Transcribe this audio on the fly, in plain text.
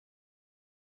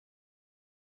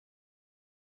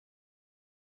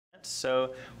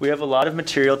So we have a lot of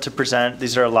material to present.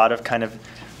 These are a lot of kind of,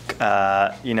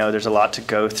 there's a lot to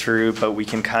go through, but we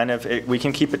can we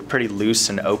can keep it pretty loose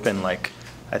and open. Like,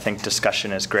 I think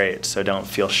discussion is great, so don't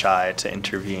feel shy to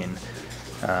intervene.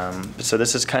 So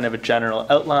this is kind of a general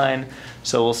outline.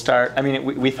 So we'll start,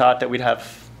 we thought that we'd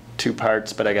have 2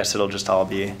 parts, but I guess it'll just all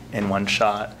be in one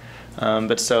shot.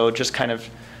 But so just kind of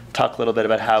talk a little bit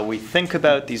about how we think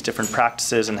about these different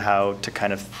practices and how to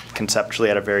kind of conceptually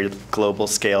at a very global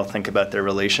scale think about their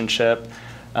relationship.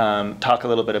 Talk a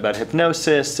little bit about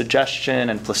hypnosis, suggestion,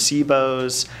 and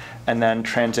placebos, and then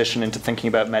transition into thinking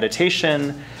about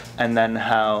meditation, and then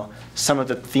how some of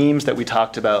the themes that we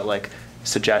talked about, like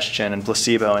suggestion and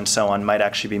placebo and so on, might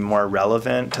actually be more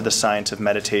relevant to the science of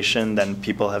meditation than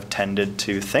people have tended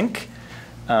to think.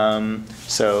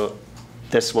 So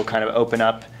this will kind of open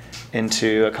up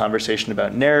into a conversation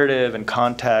about narrative and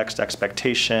context,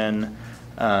 expectation,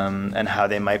 and how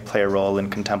they might play a role in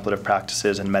contemplative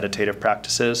practices and meditative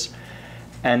practices.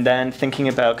 And then thinking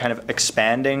about kind of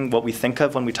expanding what we think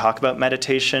of when we talk about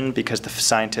meditation, because the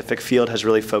scientific field has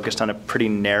really focused on a pretty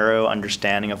narrow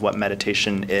understanding of what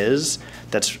meditation is,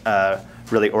 that's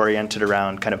really oriented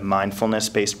around kind of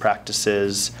mindfulness-based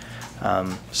practices.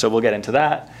 So we'll get into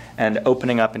that, and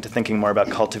opening up into thinking more about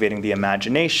cultivating the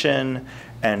imagination,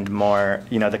 and more,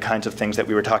 the kinds of things that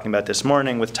we were talking about this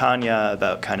morning with Tanya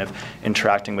about kind of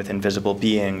interacting with invisible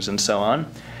beings and so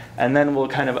on. And then we'll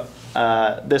kind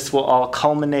of, this will all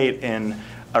culminate in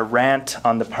a rant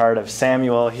on the part of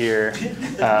Samuel here,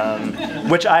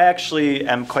 which I actually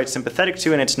am quite sympathetic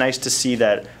to, and it's nice to see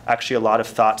that actually a lot of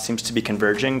thought seems to be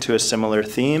converging to a similar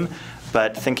theme,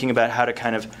 but thinking about how to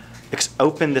kind of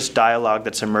open this dialogue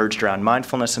that's emerged around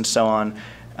mindfulness and so on,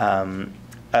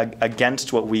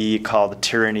 against what we call the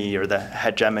tyranny or the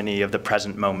hegemony of the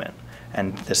present moment.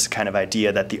 And this kind of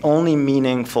idea that the only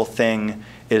meaningful thing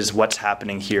is what's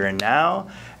happening here and now,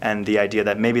 and the idea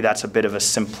that maybe that's a bit of a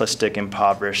simplistic,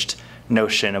 impoverished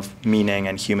notion of meaning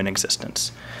and human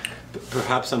existence.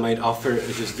 Perhaps I might offer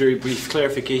just very brief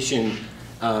clarification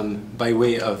by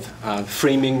way of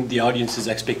framing the audience's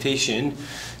expectation.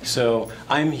 So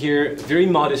I'm here very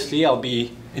modestly. I'll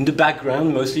be in the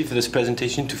background mostly for this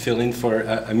presentation to fill in for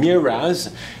Amir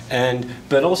Raz,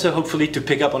 but also hopefully to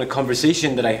pick up on a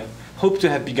conversation that I hope to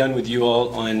have begun with you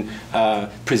all on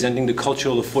presenting the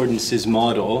cultural affordances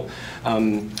model.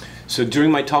 So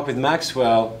during my talk with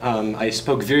Maxwell, I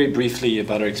spoke very briefly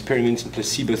about our experiments in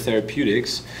placebo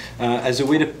therapeutics as a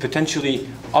way to potentially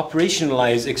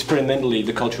operationalize experimentally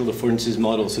the cultural affordances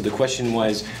model. So the question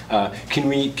was, can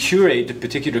we curate a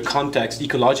particular context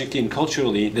ecologically and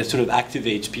culturally that sort of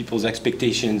activates people's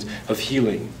expectations of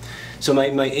healing? So my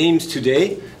aims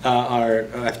today I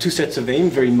have 2 sets of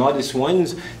aims, very modest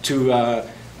ones, to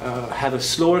have a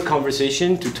slower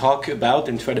conversation to talk about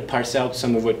and try to parse out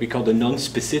some of what we call the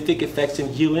non-specific effects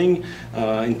in healing,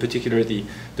 in particular the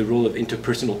role of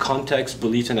interpersonal context,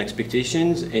 beliefs, and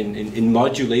expectations in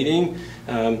modulating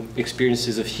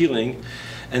experiences of healing.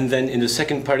 And then in the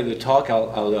second part of the talk,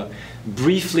 I'll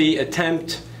briefly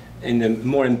attempt in a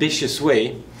more ambitious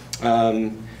way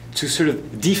to sort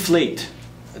of deflate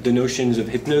the notions of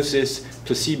hypnosis,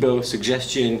 placebo,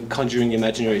 suggestion, conjuring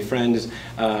imaginary friends,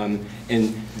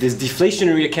 and this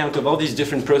deflationary account of all these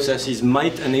different processes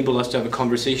might enable us to have a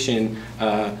conversation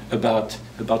about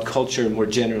culture more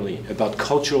generally, about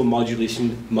cultural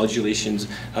modulations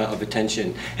of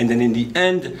attention. And then in the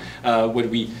end, what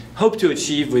we hope to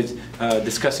achieve with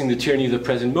discussing the tyranny of the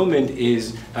present moment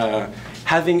is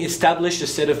having established a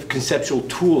set of conceptual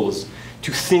tools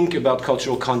to think about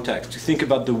cultural context, to think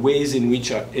about the ways in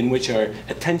which our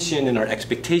attention and our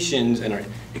expectations and our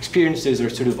experiences are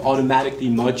sort of automatically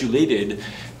modulated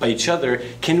by each other.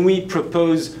 Can we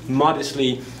propose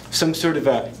modestly some sort of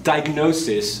a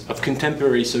diagnosis of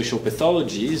contemporary social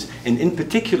pathologies? And in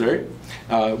particular,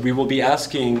 we will be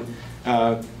asking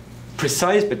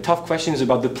precise but tough questions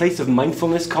about the place of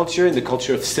mindfulness culture and the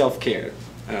culture of self-care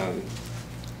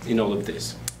in all of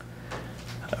this.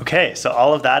 Okay, so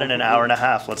all of that in an hour and a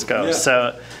half. Let's go. Yeah.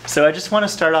 So I just want to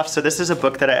start off. So this is a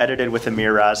book that I edited with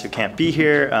Amir Raz, who can't be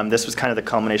here. This was kind of the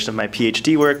culmination of my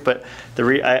PhD work, but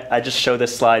I just show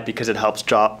this slide because it helps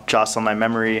jostle my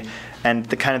memory. And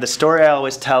the story I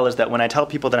always tell is that when I tell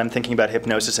people that I'm thinking about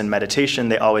hypnosis and meditation,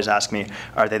 they always ask me,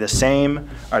 are they the same?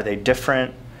 Are they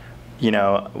different?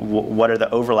 What are the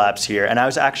overlaps here? And I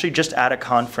was actually just at a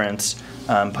conference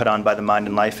put on by the Mind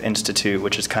and Life Institute,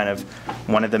 which is kind of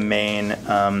one of the main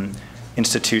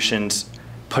institutions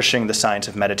pushing the science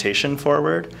of meditation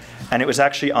forward. And it was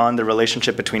actually on the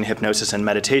relationship between hypnosis and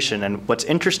meditation. And what's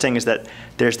interesting is that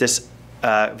there's this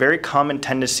very common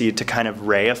tendency to kind of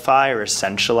reify or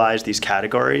essentialize these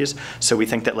categories. So we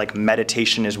think that like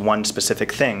meditation is one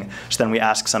specific thing. So then we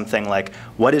ask something like,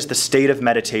 what is the state of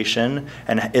meditation,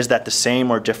 and is that the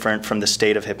same or different from the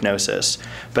state of hypnosis?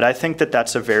 But I think that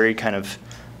that's a very kind of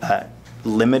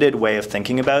limited way of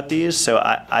thinking about these. So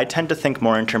I tend to think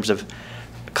more in terms of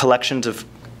collections of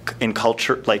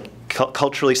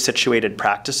culturally situated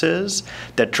practices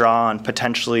that draw on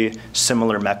potentially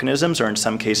similar mechanisms, or in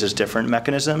some cases different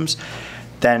mechanisms.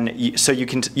 So you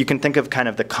can think of kind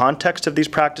of the context of these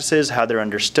practices, how they're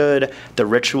understood, the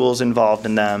rituals involved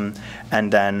in them,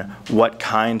 and then what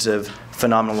kinds of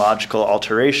phenomenological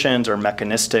alterations or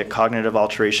mechanistic cognitive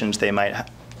alterations they might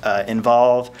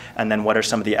involve, and then what are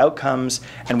some of the outcomes.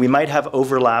 And we might have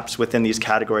overlaps within these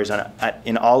categories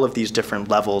in all of these different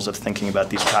levels of thinking about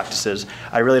these practices.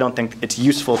 I really don't think it's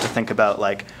useful to think about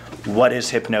like, what is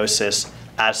hypnosis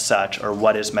as such, or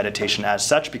what is meditation as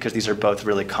such, because these are both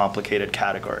really complicated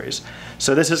categories.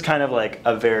 So this is kind of like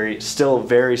still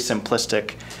very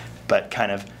simplistic, but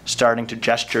kind of starting to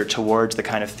gesture towards the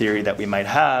kind of theory that we might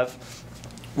have,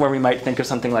 where we might think of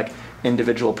something like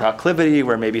individual proclivity,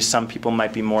 where maybe some people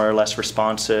might be more or less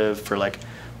responsive for like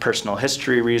personal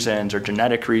history reasons or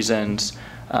genetic reasons,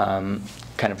 kind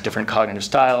of different cognitive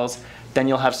styles. Then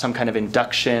you'll have some kind of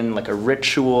induction, like a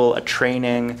ritual, a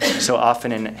training. So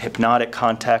often in hypnotic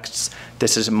contexts,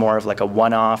 this is more of like a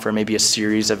one-off or maybe a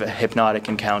series of hypnotic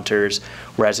encounters,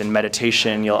 whereas in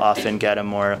meditation, you'll often get a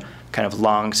more kind of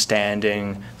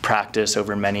long-standing practice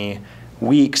over many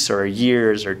weeks or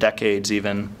years or decades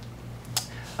even.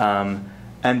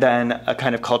 And then a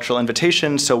kind of cultural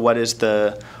invitation. So what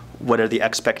are the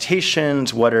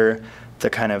expectations? What are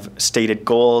the kind of stated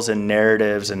goals and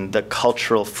narratives and the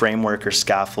cultural framework or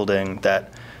scaffolding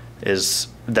that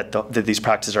these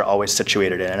practices are always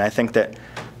situated in? And I think that,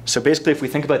 so basically if we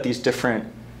think about these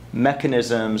different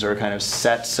mechanisms or kind of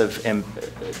sets of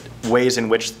ways in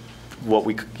which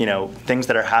things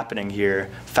that are happening here,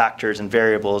 factors and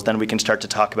variables, then we can start to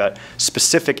talk about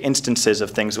specific instances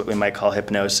of things that we might call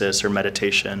hypnosis or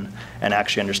meditation, and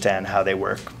actually understand how they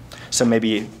work. So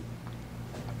maybe,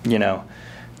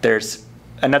 there's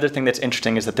another thing that's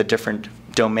interesting is that the different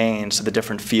domains, so the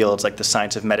different fields, like the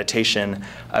science of meditation,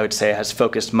 I would say has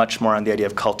focused much more on the idea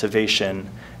of cultivation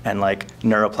and like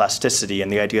neuroplasticity,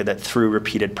 and the idea that through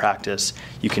repeated practice,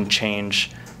 you can change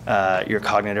your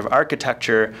cognitive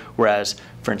architecture, whereas,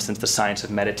 for instance, the science of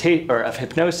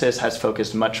hypnosis has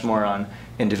focused much more on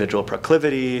individual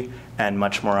proclivity and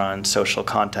much more on social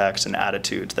context and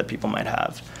attitudes that people might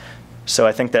have. So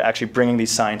I think that actually bringing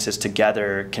these sciences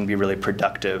together can be really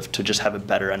productive to just have a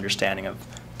better understanding of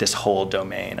this whole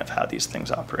domain of how these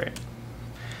things operate.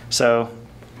 So,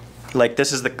 like,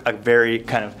 this is a very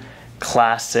kind of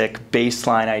classic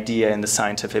baseline idea in the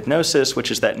science of hypnosis, which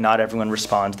is that not everyone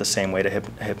responds the same way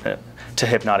to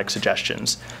hypnotic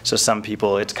suggestions. So some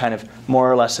people, it's kind of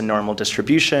more or less a normal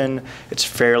distribution. It's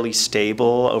fairly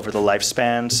stable over the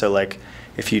lifespan. So like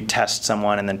if you test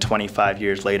someone and then 25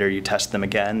 years later you test them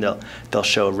again, they'll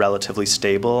show relatively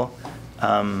stable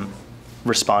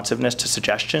responsiveness to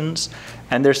suggestions.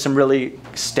 And there's some really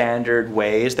standard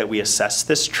ways that we assess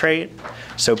this trait.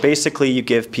 So basically you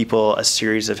give people a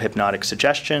series of hypnotic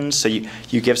suggestions. So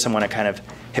you give someone a kind of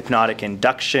hypnotic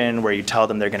induction where you tell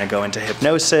them they're going to go into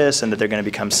hypnosis and that they're going to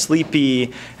become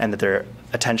sleepy and that their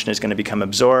attention is going to become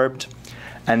absorbed.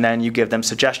 And then you give them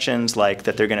suggestions like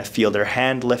that they're going to feel their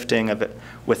hand lifting of it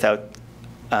without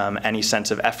any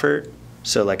sense of effort.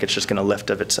 So like it's just going to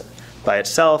lift by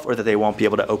itself, or that they won't be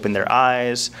able to open their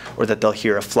eyes, or that they'll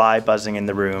hear a fly buzzing in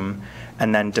the room.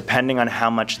 And then depending on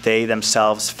how much they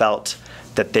themselves felt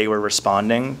that they were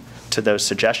responding to those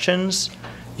suggestions,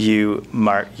 you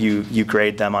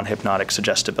grade them on hypnotic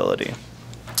suggestibility.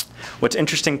 What's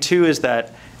interesting too is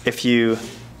that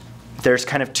there's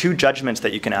kind of two judgments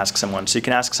that you can ask someone. So you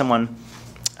can ask someone,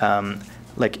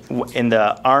 like in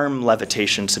the arm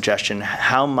levitation suggestion,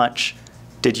 how much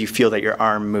did you feel that your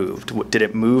arm moved? Did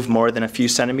it move more than a few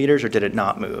centimeters, or did it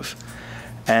not move?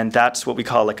 And that's what we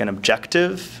call like an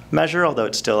objective measure, although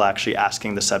it's still actually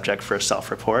asking the subject for a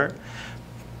self-report.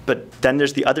 But then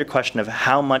there's the other question of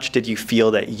how much did you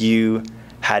feel that you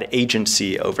had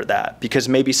agency over that? Because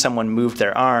maybe someone moved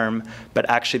their arm, but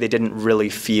actually they didn't really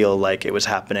feel like it was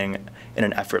happening in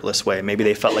an effortless way. Maybe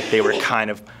they felt like they were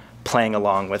kind of playing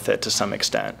along with it to some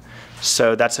extent.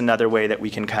 So that's another way that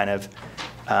we can kind of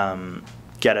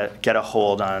get a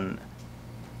hold on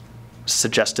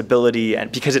suggestibility,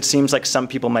 and because it seems like some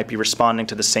people might be responding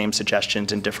to the same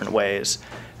suggestions in different ways,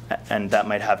 and that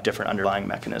might have different underlying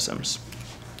mechanisms.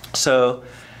 So,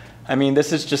 I mean,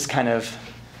 this is just kind of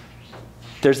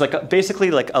there's like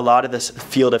basically like a lot of this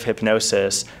field of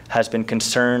hypnosis has been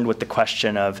concerned with the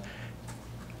question of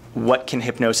what can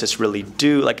hypnosis really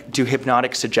do? Like, do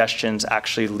hypnotic suggestions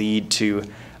actually lead to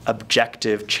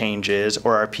objective changes,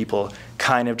 or are people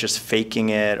kind of just faking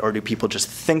it, or do people just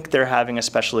think they're having a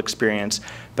special experience,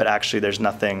 but actually there's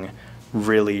nothing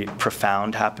really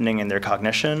profound happening in their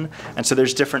cognition? And so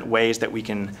there's different ways that we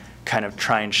can kind of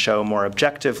try and show more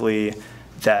objectively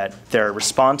that there are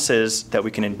responses that we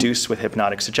can induce with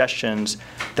hypnotic suggestions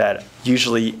that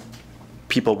usually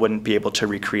people wouldn't be able to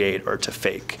recreate or to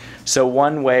fake. So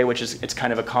one way, which is, it's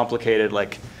kind of a complicated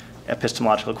like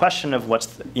epistemological question of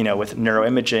what's, with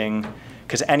neuroimaging,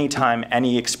 because anytime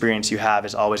any experience you have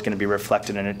is always going to be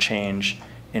reflected in a change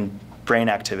in brain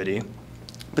activity.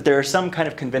 But there are some kind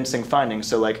of convincing findings.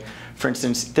 So like, for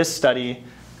instance, this study,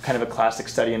 kind of a classic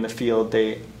study in the field,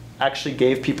 they actually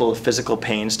gave people a physical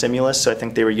pain stimulus. So I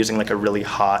think they were using like a really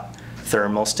hot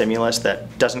thermal stimulus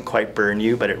that doesn't quite burn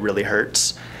you, but it really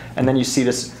hurts. And then you see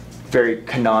this very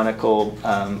canonical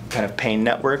kind of pain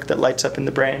network that lights up in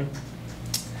the brain.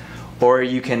 Or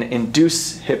you can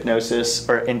induce hypnosis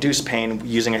or induce pain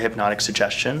using a hypnotic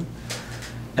suggestion.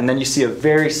 And then you see a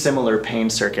very similar pain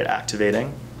circuit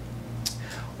activating.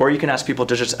 Or you can ask people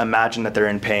to just imagine that they're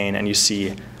in pain, and you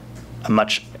see a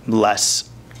much less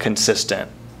consistent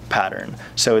pattern.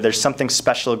 So there's something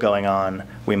special going on,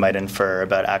 we might infer,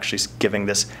 about actually giving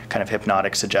this kind of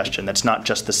hypnotic suggestion that's not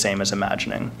just the same as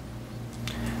imagining.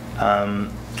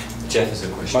 Jeff has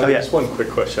a question. Just one quick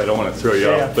question. I don't want to throw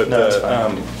you off, but no,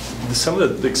 some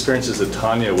of the experiences that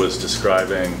Tanya was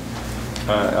describing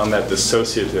on that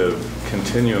dissociative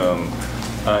continuum,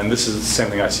 and this is the same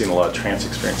thing I see in a lot of trance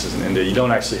experiences in India. You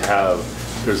don't actually have,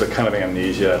 there's a kind of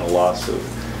amnesia and a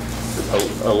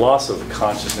loss of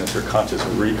consciousness or conscious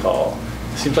recall.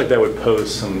 It seems like that would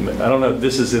pose some, I don't know if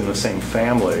this is in the same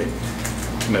family,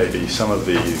 maybe, some of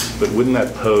these, but wouldn't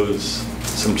that pose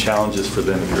some challenges for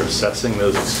them if you're assessing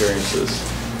those experiences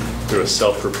through a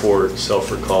self-report,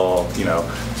 self-recall?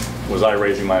 Was I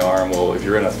raising my arm? Well, if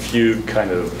you're in a fugue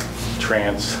kind of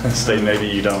trance state, maybe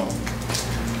you don't.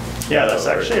 Yeah, that's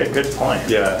actually a good point.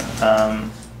 Yeah.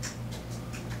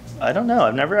 I don't know.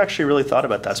 I've never actually really thought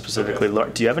about that specifically.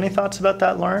 Okay. Do you have any thoughts about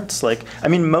that, Lawrence? Like, I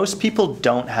mean, most people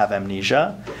don't have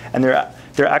amnesia, and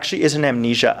there actually is an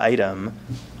amnesia item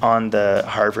on the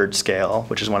Harvard scale,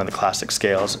 which is one of the classic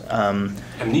scales.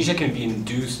 Amnesia can be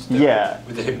induced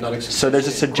with the hypnotic suggestion. So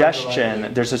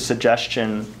there's a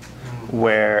suggestion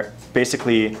where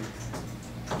basically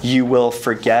you will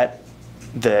forget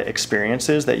the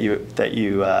experiences that you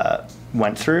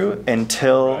went through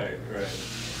until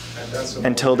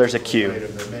there's a cue.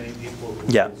 Many people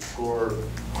who score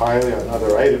highly on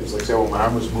other items, like say, well, my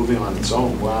arm was moving on its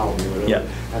own, wow,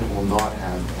 and will not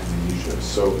have amnesia.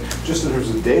 So just in terms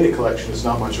of data collection, it's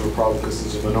not much of a problem because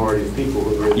there's a minority of people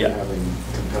who are really having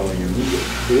compelling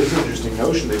amnesia. It is an interesting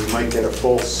notion that you might get a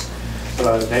false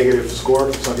negative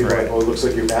score from some people, like, oh, it looks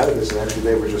like you're bad at this, and actually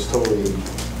they were just totally,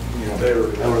 they were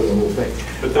the whole thing.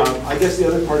 I guess the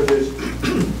other part of it is,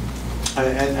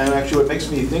 and actually what makes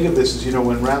me think of this is,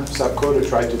 when Ram Sapkota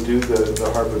tried to do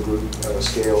the Harvard group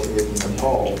scale in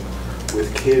Nepal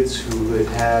with kids who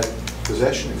had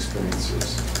possession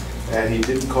experiences, and he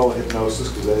didn't call it hypnosis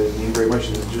because that didn't mean very much.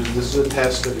 This is a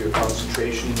test of your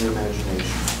concentration and your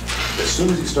imagination. As soon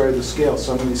as he started the scale,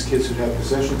 some of these kids who had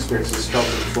possession experiences felt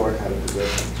that before it had a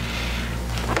possession.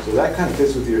 So that kind of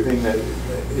fits with your thing that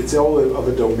it's all of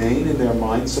a domain in their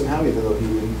mind somehow, even though he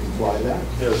wouldn't imply that.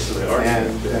 Yeah, so they are.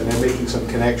 And they're making some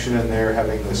connection, and they're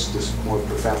having this more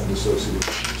profound dissociative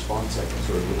response, I guess,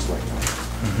 or it looks like that.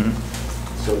 Mm-hmm.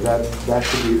 So that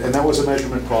could be, and that was a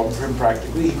measurement problem for him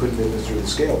practically. He couldn't administer the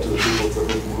scale to the people for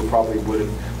who probably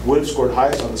would have scored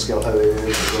highest on the scale had they been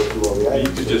able to go through all the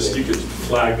items. You could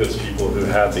flag those people who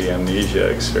have the amnesia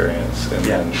experience, and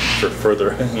then for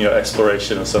further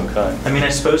exploration of some kind. I mean, I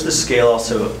suppose the scale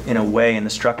also, in a way, in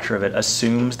the structure of it,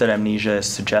 assumes that amnesia is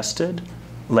suggested,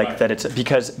 like that it's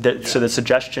because so the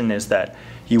suggestion is that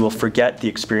you will forget the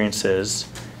experiences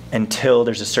until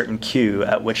there's a certain cue,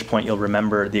 at which point you'll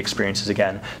remember the experiences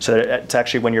again. So it's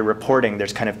actually, when you're reporting,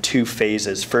 there's kind of two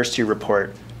phases. First, you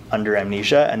report under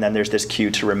amnesia, and then there's this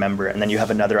cue to remember, and then you have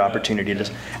another opportunity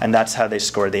to, and that's how they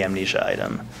score the amnesia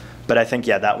item. But I think,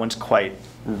 that one's quite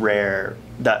rare.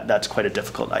 That's quite a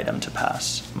difficult item to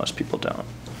pass. Most people don't.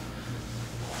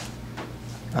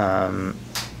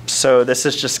 So this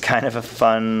is just kind of a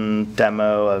fun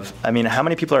demo of, I mean, how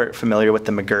many people are familiar with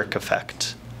the McGill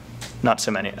effect? Not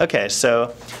so many. Okay,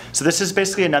 so this is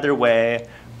basically another way,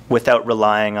 without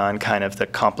relying on kind of the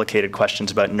complicated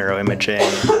questions about neuroimaging,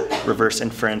 reverse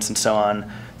inference, and so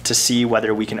on, to see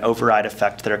whether we can override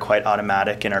effects that are quite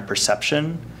automatic in our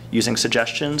perception using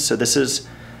suggestions. So this is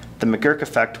the McGill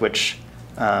effect, which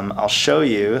I'll show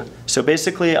you. So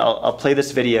basically, I'll play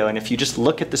this video, and if you just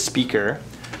look at the speaker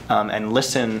and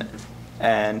listen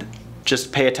and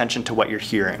just pay attention to what you're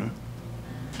hearing.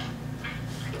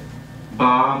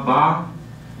 Ba, ba,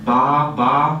 ba,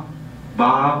 ba,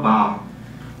 ba, ba.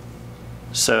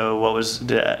 So what was,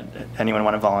 did anyone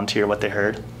want to volunteer what they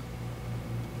heard?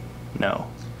 No.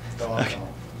 Okay.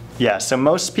 Yeah, so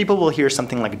most people will hear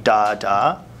something like da,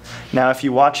 da. Now if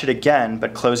you watch it again,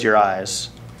 but close your eyes.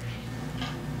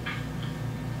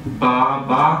 Ba,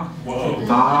 ba, whoa.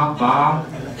 Ba, ba,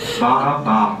 ba,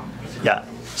 ba. Yeah,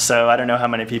 so I don't know how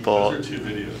many people. Those are 2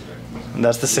 videos, right?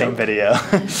 That's the same video.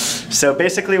 So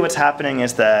basically what's happening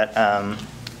is that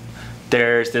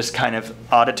there's this kind of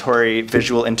auditory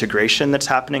visual integration that's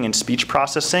happening in speech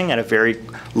processing at a very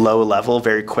low level,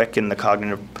 very quick in the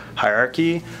cognitive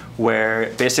hierarchy,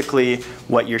 where basically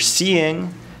what you're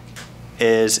seeing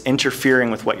is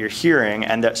interfering with what you're hearing,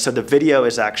 and so the video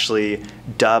is actually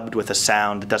dubbed with a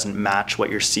sound that doesn't match what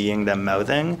you're seeing them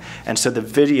mouthing, and so the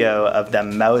video of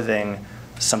them mouthing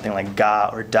something like ga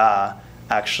or da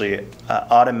actually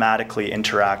automatically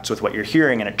interacts with what you're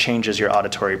hearing, and it changes your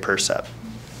auditory percept.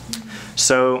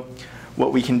 So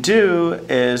what we can do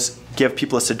is give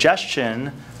people a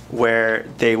suggestion where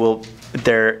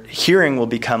their hearing will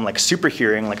become like super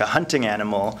hearing, like a hunting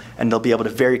animal, and they'll be able to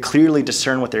very clearly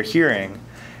discern what they're hearing.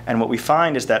 And what we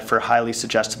find is that for highly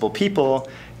suggestible people,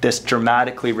 this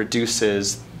dramatically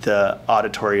reduces the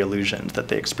auditory illusions that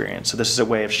they experience. So this is a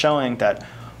way of showing that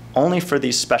only for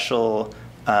these special,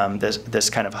 this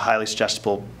kind of highly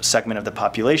suggestible segment of the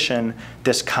population,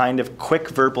 this kind of quick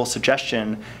verbal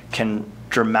suggestion can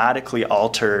dramatically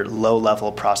alter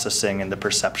low-level processing in the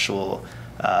perceptual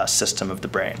system of the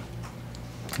brain.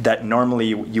 That normally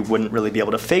you wouldn't really be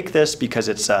able to fake this because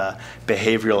it's a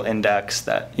behavioral index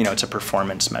that, it's a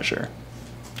performance measure.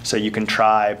 So you can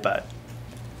try, but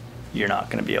you're not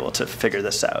going to be able to figure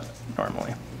this out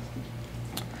normally.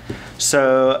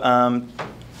 So,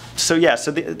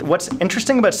 what's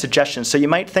interesting about suggestions, so you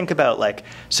might think about like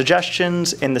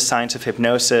suggestions in the science of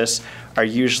hypnosis are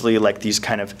usually like these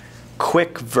kind of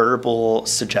quick verbal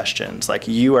suggestions, like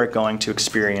you are going to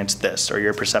experience this, or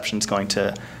your perception is going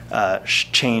to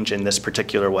change in this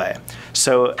particular way.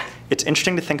 So it's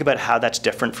interesting to think about how that's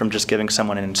different from just giving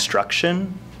someone an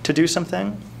instruction to do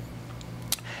something.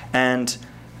 And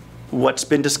what's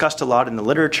been discussed a lot in the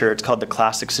literature, it's called the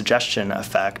classic suggestion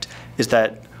effect, is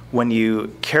that when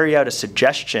you carry out a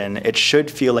suggestion, it should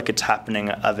feel like it's happening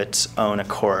of its own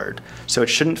accord. So it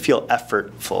shouldn't feel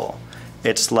effortful.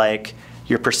 It's like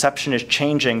your perception is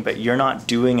changing, but you're not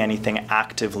doing anything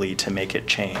actively to make it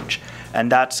change.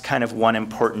 And that's kind of one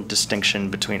important distinction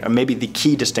between, or maybe the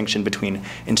key distinction between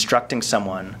instructing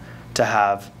someone to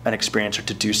have an experience or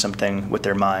to do something with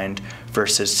their mind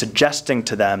versus suggesting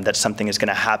to them that something is going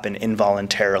to happen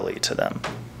involuntarily to them.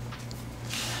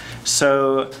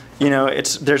 So,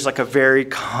 there's like a very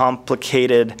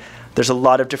complicated, there's a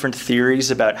lot of different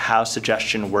theories about how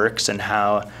suggestion works and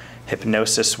how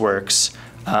hypnosis works.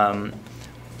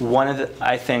 One of the,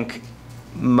 I think,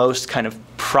 most kind of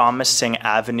promising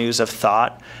avenues of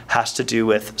thought has to do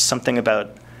with something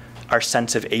about our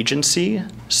sense of agency.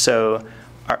 So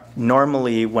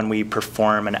normally when we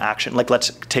perform an action, like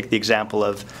let's take the example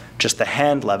of just the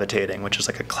hand levitating, which is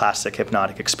like a classic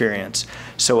hypnotic experience.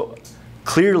 So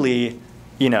clearly,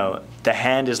 the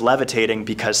hand is levitating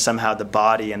because somehow the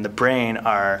body and the brain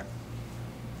are,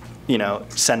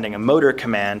 sending a motor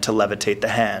command to levitate the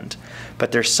hand.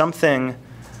 But there's something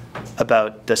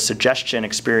about the suggestion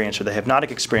experience or the hypnotic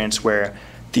experience where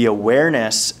the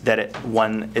awareness that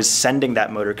one is sending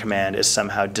that motor command is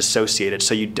somehow dissociated.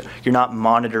 So you're not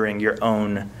monitoring your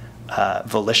own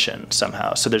volition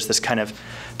somehow. So there's this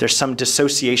there's some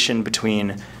dissociation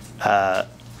between an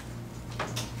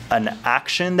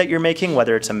action that you're making,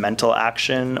 whether it's a mental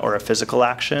action or a physical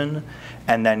action,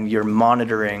 and then your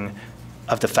monitoring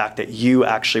of the fact that you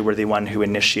actually were the one who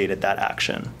initiated that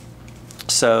action.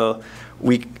 So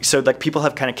people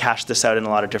have kind of cashed this out in a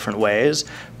lot of different ways,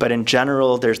 but in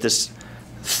general, there's this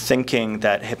thinking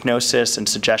that hypnosis and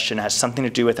suggestion has something to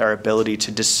do with our ability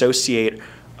to dissociate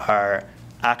our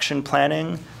action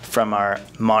planning from our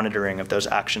monitoring of those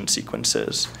action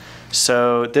sequences.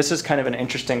 So this is kind of an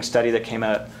interesting study that came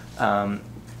out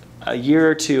a year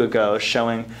or two ago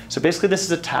showing, so basically this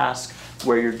is a task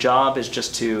where your job is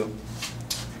just to,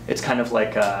 it's kind of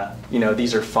like,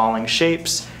 these are falling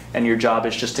shapes, and your job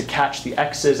is just to catch the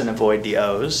X's and avoid the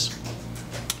O's.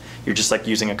 You're just like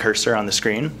using a cursor on the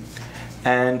screen.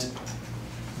 And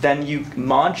then you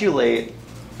modulate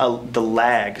the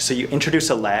lag. So you introduce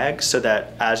a lag so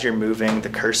that as you're moving the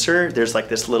cursor, there's like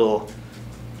this little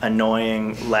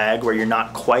annoying lag where you're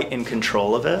not quite in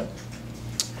control of it.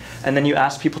 And then you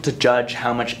ask people to judge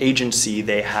how much agency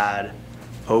they had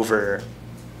over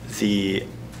the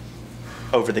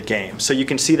game. So you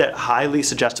can see that highly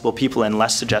suggestible people and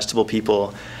less suggestible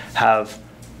people have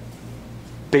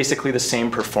basically the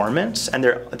same performance, and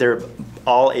they're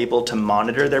all able to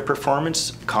monitor their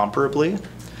performance comparably.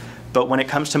 But when it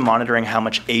comes to monitoring how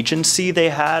much agency they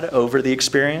had over the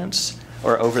experience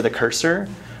or over the cursor,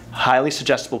 highly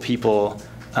suggestible people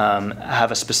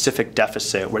have a specific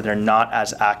deficit where they're not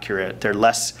as accurate. They're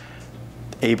less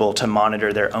able to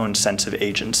monitor their own sense of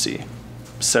agency.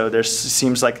 So there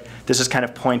seems like this is kind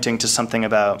of pointing to something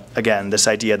about, again, this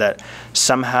idea that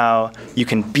somehow you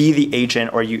can be the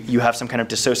agent, or you have some kind of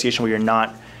dissociation where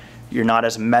you're not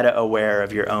as meta-aware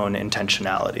of your own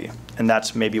intentionality. And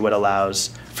that's maybe what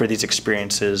allows for these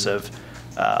experiences of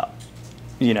a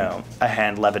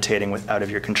hand levitating out of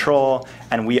your control.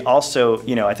 And we also,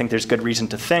 I think there's good reason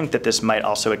to think that this might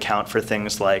also account for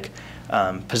things like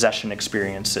possession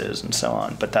experiences and so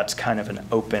on. But that's kind of an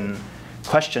open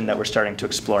question that we're starting to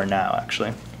explore now,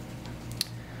 actually.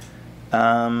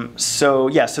 So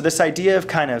this idea of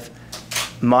kind of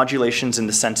modulations in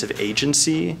the sense of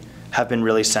agency have been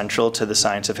really central to the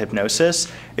science of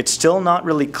hypnosis. It's still not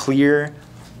really clear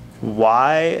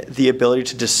why the ability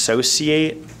to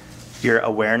dissociate your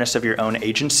awareness of your own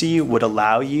agency would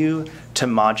allow you to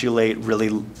modulate really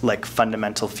like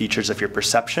fundamental features of your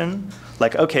perception.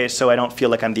 Like, okay, so I don't feel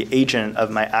like I'm the agent of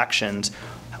my actions.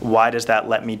 Why does that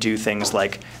let me do things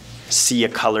like see a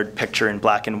colored picture in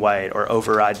black and white or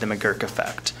override the McGill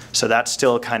effect? So that's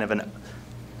still kind of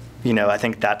I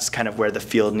think that's kind of where the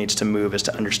field needs to move, is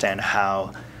to understand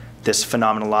how this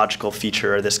phenomenological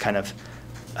feature, or this kind of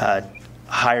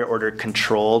higher order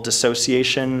control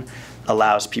dissociation,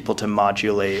 allows people to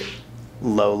modulate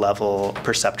low-level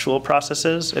perceptual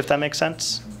processes, if that makes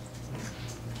sense.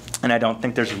 And I don't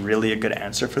think there's really a good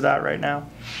answer for that right now.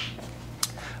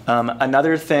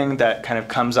 Another thing that kind of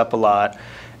comes up a lot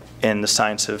in the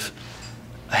science of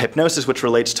hypnosis, which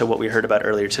relates to what we heard about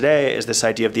earlier today, is this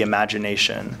idea of the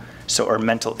imagination, or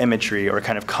mental imagery, or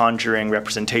kind of conjuring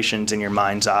representations in your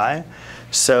mind's eye.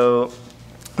 So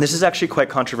this is actually quite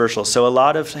controversial. So a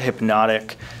lot of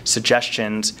hypnotic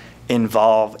suggestions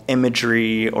involve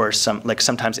imagery, or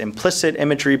sometimes implicit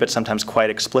imagery, but sometimes quite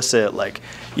explicit, like,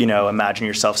 imagine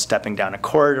yourself stepping down a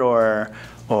corridor,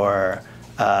 or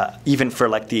even for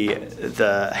like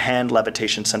the hand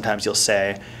levitation, sometimes you'll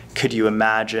say, could you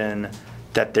imagine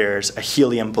that there's a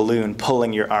helium balloon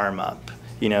pulling your arm up?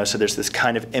 So there's this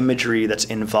kind of imagery that's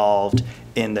involved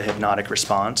in the hypnotic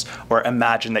response, or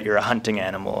imagine that you're a hunting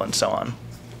animal, and so on.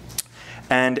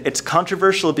 And it's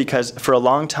controversial because for a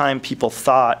long time people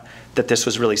thought that this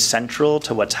was really central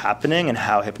to what's happening and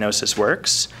how hypnosis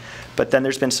works. But then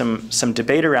there's been some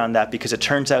debate around that, because it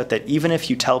turns out that even if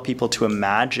you tell people to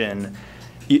imagine,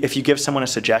 if you give someone a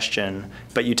suggestion,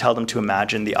 but you tell them to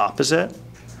imagine the opposite,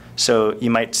 so you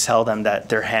might tell them that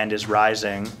their hand is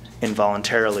rising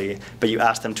involuntarily, but you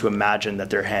ask them to imagine that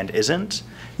their hand isn't,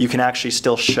 you can actually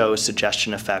still show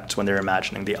suggestion effects when they're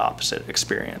imagining the opposite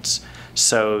experience.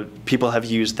 So people have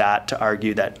used that to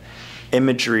argue that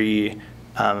imagery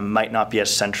might not be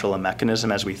as central a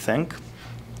mechanism as we think.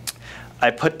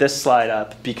 I put this slide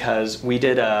up because we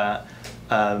did a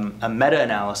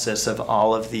meta-analysis of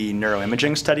all of the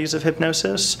neuroimaging studies of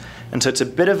hypnosis. And so it's a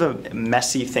bit of a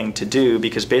messy thing to do,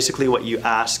 because basically what you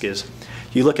ask is,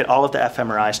 you look at all of the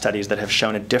fMRI studies that have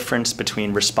shown a difference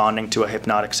between responding to a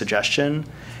hypnotic suggestion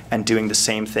and doing the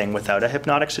same thing without a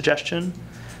hypnotic suggestion.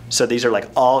 So these are like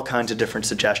all kinds of different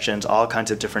suggestions, all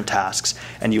kinds of different tasks,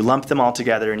 and you lump them all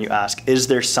together and you ask, is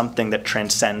there something that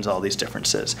transcends all these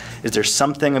differences? Is there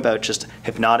something about just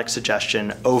hypnotic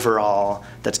suggestion overall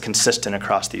that's consistent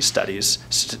across these studies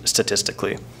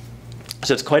statistically?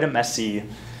 So it's quite a messy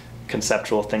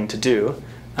conceptual thing to do.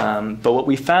 But what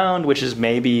we found, which is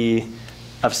maybe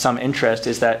of some interest,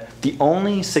 is that the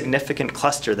only significant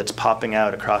cluster that's popping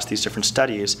out across these different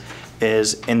studies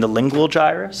is in the lingual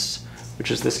gyrus,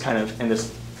 which is this kind of,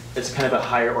 it's kind of a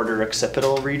higher order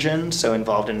occipital region, so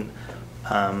involved in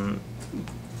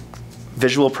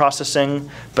visual processing,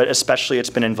 but especially it's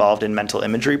been involved in mental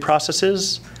imagery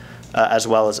processes, as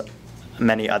well as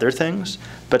many other things.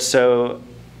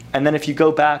 And then if you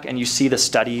go back and you see the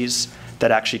studies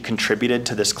that actually contributed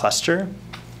to this cluster,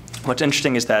 what's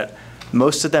interesting is that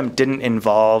most of them didn't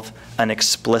involve an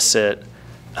explicit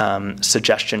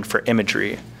suggestion for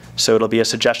imagery. So it'll be a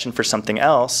suggestion for something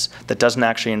else that doesn't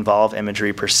actually involve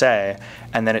imagery per se,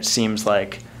 and then it seems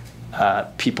like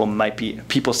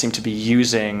people seem to be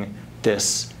using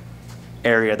this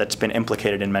area that's been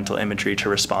implicated in mental imagery to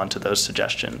respond to those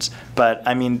suggestions. But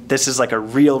I mean, this is like a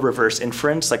real reverse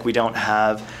inference. Like we'd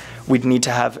need to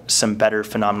have some better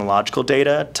phenomenological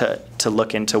data to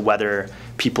look into whether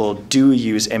people do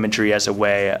use imagery as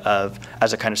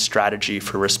a kind of strategy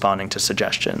for responding to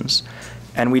suggestions.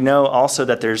 And we know also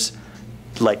that there's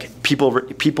like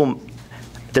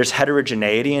there's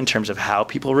heterogeneity in terms of how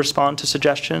people respond to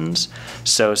suggestions.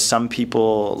 So some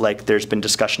people, like there's been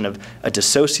discussion of a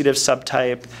dissociative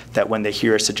subtype, that when they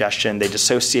hear a suggestion, they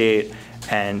dissociate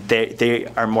and they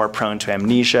are more prone to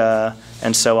amnesia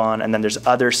and so on. And then there's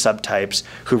other subtypes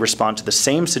who respond to the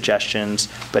same suggestions,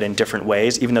 but in different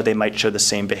ways, even though they might show the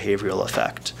same behavioral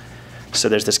effect. So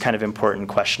there's this kind of important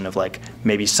question of like,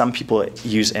 maybe some people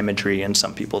use imagery and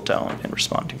some people don't in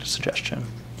responding to suggestion.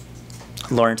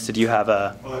 Lawrence, did you have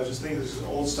a... Well, I was just thinking, there's an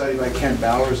old study by Ken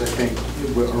Bowers, I think,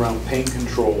 around pain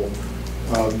control,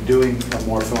 doing a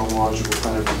more phenomenological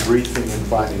kind of debriefing and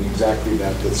finding exactly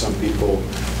that some people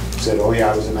said, oh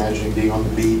yeah, I was imagining being on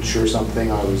the beach or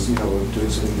something, I was, doing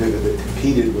something vivid that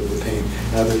competed with the pain.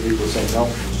 And other people say, no,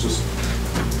 it's just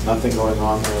nothing going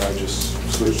on there, I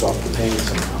just switched off the pain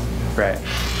somehow. Right.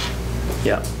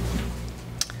 Yeah.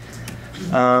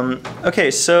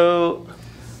 Okay, so...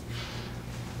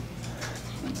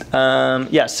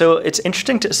 so it's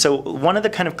interesting so one of the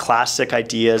kind of classic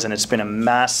ideas, and it's been a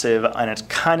massive, and it's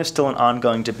kind of still an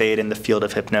ongoing debate in the field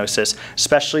of hypnosis,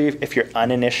 especially if you're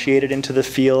uninitiated into the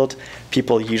field,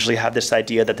 people usually have this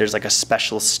idea that there's like a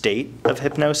special state of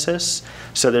hypnosis.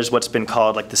 So there's what's been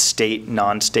called like the state,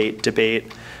 non-state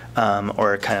debate,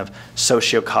 or kind of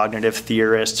sociocognitive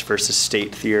theorists versus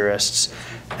state theorists.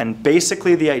 And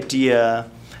basically the idea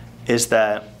is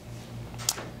that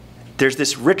there's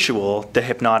this ritual, the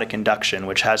hypnotic induction,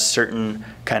 which has certain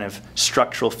kind of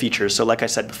structural features. So like I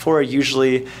said before,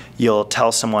 usually you'll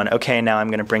tell someone, okay, now I'm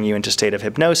going to bring you into state of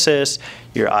hypnosis.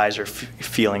 Your eyes are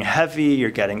feeling heavy,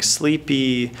 you're getting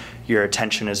sleepy, your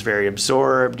attention is very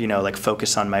absorbed, like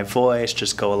focus on my voice,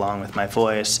 just go along with my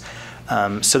voice.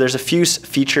 So there's a few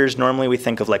features. Normally we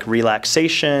think of like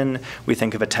relaxation, we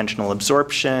think of attentional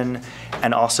absorption,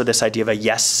 and also this idea of a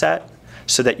yes set.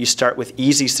 So that you start with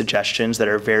easy suggestions that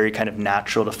are very kind of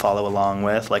natural to follow along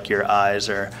with, like your eyes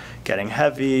are getting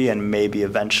heavy and maybe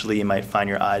eventually you might find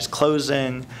your eyes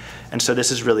closing. And so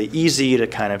this is really easy to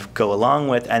kind of go along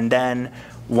with. And then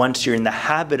once you're in the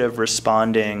habit of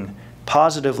responding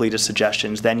positively to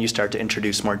suggestions, then you start to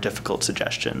introduce more difficult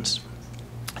suggestions.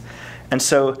 And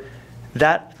so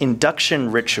that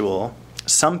induction ritual,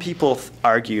 some people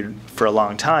argued for a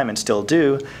long time and still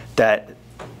do that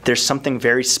there's something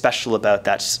very special about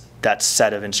that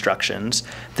set of instructions,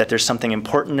 that there's something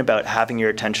important about having your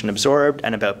attention absorbed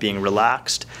and about being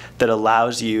relaxed that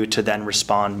allows you to then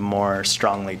respond more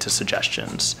strongly to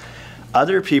suggestions.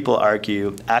 Other people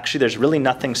argue, actually, there's really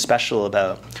nothing special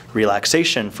about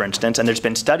relaxation, for instance, and there's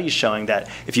been studies showing that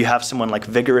if you have someone like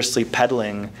vigorously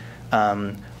pedaling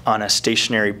on a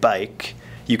stationary bike,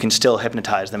 you can still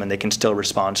hypnotize them and they can still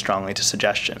respond strongly to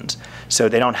suggestions. So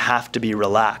they don't have to be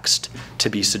relaxed to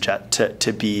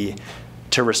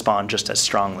respond just as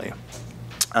strongly.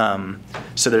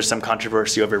 So there's some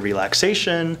controversy over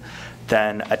relaxation.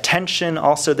 Then attention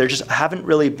also, there just haven't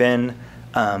really been,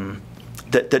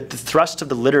 the thrust of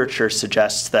the literature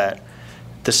suggests that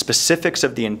the specifics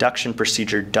of the induction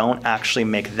procedure don't actually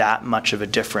make that much of a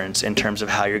difference in terms of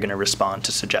how you're going to respond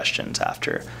to suggestions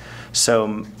after.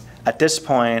 So at this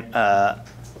point, I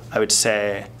would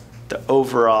say the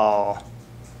overall,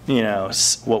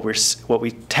 what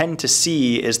we tend to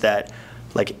see is that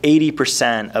like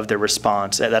 80% of the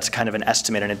response, that's kind of an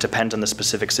estimate and it depends on the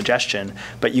specific suggestion,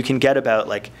 but you can get about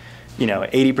like,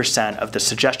 80% of the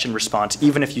suggestion response,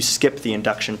 even if you skip the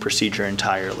induction procedure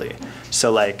entirely.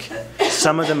 So like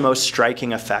some of the most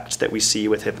striking effects that we see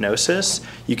with hypnosis,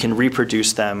 you can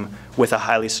reproduce them with a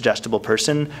highly suggestible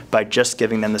person by just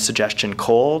giving them the suggestion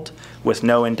cold, with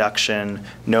no induction,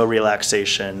 no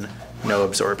relaxation, no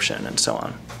absorption, and so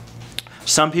on.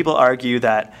 Some people argue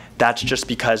that that's just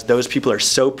because those people are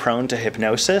so prone to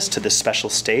hypnosis, to this special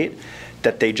state,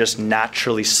 that they just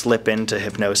naturally slip into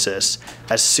hypnosis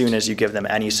as soon as you give them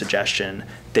any suggestion.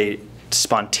 They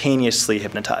spontaneously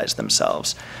hypnotize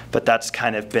themselves. But that's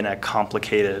kind of been a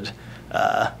complicated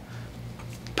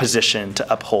position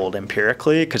to uphold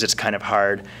empirically, because it's kind of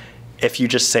hard. If you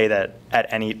just say that at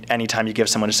any time you give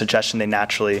someone a suggestion, they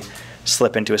naturally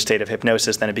slip into a state of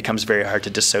hypnosis, then it becomes very hard to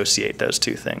dissociate those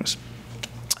two things.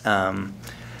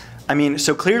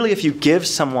 So clearly if you give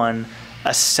someone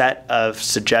a set of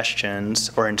suggestions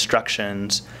or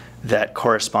instructions that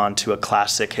correspond to a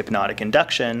classic hypnotic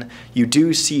induction, you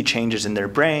do see changes in their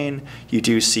brain. You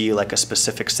do see like a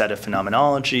specific set of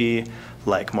phenomenology,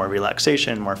 like more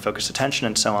relaxation, more focused attention,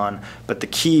 and so on. But the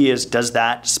key is, does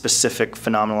that specific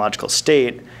phenomenological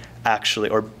state actually,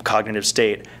 or cognitive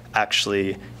state,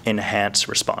 actually enhance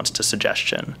response to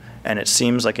suggestion? And it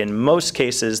seems like in most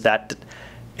cases that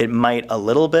it might a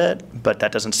little bit, but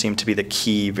that doesn't seem to be the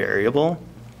key variable.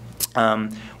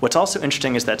 What's also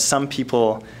interesting is that some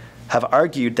people have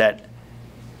argued that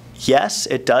yes,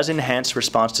 it does enhance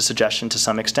response to suggestion to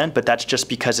some extent, but that's just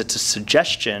because it's a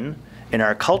suggestion. In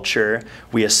our culture,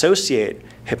 we associate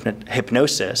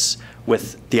hypnosis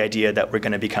with the idea that we're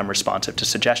going to become responsive to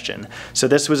suggestion. So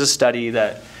this was a study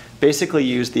that basically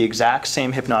used the exact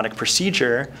same hypnotic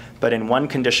procedure, but in one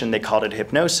condition they called it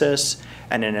hypnosis,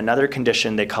 and in another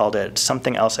condition they called it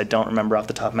something else I don't remember off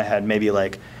the top of my head, maybe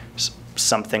like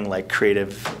something like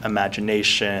creative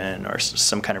imagination or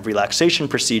some kind of relaxation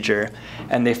procedure.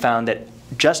 And they found that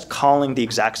just calling the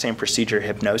exact same procedure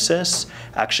hypnosis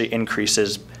actually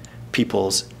increases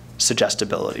people's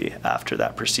suggestibility after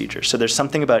that procedure. So there's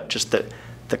something about just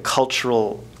the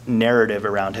cultural narrative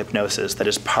around hypnosis that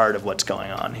is part of what's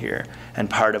going on here and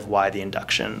part of why the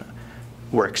induction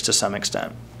works to some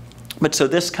extent. But so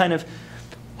this kind of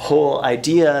whole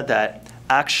idea that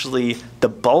actually the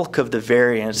bulk of the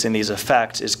variance in these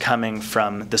effects is coming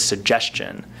from the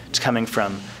suggestion. It's coming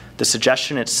from the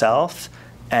suggestion itself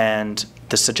and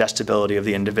the suggestibility of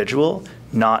the individual,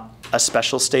 not a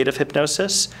special state of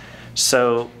hypnosis.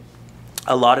 So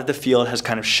a lot of the field has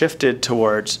kind of shifted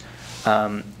towards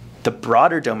the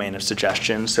broader domain of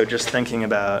suggestion. So just thinking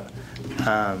about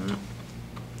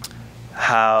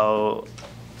how,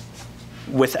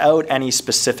 without any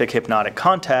specific hypnotic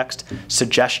context,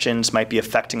 suggestions might be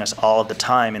affecting us all the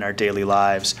time in our daily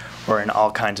lives or in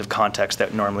all kinds of contexts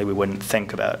that normally we wouldn't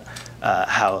think about,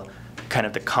 how kind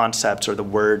of the concepts or the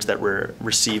words that we're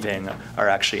receiving are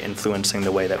actually influencing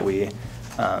the way that we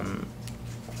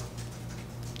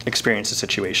experience a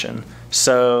situation.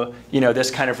 So,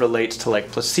 this kind of relates to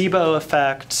like placebo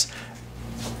effects.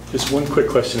 Just one quick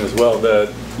question as well.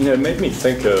 It made me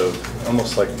think of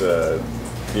almost like the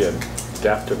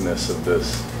adaptiveness of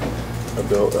this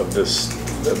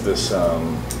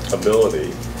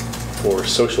ability for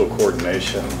social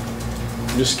coordination.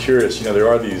 I'm just curious. There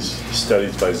are these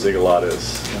studies by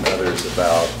Zigalatis and others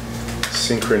about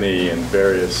synchrony and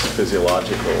various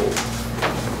physiological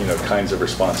kinds of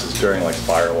responses during like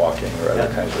fire walking or other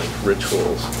kinds of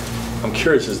rituals. I'm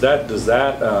curious, does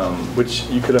that, which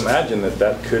you could imagine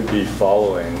that could be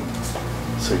following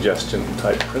suggestion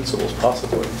type principles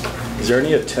possibly. Is there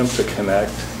any attempt to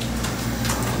connect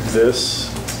this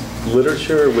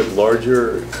literature with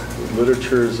larger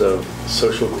literatures of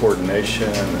social coordination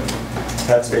and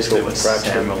that's basically what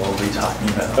Samuel will be talking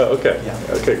about. Oh, okay. Yeah.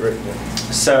 Okay, great. Yeah.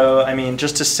 So,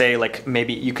 just to say, like,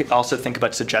 maybe you could also think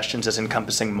about suggestions as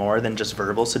encompassing more than just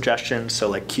verbal suggestions. So,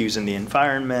 like, cues in the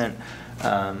environment,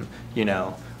 a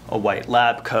white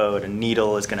lab coat, a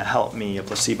needle is going to help me, a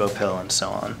placebo pill, and so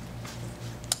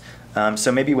on.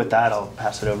 So maybe with that, I'll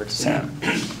pass it over to Sam.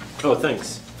 Oh,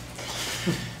 thanks.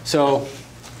 So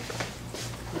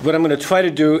what I'm going to try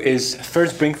to do is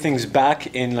first bring things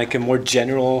back in like a more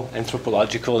general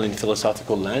anthropological and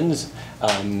philosophical lens.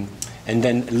 And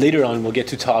then later on, we'll get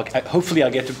to talk. Hopefully,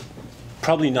 I'll get to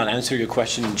probably not answer your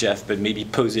question, Jeff, but maybe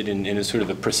pose it in a sort of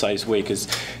a precise way, because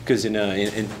in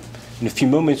a few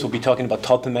moments, we'll be talking about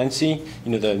tulpamancy,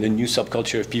 the new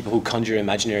subculture of people who conjure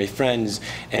imaginary friends.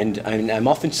 And I'm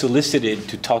often solicited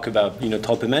to talk about,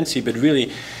 tulpamancy, but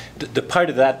really the part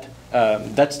of that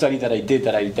study that I did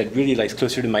that really lies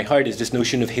closer to my heart is this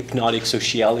notion of hypnotic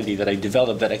sociality that I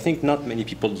developed that I think not many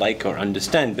people like or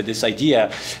understand, but this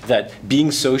idea that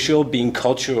being social, being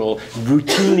cultural,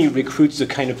 routinely recruits the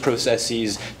kind of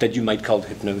processes that you might call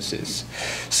hypnosis.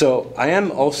 So I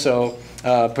am also,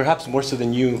 perhaps more so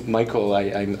than you, Michael,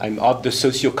 I'm of the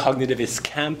socio-cognitivist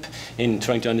camp in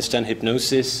trying to understand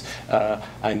hypnosis.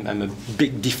 I'm a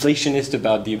big deflationist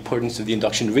about the importance of the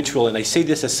induction ritual, and I say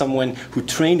this as someone who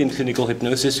trained in clinical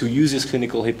hypnosis, who uses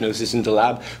clinical hypnosis in the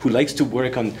lab, who likes to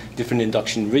work on different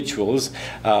induction rituals.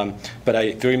 But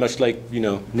I very much like,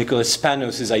 Nicholas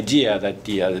Spanos' idea that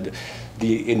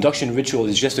the induction ritual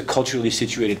is just a culturally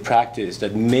situated practice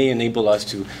that may enable us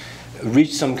to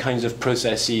reach some kinds of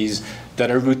processes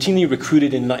that are routinely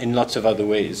recruited in lots of other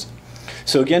ways.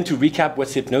 So again, to recap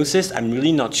what's hypnosis, I'm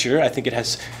really not sure. I think it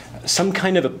has some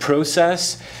kind of a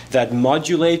process that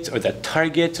modulates or that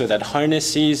targets or that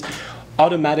harnesses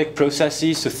automatic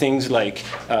processes, so things like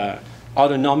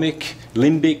autonomic,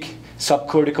 limbic,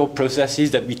 subcortical processes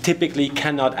that we typically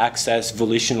cannot access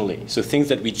volitionally. So things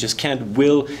that we just can't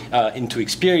will into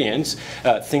experience,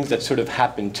 things that sort of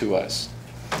happen to us.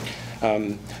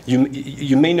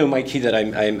 You may know, Mikey, that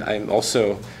I'm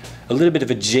also a little bit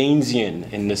of a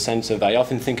Janesian in the sense of I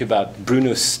often think about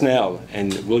Bruno Snell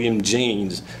and William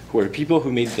James, who are people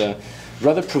who made the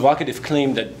rather provocative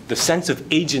claim that the sense of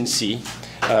agency,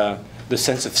 the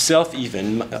sense of self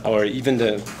even, or even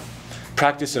the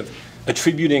practice of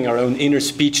attributing our own inner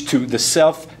speech to the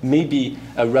self may be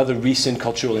a rather recent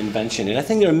cultural invention. And I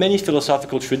think there are many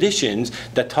philosophical traditions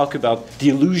that talk about the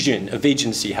illusion of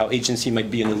agency, how agency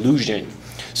might be an illusion.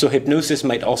 So hypnosis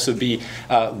might also be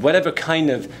whatever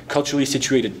kind of culturally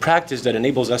situated practice that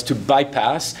enables us to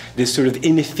bypass this sort of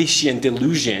inefficient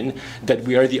illusion that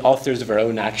we are the authors of our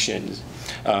own actions.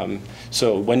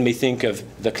 So one may think of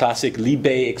the classic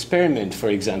Libet experiment, for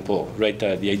example, right?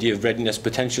 The idea of readiness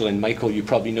potential. And Michael, you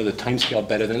probably know the timescale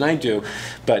better than I do.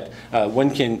 But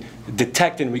one can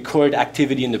detect and record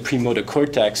activity in the premotor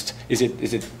cortex. Is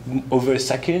it over a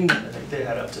second? I think they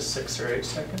had up to 6 or 8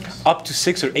 seconds. Up to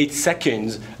 6 or 8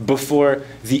 seconds before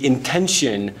the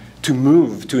intention to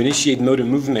move, to initiate motor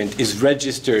movement, is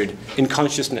registered in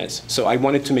consciousness. So I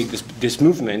wanted to make this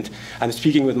movement. I'm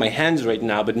speaking with my hands right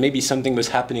now, but maybe something was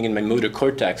happening in my motor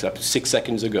cortex up to 6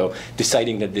 seconds ago,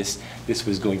 deciding that this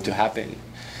was going to happen.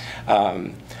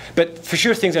 But for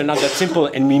sure, things are not that simple,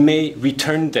 and we may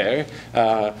return there.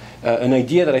 An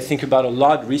idea that I think about a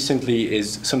lot recently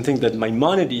is something that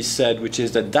Maimonides said, which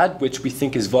is that which we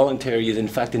think is voluntary is in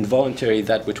fact involuntary,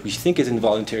 that which we think is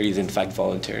involuntary is in fact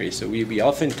voluntary. So we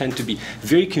often tend to be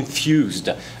very confused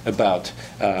about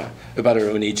our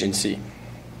own agency.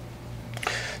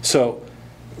 So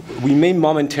we may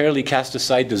momentarily cast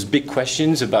aside those big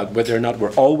questions about whether or not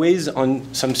we're always on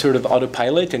some sort of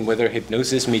autopilot and whether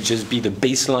hypnosis may just be the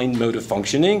baseline mode of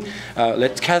functioning.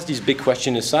 Let's cast these big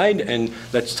questions aside and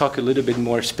let's talk a little bit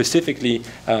more specifically,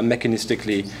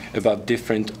 mechanistically, about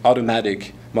different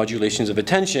automatic modulations of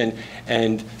attention.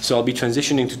 And so I'll be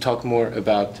transitioning to talk more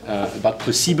about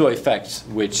placebo effects,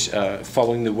 which,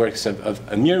 following the works of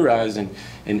Amir Raz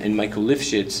and Michael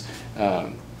Lifshitz,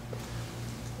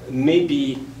 may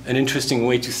be an interesting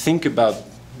way to think about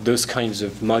those kinds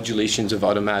of modulations of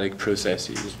automatic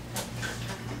processes.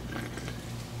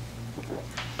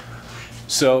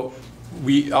 So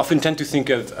we often tend to think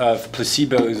of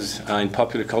placebos in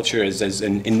popular culture as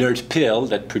an inert pill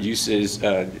that produces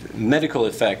medical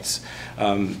effects.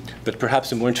 But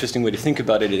perhaps a more interesting way to think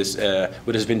about it is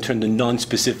what has been termed the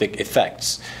non-specific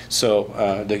effects.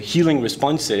 So the healing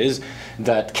responses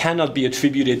that cannot be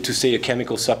attributed to, say, a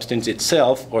chemical substance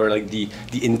itself or like the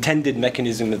intended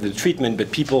mechanism of the treatment,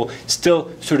 but people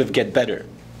still sort of get better.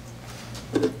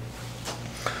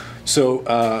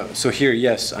 So here,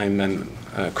 yes, I'm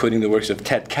quoting the works of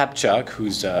Ted Kapchak,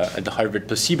 who's at the Harvard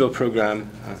placebo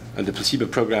program,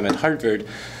 at Harvard,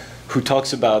 who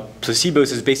talks about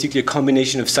placebos as basically a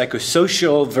combination of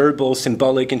psychosocial, verbal,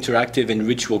 symbolic, interactive, and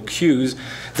ritual cues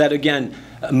that, again,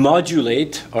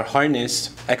 modulate or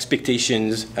harness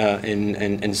expectations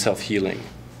and self-healing.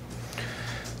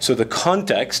 So the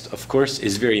context, of course,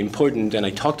 is very important, and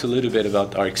I talked a little bit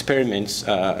about our experiments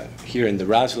here in the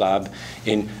Raz Lab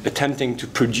in attempting to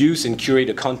produce and curate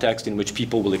a context in which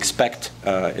people will expect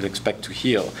to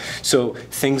heal. So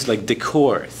things like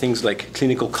decor, things like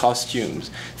clinical costumes,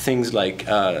 things like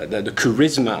the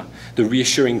charisma, the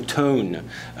reassuring tone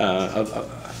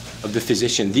of the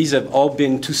physician. These have all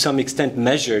been, to some extent,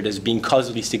 measured as being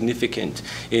causally significant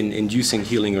in inducing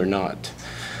healing or not.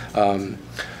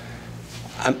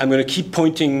 I'm going to keep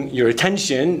pointing your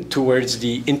attention towards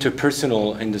the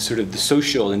interpersonal and the sort of the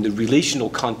social and the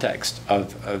relational context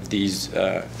of these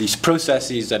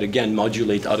processes that, again,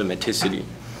 modulate automaticity.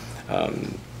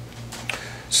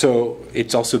 So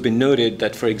it's also been noted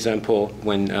that, for example,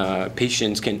 when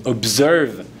patients can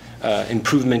observe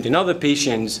improvement in other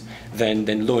patients,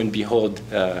 then lo and behold,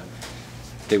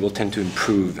 they will tend to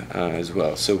improve as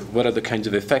well. So what other kinds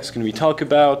of effects can we talk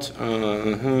about?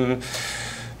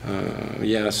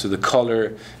 Yeah, so the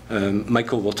color,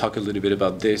 Michael will talk a little bit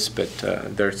about this, but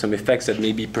there are some effects that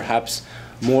may be perhaps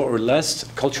more or less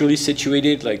culturally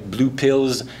situated, like blue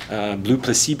pills, blue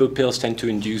placebo pills tend to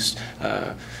induce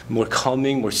more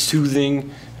calming, more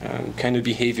soothing kind of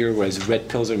behavior, whereas red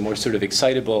pills are more sort of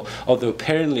excitable. Although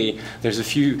apparently there's a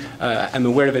few, I'm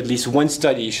aware of at least one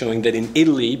study showing that in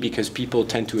Italy, because people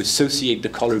tend to associate the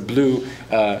color blue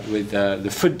with the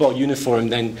football uniform,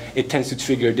 then it tends to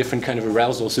trigger a different kind of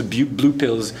arousal. So blue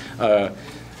pills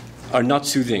are not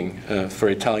soothing for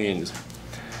Italians.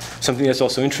 Something that's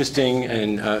also interesting,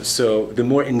 and so the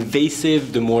more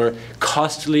invasive, the more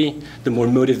costly, the more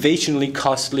motivationally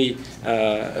costly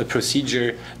a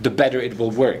procedure, the better it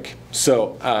will work.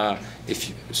 So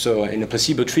so in a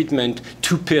placebo treatment,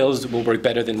 2 pills will work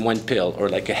better than 1 pill, or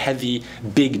like a heavy,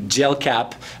 big gel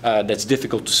cap that's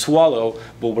difficult to swallow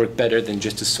will work better than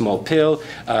just a small pill.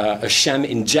 A sham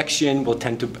injection will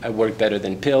tend to work better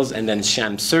than pills, and then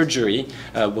sham surgery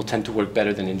will tend to work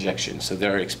better than injection. So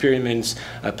there are experiments,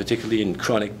 particularly in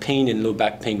chronic pain and low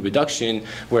back pain reduction,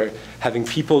 where having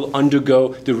people undergo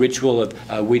the ritual of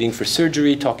waiting for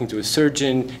surgery, talking to a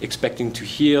surgeon, expecting to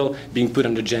heal, being put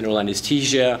under general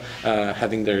anesthesia,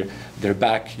 having their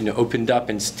back, opened up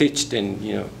and stitched, and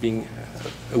being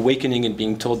awakening and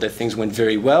being told that things went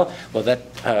very well. Well, that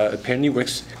apparently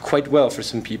works quite well for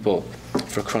some people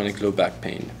for chronic low back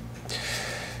pain.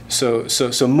 So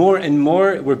more and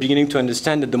more, we're beginning to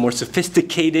understand that the more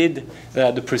sophisticated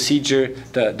the procedure,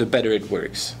 the better it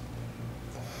works.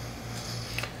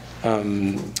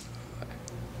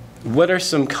 What are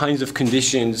some kinds of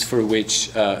conditions for which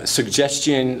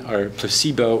suggestion or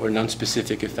placebo or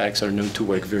non-specific effects are known to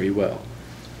work very well?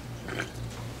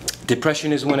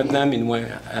 Depression is one of them.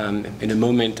 In a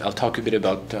moment, I'll talk a bit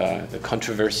about the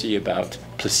controversy about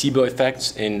placebo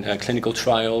effects in clinical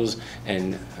trials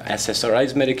and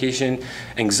SSRIs medication.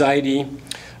 Anxiety,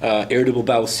 irritable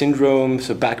bowel syndrome,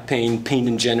 so back pain, pain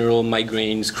in general,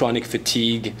 migraines, chronic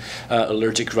fatigue,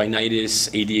 allergic rhinitis,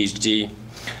 ADHD.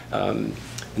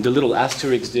 And the little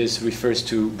asterisk this refers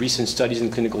to recent studies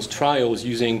in clinical trials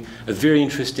using a very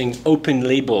interesting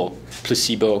open-label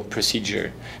placebo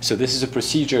procedure. So this is a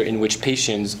procedure in which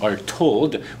patients are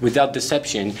told, without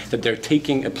deception, that they're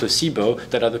taking a placebo,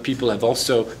 that other people have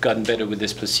also gotten better with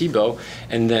this placebo,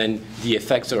 and then the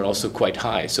effects are also quite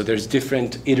high. So there's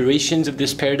different iterations of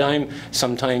this paradigm.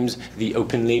 Sometimes the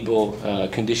open-label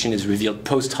condition is revealed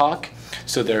post hoc.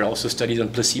 So there are also studies on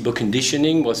placebo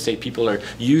conditioning. We'll say people are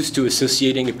used to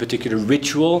associating a particular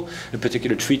ritual, a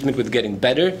particular treatment with getting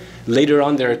better. Later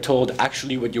on, they're told,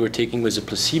 actually, what you were taking was a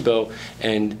placebo,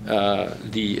 and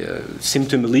the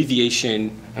symptom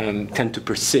alleviation tend to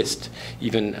persist.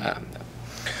 Even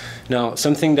now,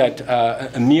 something that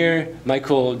Amir,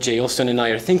 Michael J. Olson, and I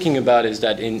are thinking about is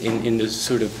that in the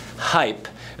sort of hype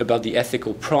about the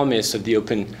ethical promise of the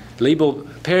open label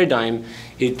paradigm,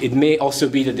 it may also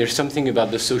be that there's something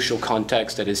about the social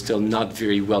context that is still not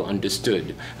very well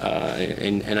understood.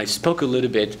 And I spoke a little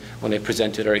bit when I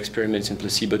presented our experiments in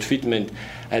placebo treatment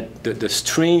at the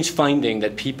strange finding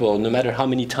that people, no matter how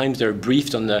many times they're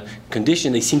briefed on the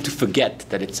condition, they seem to forget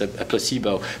that it's a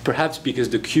placebo. Perhaps because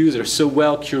the cues are so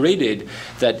well curated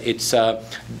that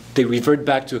they revert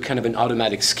back to a kind of an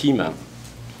automatic schema.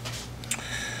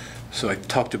 So I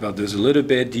talked about those a little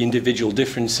bit, the individual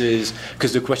differences,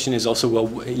 because the question is also, well,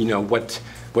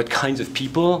 what kinds of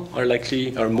people are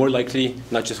more likely,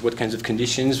 not just what kinds of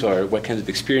conditions or what kinds of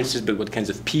experiences, but what kinds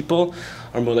of people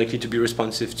are more likely to be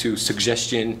responsive to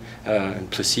suggestion and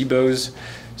placebos.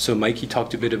 So Mikey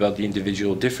talked a bit about the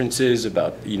individual differences,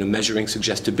 about measuring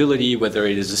suggestibility, whether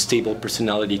it is a stable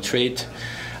personality trait.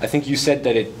 I think you said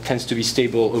that it tends to be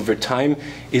stable over time.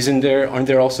 Aren't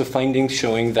there also findings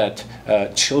showing that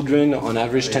children, on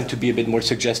average, tend to be a bit more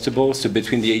suggestible? So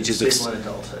between the ages of... Stable in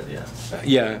adulthood, yeah.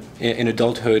 Yeah, in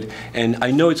adulthood. And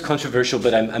I know it's controversial,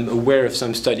 but I'm aware of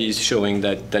some studies showing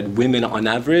that women, on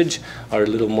average, are a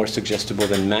little more suggestible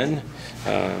than men.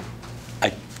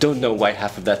 I don't know why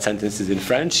half of that sentence is in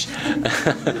French,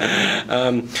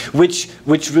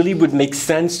 which really would make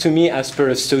sense to me as per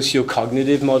a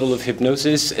socio-cognitive model of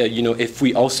hypnosis. If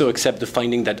we also accept the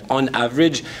finding that on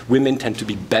average, women tend to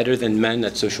be better than men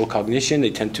at social cognition,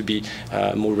 they tend to be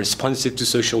more responsive to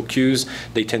social cues,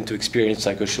 they tend to experience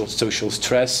psychosocial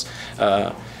stress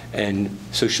and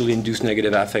socially induced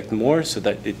negative affect more, so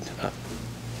that it...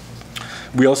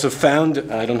 We also found,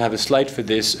 I don't have a slide for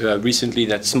this, recently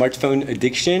that smartphone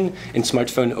addiction and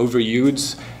smartphone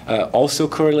overuse also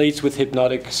correlates with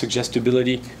hypnotic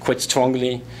suggestibility quite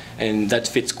strongly, and that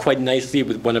fits quite nicely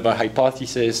with one of our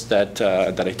hypotheses that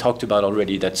I talked about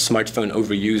already, that smartphone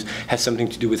overuse has something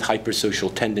to do with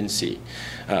hypersocial tendency,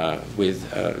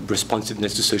 with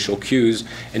responsiveness to social cues,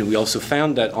 and we also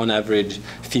found that on average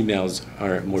females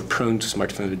are more prone to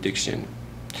smartphone addiction.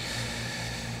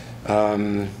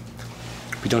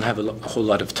 We don't have a whole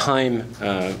lot of time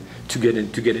to get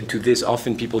into this.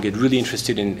 Often people get really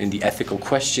interested in the ethical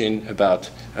question about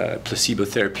placebo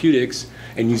therapeutics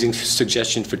and using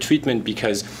suggestion for treatment,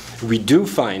 because we do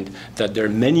find that there are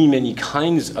many, many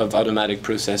kinds of automatic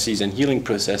processes and healing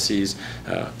processes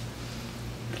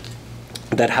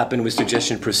that happen with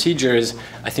suggestion procedures,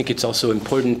 I think it's also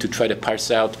important to try to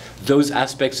parse out those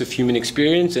aspects of human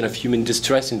experience and of human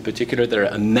distress in particular that are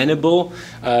amenable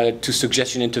to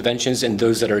suggestion interventions and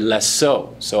those that are less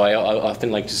so. So I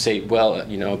often like to say, well,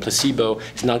 you know, a placebo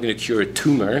is not going to cure a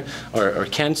tumor or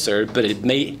cancer, but it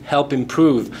may help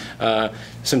improve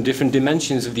some different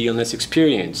dimensions of the illness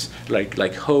experience,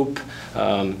 like hope.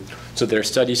 So there are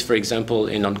studies, for example,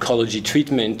 in oncology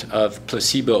treatment of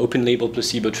placebo, open-label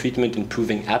placebo treatment,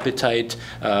 improving appetite,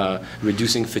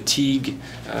 reducing fatigue,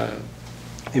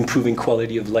 improving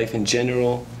quality of life in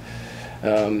general.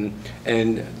 And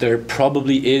there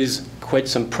probably is quite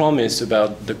some promise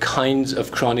about the kinds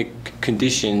of chronic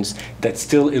conditions that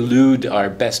still elude our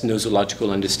best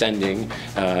nosological understanding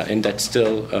and that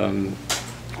still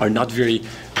are not very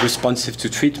responsive to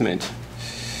treatment.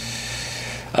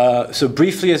 So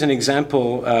briefly as an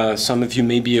example, some of you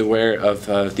may be aware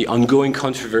of the ongoing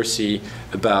controversy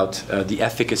about the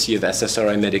efficacy of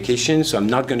SSRI medication. So I'm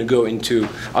not going to go into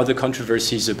other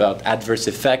controversies about adverse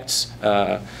effects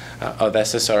of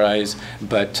SSRIs,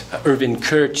 but Irvin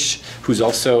Kirch, who's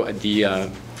also at the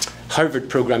Harvard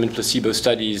program in placebo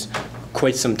studies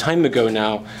quite some time ago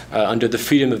now, under the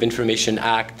Freedom of Information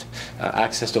Act,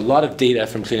 accessed a lot of data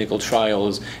from clinical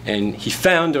trials, and he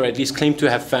found, or at least claimed to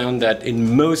have found, that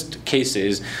in most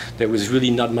cases there was really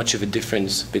not much of a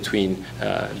difference between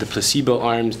the placebo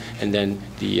arms and then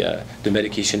the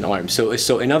medication arms.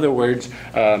 So in other words,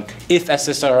 if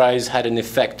SSRIs had an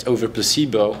effect over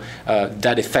placebo,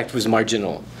 that effect was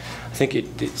marginal. I think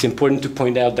it's important to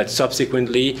point out that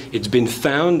subsequently it's been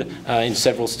found in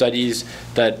several studies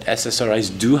that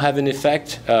SSRIs do have an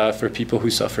effect for people who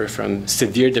suffer from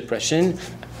severe depression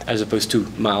as opposed to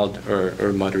mild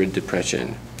or moderate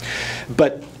depression.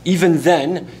 But even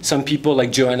then, some people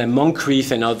like Joanna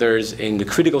Moncrief and others in the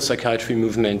critical psychiatry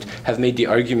movement have made the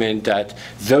argument that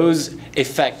those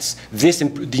effects,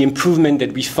 the improvement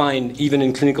that we find even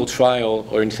in clinical trial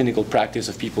or in clinical practice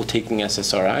of people taking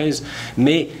SSRIs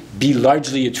may be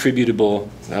largely attributable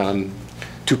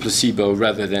to placebo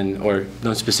rather than, or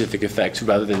non-specific effects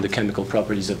rather than the chemical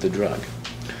properties of the drug.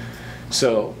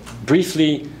 So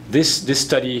briefly, this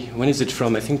study, when is it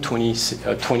from? I think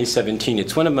 2017.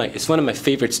 It's one of my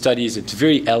favorite studies. It's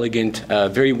very elegant,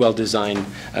 very well designed,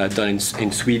 done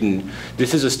in Sweden.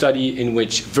 This is a study in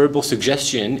which verbal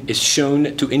suggestion is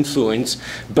shown to influence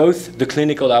both the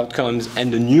clinical outcomes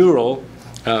and the neural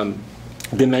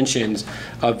dimensions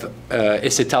of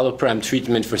escitalopram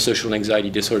treatment for social anxiety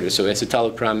disorder. So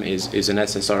escitalopram is an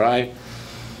SSRI.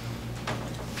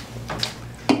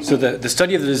 So the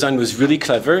study of the design was really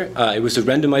clever. It was a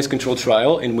randomized controlled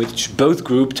trial in which both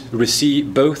groups received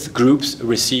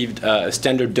a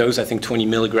standard dose, I think 20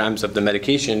 milligrams of the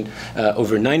medication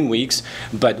over 9 weeks.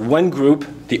 But one group,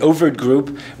 the overt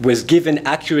group, was given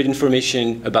accurate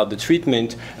information about the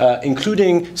treatment,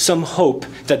 including some hope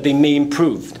that they may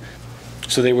improve.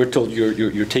 So they were told,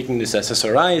 you're taking this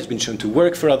SSRI, it's been shown to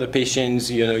work for other patients,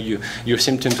 you know, your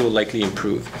symptoms will likely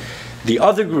improve. The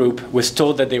other group was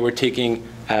told that they were taking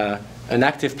an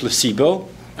active placebo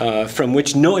from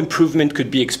which no improvement could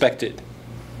be expected.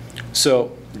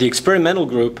 So the experimental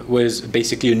group was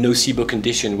basically a nocebo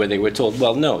condition where they were told,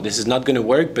 well, no, this is not going to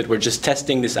work, but we're just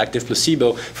testing this active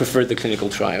placebo for further clinical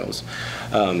trials.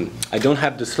 I don't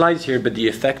have the slides here, but the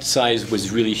effect size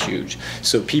was really huge.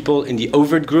 So people in the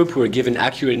overt group who were given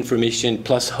accurate information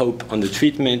plus hope on the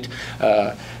treatment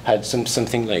had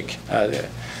something like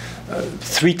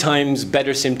 3 times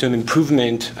better symptom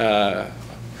improvement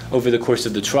over the course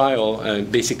of the trial,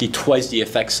 basically twice the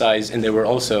effect size, and there were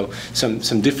also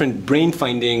some different brain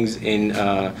findings in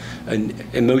an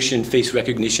emotion face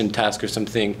recognition task or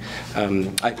something.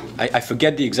 I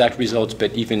forget the exact results,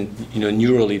 but even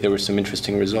neurally there were some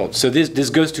interesting results. So this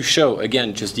goes to show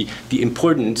again just the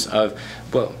importance of,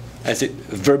 well, as it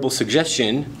verbal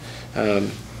suggestion,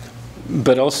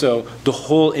 but also the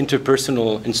whole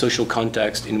interpersonal and social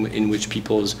context in which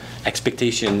people's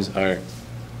expectations are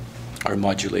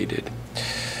modulated.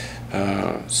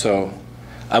 So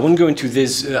I won't go into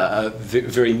this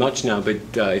very much now, but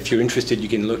if you're interested, you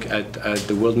can look at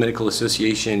the World Medical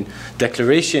Association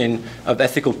Declaration of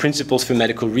Ethical Principles for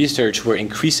Medical Research, where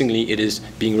increasingly it is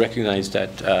being recognized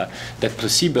that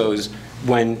placebos,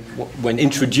 when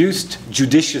introduced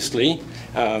judiciously,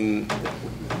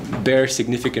 bear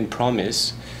significant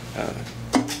promise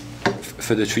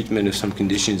for the treatment of some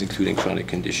conditions, including chronic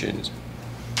conditions.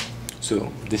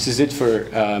 So this is it for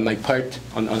my part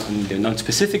on the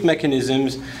non-specific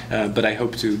mechanisms, but I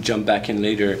hope to jump back in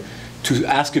later to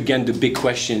ask again the big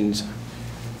questions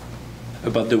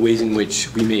about the ways in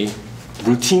which we may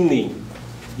routinely,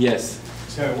 yes?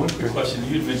 So one quick question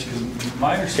you had mentioned, because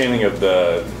my understanding of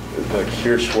the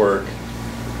Kirsch work,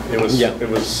 it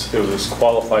was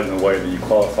qualified in a way that you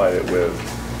qualified it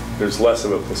with. There's less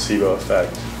of a placebo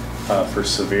effect for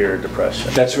severe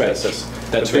depression. That's right.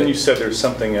 But then you said there's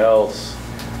something else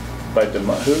by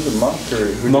who's the monk or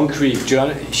who? Moncrief.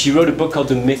 She wrote a book called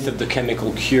The Myth of the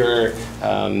Chemical Cure.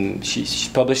 She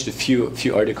published a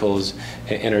few articles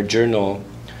in her journal.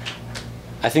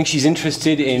 I think she's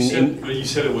interested in. But you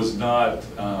said it was not,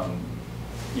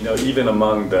 even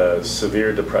among the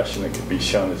severe depression, it could be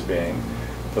shown as being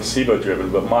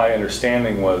placebo-driven. But my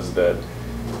understanding was that,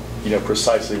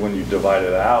 precisely when you divide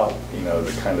it out,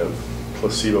 the kind of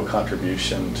placebo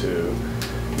contribution to,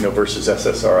 versus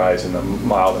SSRIs in the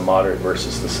mild and moderate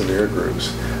versus the severe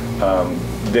groups,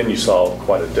 then you saw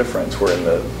quite a difference. Where in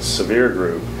the severe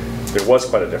group, there was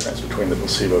quite a difference between the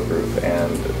placebo group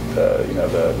and the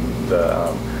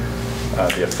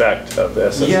effect of the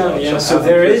SSRI. Yeah. So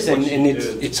there is, and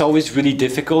it's always really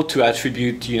difficult to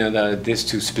attribute, this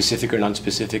to specific or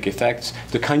non-specific effects.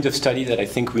 The kind of study that I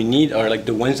think we need are like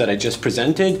the ones that I just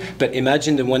presented. But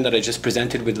imagine the one that I just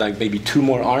presented with like maybe 2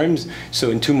 more arms.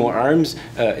 So in 2 more arms,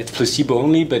 it's placebo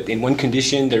only. But in one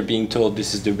condition, they're being told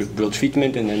this is the real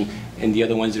treatment, and then in the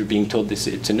other ones, they're being told it's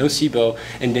a nocebo.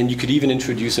 And then you could even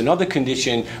introduce another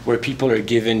condition where people are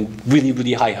given really,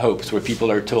 really high hopes, where people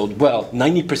are told, well,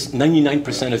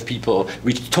 99% of people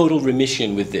reach total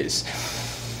remission with this.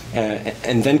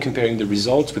 And then comparing the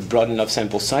results with broad enough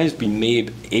sample size, we may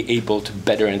be able to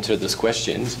better answer those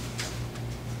questions.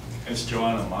 It's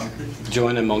Joanna Moncrief?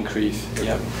 Joanna Moncrief,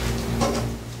 yeah.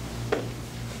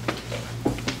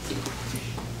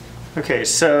 Okay,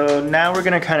 so now we're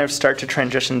going to kind of start to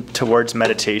transition towards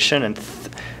meditation and,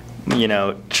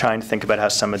 try and think about how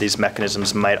some of these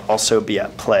mechanisms might also be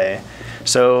at play.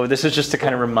 So this is just to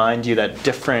kind of remind you that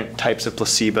different types of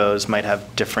placebos might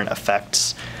have different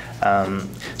effects.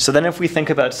 So then if we think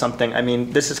about something,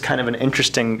 this is kind of an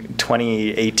interesting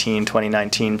 2018,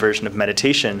 2019 version of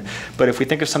meditation, but if we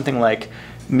think of something like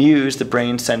Muse, the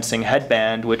brain sensing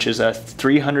headband, which is a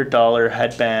 $300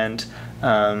 headband,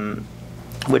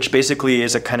 which basically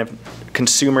is a kind of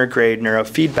consumer-grade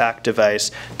neurofeedback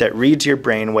device that reads your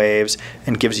brain waves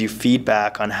and gives you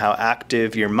feedback on how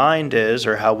active your mind is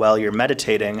or how well you're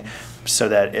meditating, so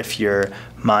that if your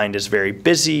mind is very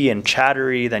busy and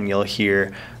chattery, then you'll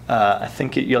hear,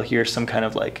 you'll hear some kind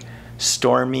of like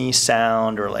stormy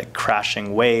sound or like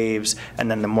crashing waves, and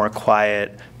then the more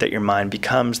quiet that your mind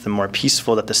becomes, the more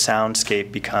peaceful that the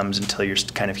soundscape becomes until you're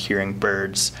kind of hearing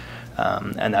birds.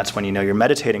 And that's when you're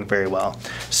meditating very well.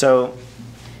 So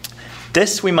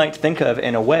this we might think of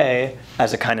in a way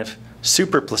as a kind of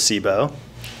super placebo.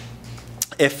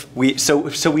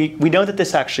 So we know that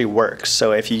this actually works.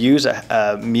 So if you use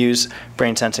a Muse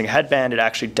brain sensing headband, it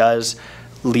actually does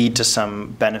lead to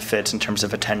some benefits in terms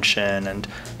of attention and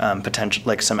potential,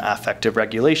 like some affective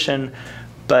regulation.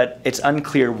 But it's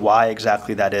unclear why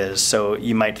exactly that is. So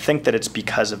you might think that it's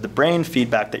because of the brain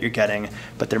feedback that you're getting,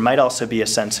 but there might also be a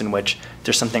sense in which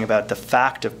there's something about the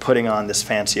fact of putting on this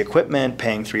fancy equipment,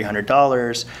 paying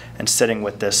 $300, and sitting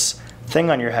with this thing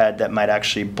on your head that might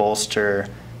actually bolster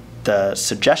the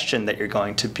suggestion that you're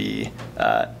going to be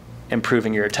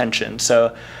improving your attention.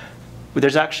 So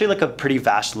there's actually like a pretty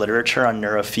vast literature on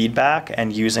neurofeedback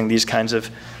and using these kinds of,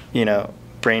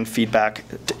 brain feedback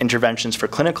interventions for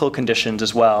clinical conditions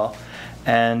as well.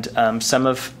 And some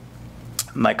of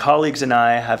my colleagues and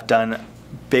I have done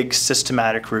big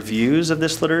systematic reviews of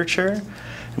this literature.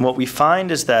 And what we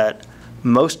find is that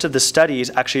most of the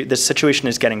studies, actually the situation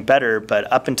is getting better, but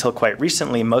up until quite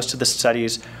recently, most of the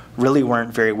studies really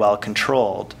weren't very well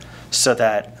controlled. So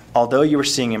that although you were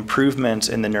seeing improvements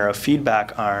in the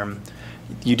neurofeedback arm,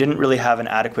 you didn't really have an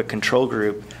adequate control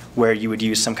group where you would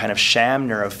use some kind of sham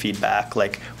neurofeedback,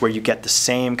 like where you get the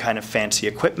same kind of fancy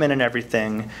equipment and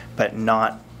everything, but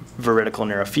not veridical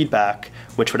neurofeedback,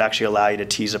 which would actually allow you to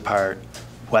tease apart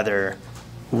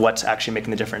what's actually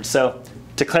making the difference. So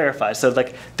to clarify, so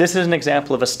like this is an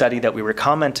example of a study that we were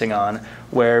commenting on,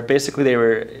 where basically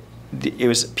it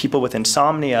was people with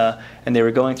insomnia, and they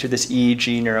were going through this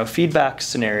EEG neurofeedback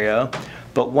scenario,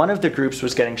 but one of the groups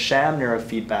was getting sham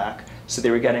neurofeedback. So they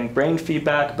were getting brain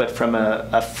feedback, but from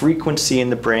a frequency in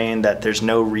the brain that there's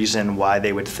no reason why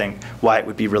they would think, why it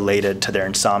would be related to their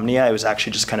insomnia. It was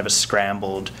actually just kind of a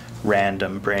scrambled,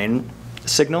 random brain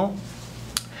signal.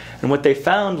 And what they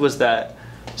found was that,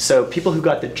 so people who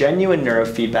got the genuine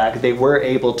neurofeedback, they were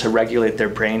able to regulate their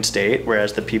brain state,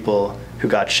 whereas the people who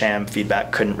got sham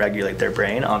feedback couldn't regulate their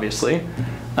brain, obviously.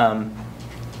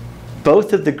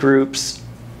 Both of the groups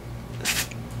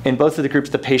in both of the groups,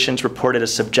 the patients reported a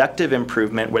subjective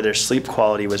improvement where their sleep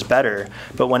quality was better,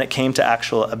 but when it came to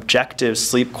actual objective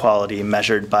sleep quality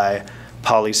measured by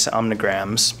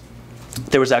polysomnograms,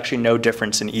 there was actually no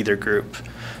difference in either group.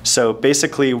 So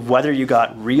basically, whether you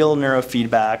got real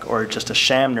neurofeedback or just a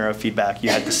sham neurofeedback, you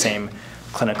had the same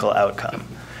clinical outcome.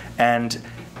 And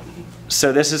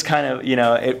so this is kind of,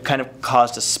 it kind of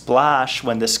caused a splash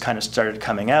when this kind of started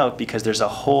coming out, because there's a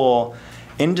whole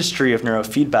industry of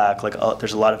neurofeedback. Like,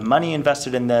 there's a lot of money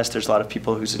invested in this. There's a lot of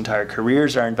people whose entire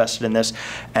careers are invested in this,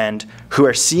 and who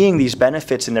are seeing these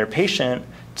benefits in their patients,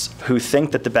 who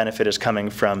think that the benefit is coming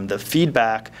from the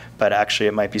feedback, but actually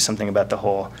it might be something about the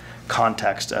whole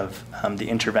context of the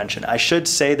intervention. I should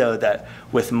say, though, that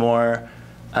with more,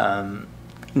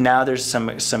 now there's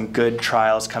some good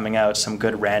trials coming out, some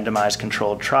good randomized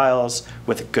controlled trials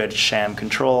with good sham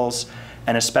controls,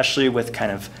 and especially with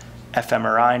kind of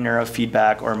fMRI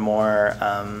neurofeedback, or more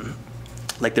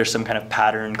like there's some kind of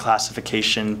pattern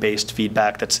classification based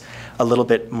feedback that's a little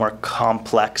bit more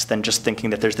complex than just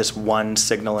thinking that there's this one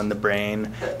signal in the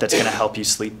brain that's going to help you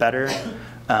sleep better.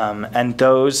 And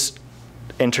those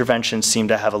interventions seem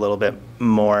to have a little bit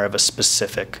more of a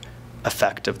specific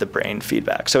effect of the brain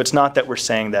feedback. So it's not that we're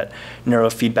saying that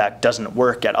neurofeedback doesn't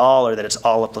work at all, or that it's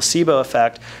all a placebo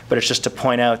effect, but it's just to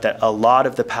point out that a lot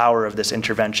of the power of this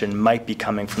intervention might be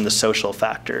coming from the social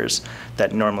factors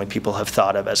that normally people have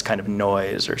thought of as kind of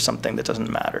noise or something that doesn't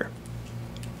matter.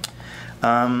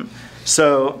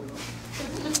 So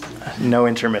no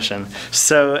intermission.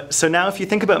 So now if you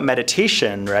think about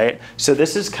meditation, right? So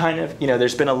this is kind of,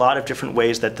 there's been a lot of different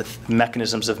ways that the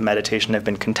mechanisms of meditation have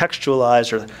been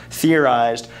contextualized or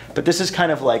theorized, but this is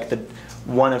kind of like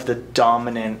one of the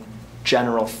dominant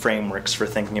general frameworks for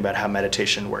thinking about how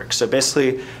meditation works. So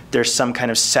basically, there's some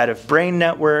kind of set of brain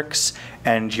networks,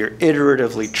 and you're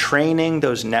iteratively training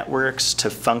those networks to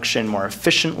function more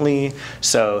efficiently.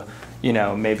 So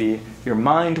maybe you're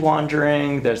mind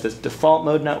wandering, there's this default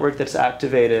mode network that's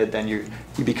activated, then you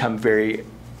become very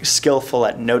skillful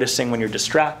at noticing when you're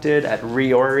distracted, at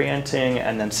reorienting,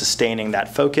 and then sustaining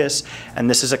that focus. And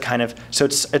this is a kind of, so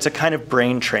it's a kind of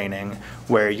brain training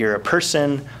where you're a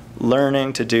person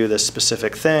learning to do this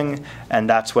specific thing, and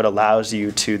that's what allows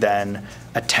you to then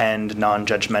attend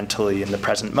non-judgmentally in the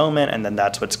present moment, and then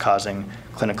that's what's causing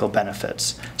clinical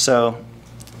benefits. So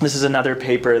this is another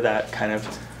paper that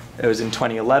it was in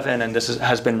 2011, and this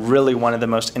has been really one of the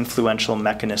most influential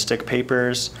mechanistic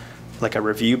papers, like a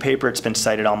review paper. It's been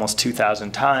cited almost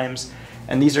 2,000 times.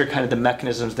 And these are kind of the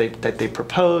mechanisms that they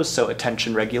propose. So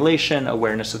attention regulation,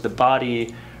 awareness of the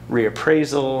body,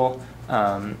 reappraisal,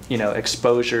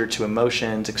 exposure to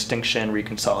emotions, extinction,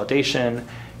 reconsolidation,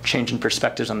 change in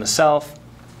perspectives on the self.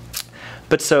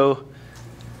 But so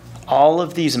all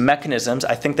of these mechanisms,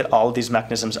 I think that all of these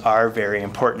mechanisms are very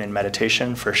important in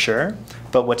meditation for sure,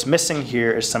 but what's missing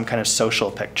here is some kind of social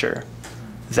picture,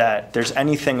 that there's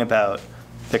anything about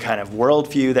the kind of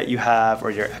worldview that you have,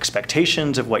 or your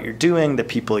expectations of what you're doing, the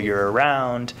people you're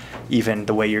around, even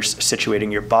the way you're situating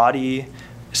your body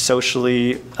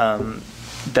socially,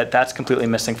 that's completely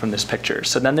missing from this picture.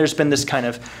 So then there's been this kind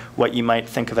of what you might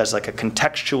think of as like a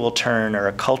contextual turn or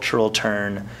a cultural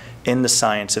turn in the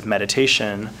science of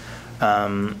meditation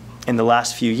in the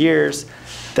last few years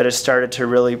that has started to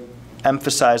really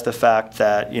emphasize the fact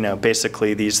that,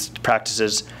 basically these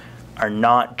practices are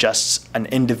not just an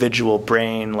individual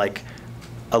brain, like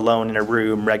alone in a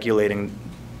room regulating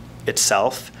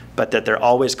itself, but that they're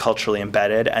always culturally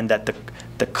embedded, and that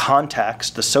the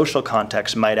context, the social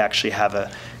context, might actually have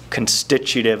a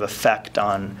constitutive effect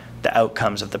on the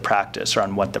outcomes of the practice, or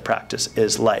on what the practice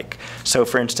is like. So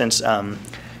for instance,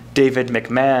 David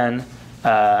McMahon,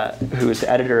 who is the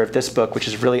editor of this book, which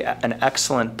is really an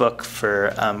excellent book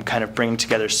for kind of bringing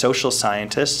together social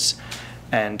scientists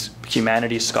and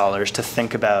humanities scholars to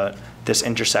think about this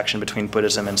intersection between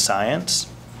Buddhism and science.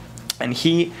 And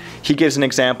he gives an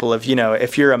example of,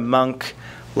 if you're a monk,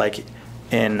 like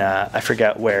in, I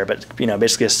forget where, but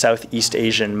basically a Southeast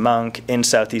Asian monk in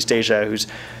Southeast Asia who's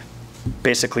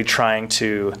basically trying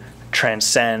to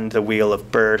transcend the wheel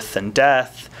of birth and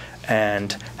death,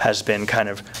 and has been kind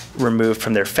of removed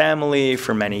from their family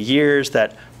for many years,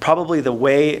 that probably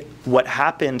what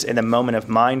happens in a moment of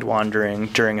mind wandering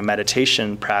during a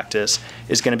meditation practice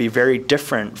is going to be very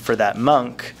different for that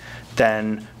monk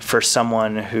than for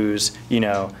someone who's,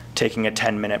 taking a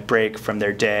 10-minute break from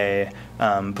their day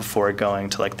before going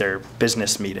to like their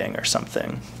business meeting or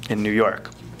something in New York.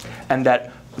 And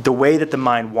that the way that the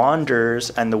mind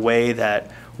wanders, and the way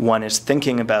that one is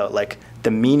thinking about like the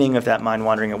meaning of that mind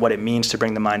wandering and what it means to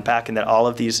bring the mind back, and that all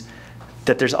of these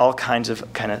that there's all kinds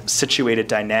of kind of situated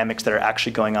dynamics that are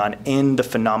actually going on in the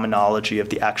phenomenology of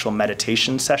the actual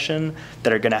meditation session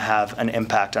that are going to have an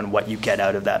impact on what you get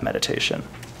out of that meditation.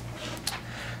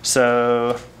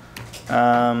 So,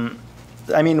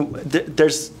 I mean,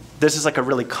 this is like a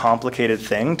really complicated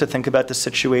thing to think about the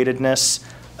situatedness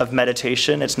of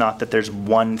meditation. It's not that there's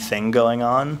one thing going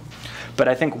on, but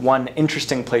I think one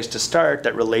interesting place to start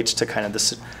that relates to kind of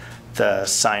the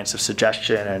science of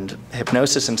suggestion and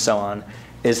hypnosis and so on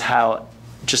is how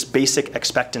just basic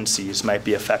expectancies might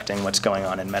be affecting what's going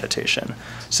on in meditation.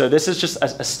 So this is just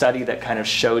a study that kind of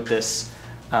showed this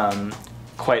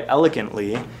quite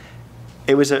elegantly.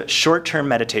 It was a short-term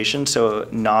meditation, so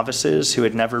novices who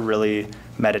had never really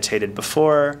meditated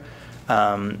before,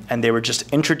 and they were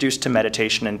just introduced to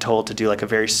meditation and told to do like a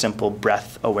very simple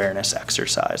breath awareness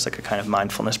exercise, like a kind of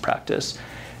mindfulness practice.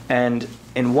 And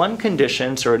in one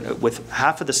condition, so with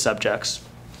half of the subjects,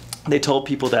 they told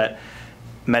people that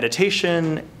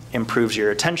meditation improves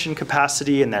your attention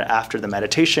capacity and that after the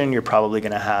meditation, you're probably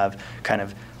going to have kind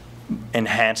of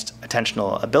enhanced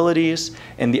attentional abilities.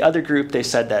 In the other group, they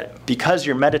said that because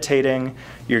you're meditating,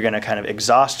 you're going to kind of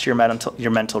exhaust your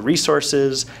mental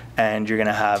resources and you're going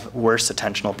to have worse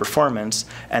attentional performance.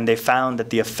 And they found that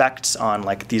the effects on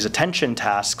like these attention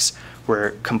tasks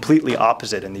were completely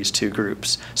opposite in these two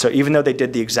groups. So even though they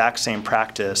did the exact same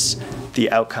practice,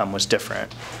 the outcome was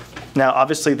different. Now,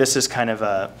 obviously, this is kind of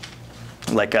a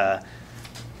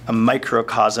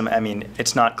microcosm. I mean,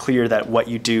 it's not clear that what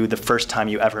you do the first time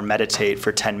you ever meditate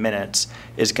for 10 minutes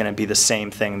is going to be the same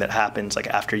thing that happens like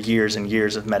after years and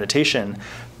years of meditation.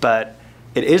 But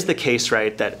it is the case,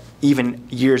 right, that even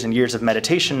years and years of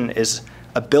meditation is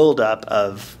a buildup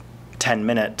of 10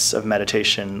 minutes of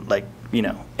meditation, like, you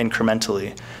know,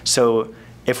 incrementally. So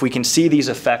if we can see these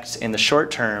effects in the short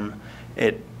term,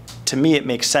 to me, it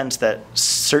makes sense that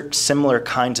similar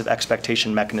kinds of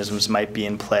expectation mechanisms might be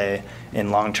in play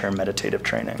in long-term meditative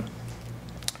training.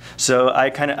 So I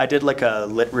did like a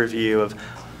lit review of,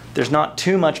 there's not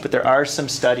too much, but there are some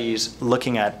studies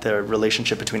looking at the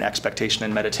relationship between expectation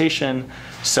and meditation.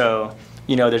 So,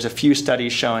 you know, there's a few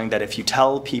studies showing that if you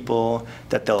tell people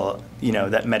that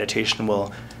that meditation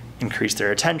will increase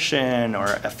their attention or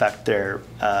affect their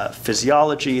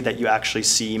physiology, that you actually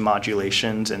see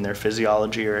modulations in their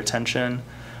physiology or attention.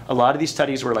 A lot of these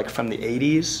studies were like from the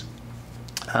 80s.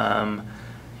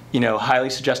 You know, highly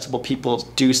suggestible people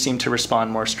do seem to respond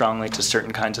more strongly to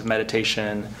certain kinds of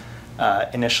meditation.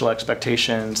 Initial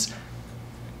expectations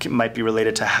might be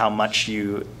related to how much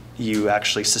you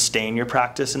actually sustain your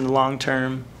practice in the long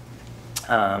term.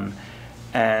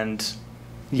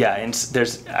 Yeah, and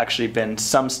there's actually been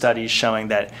some studies showing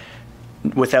that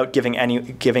without giving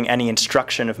any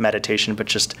instruction of meditation, but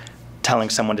just telling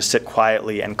someone to sit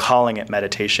quietly and calling it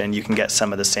meditation, you can get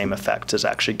some of the same effects as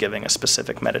actually giving a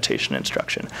specific meditation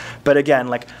instruction. But again,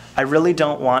 like, I really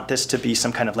don't want this to be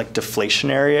some kind of like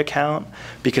deflationary account,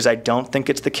 because I don't think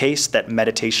it's the case that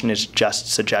meditation is just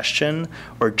suggestion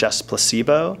or just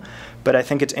placebo. But I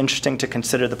think it's interesting to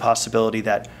consider the possibility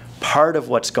that part of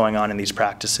what's going on in these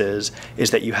practices is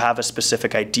that you have a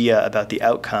specific idea about the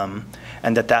outcome,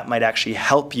 and that might actually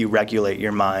help you regulate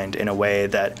your mind in a way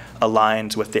that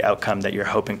aligns with the outcome that you're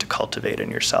hoping to cultivate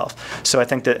in yourself. So I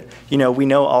think that, you know, we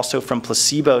know also from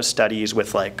placebo studies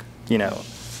with, like, you know,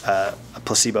 a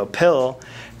placebo pill,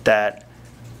 that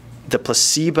the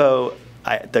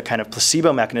kind of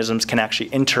placebo mechanisms can actually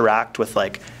interact with,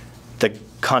 like, the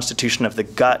constitution of the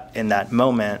gut in that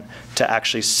moment to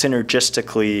actually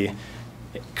synergistically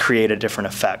create a different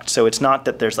effect. So it's not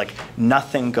that there's like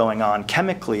nothing going on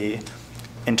chemically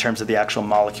in terms of the actual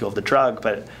molecule of the drug,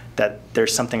 but that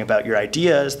there's something about your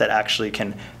ideas that actually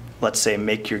can, let's say,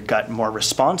 make your gut more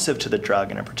responsive to the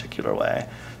drug in a particular way.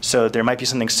 So there might be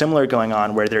something similar going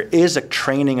on where there is a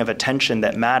training of attention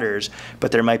that matters,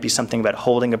 but there might be something about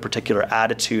holding a particular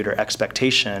attitude or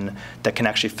expectation that can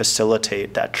actually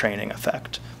facilitate that training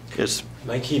effect.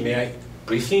 Mikey, may I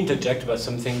briefly interject about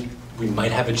something we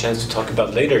might have a chance to talk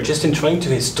about later? Just in trying to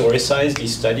historicize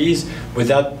these studies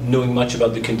without knowing much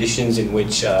about the conditions in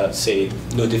which, say,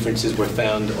 no differences were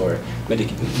found or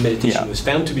meditation was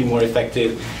found to be more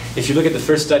effective. If you look at the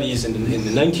first studies in the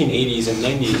 1980s and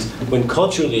 90s, when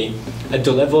culturally, at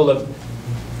the level of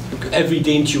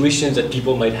everyday intuitions that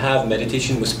people might have,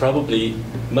 meditation was probably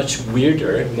much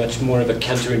weirder, much more of a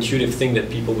counterintuitive thing that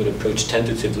people would approach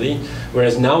tentatively.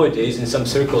 Whereas nowadays, in some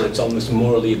circles, it's almost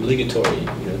morally obligatory,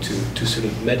 you know, to sort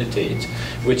of meditate.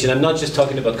 Which, and I'm not just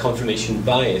talking about confirmation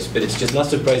bias, but it's just not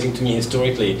surprising to me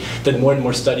historically that more and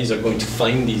more studies are going to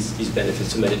find these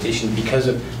benefits of meditation because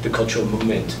of the cultural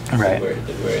moment that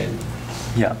we're in.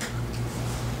 Yeah.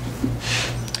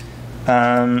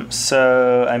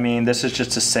 So, I mean, this is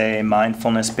just to say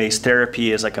mindfulness-based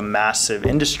therapy is like a massive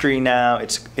industry now.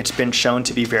 It's been shown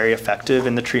to be very effective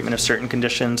in the treatment of certain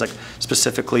conditions, like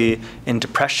specifically in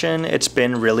depression. It's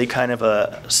been really kind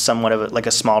of somewhat of like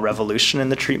a small revolution in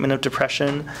the treatment of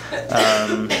depression.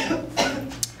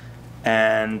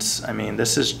 And, I mean,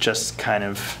 this is just kind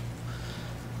of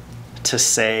to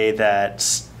say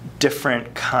that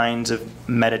different kinds of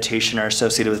meditation are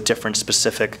associated with different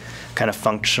specific kind of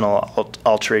functional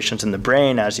alterations in the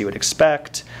brain, as you would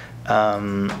expect.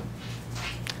 Yeah,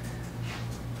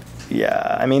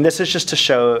 I mean, this is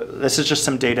just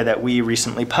some data that we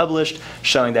recently published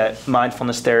showing that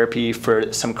mindfulness therapy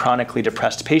for some chronically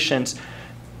depressed patients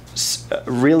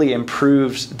really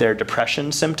improves their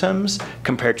depression symptoms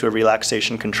compared to a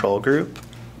relaxation control group,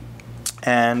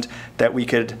 and that we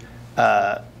could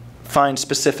find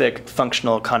specific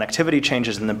functional connectivity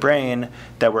changes in the brain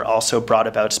that were also brought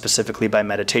about specifically by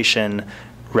meditation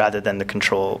rather than the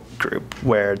control group,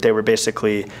 where they were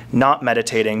basically not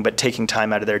meditating but taking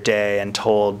time out of their day and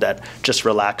told that just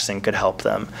relaxing could help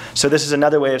them. So this is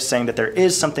another way of saying that there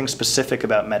is something specific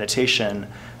about meditation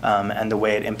and the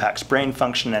way it impacts brain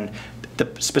function, and the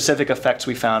specific effects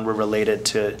we found were related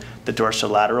to the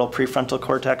dorsolateral prefrontal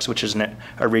cortex, which is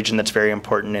a region that's very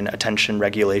important in attention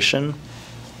regulation.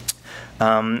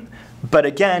 But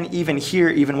again, even here,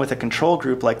 even with a control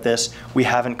group like this, we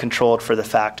haven't controlled for the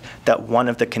fact that one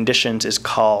of the conditions is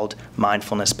called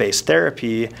mindfulness-based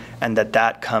therapy, and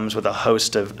that comes with a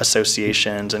host of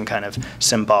associations and kind of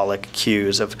symbolic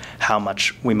cues of how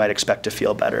much we might expect to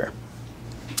feel better.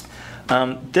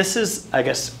 This is, I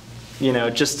guess,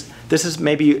 this is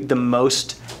maybe the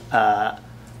most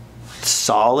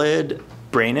solid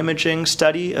brain imaging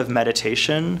study of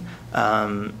meditation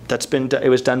it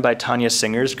was done by Tanya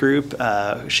Singer's group.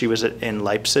 She was in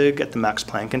Leipzig at the Max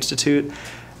Planck Institute,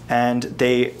 and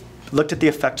they looked at the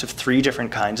effects of 3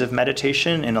 different kinds of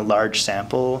meditation in a large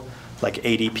sample, like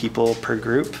 80 people per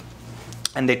group,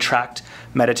 and they tracked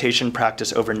meditation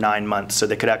practice over 9 months, so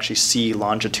they could actually see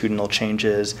longitudinal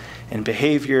changes in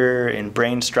behavior, in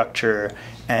brain structure,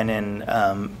 and in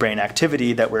brain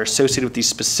activity that were associated with these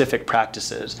specific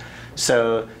practices.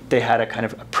 So they had a kind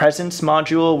of a presence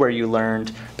module where you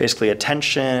learned basically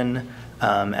attention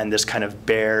and this kind of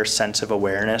bare sense of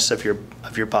awareness of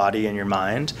your body and your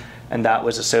mind, and that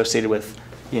was associated with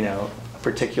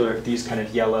these kind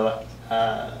of yellow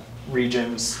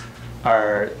regions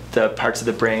are the parts of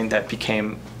the brain that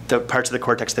became the parts of the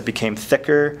cortex that became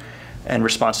thicker in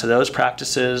response to those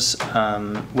practices,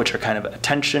 which are kind of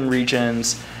attention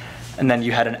regions. And then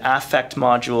you had an affect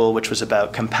module, which was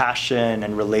about compassion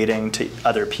and relating to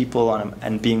other people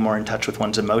and being more in touch with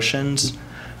one's emotions.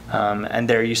 And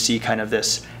there you see kind of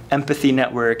this empathy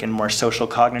network and more social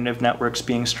cognitive networks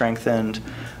being strengthened.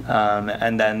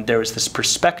 And then there was this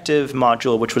perspective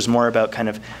module, which was more about kind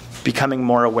of becoming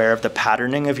more aware of the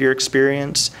patterning of your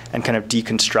experience and kind of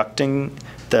deconstructing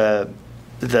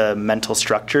the mental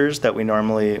structures that we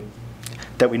normally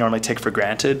take for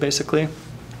granted, basically.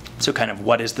 So kind of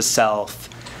what is the self,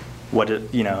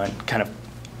 and kind of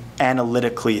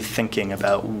analytically thinking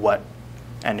about what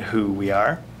and who we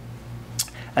are.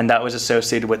 And that was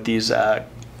associated with these,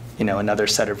 another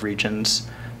set of regions.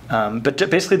 But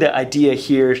basically the idea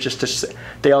here is just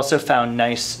they also found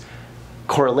nice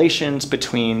correlations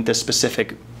between the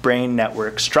specific brain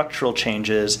network structural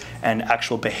changes and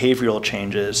actual behavioral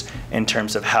changes in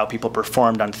terms of how people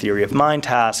performed on theory of mind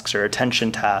tasks or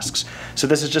attention tasks. So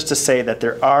this is just to say that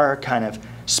there are kind of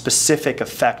specific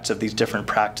effects of these different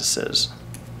practices.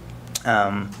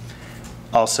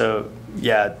 Also,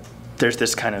 there's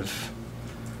this kind of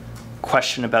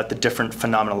question about the different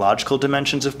phenomenological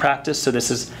dimensions of practice. So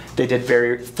they did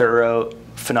very thorough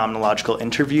phenomenological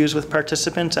interviews with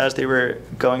participants as they were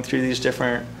going through these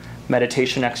different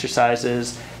meditation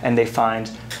exercises, and they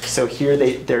find, so here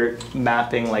they're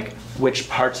mapping like which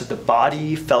parts of the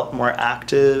body felt more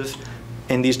active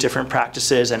in these different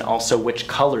practices, and also which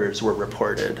colors were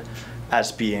reported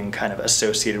as being kind of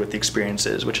associated with the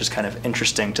experiences, which is kind of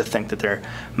interesting to think that there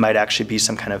might actually be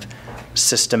some kind of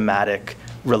systematic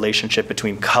relationship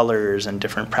between colors and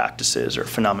different practices or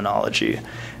phenomenology.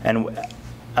 And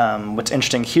what's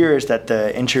interesting here is that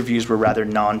the interviews were rather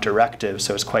non-directive,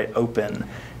 so it's quite open,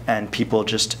 and people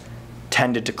just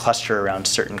tended to cluster around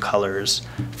certain colors.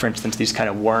 For instance, these kind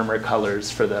of warmer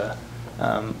colors for the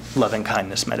loving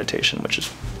kindness meditation, which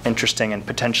is interesting and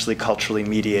potentially culturally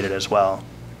mediated as well.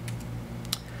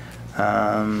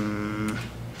 I'm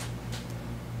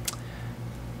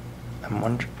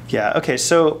wondering, okay,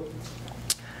 so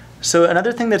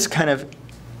another thing that's kind of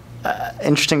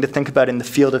interesting to think about in the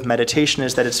field of meditation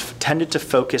is that it's tended to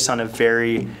focus on a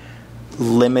very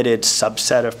limited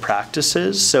subset of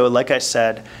practices. So like I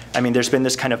said, I mean, there's been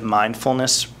this kind of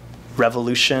mindfulness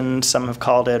revolution, some have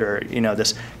called it, or, you know,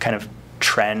 this kind of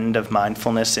trend of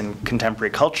mindfulness in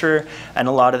contemporary culture. And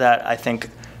a lot of that, I think,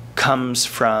 comes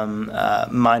from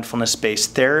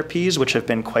mindfulness-based therapies, which have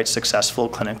been quite successful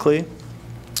clinically.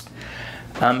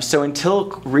 So until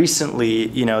recently,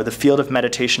 you know, the field of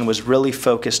meditation was really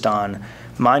focused on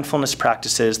mindfulness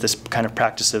practices, this kind of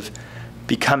practice of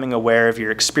becoming aware of your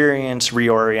experience,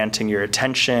 reorienting your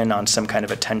attention on some kind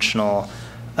of attentional,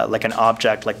 like an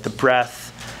object like the breath,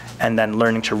 and then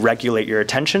learning to regulate your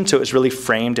attention. So it was really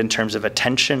framed in terms of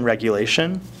attention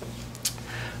regulation.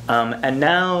 And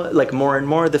now, like, more and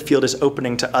more, the field is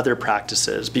opening to other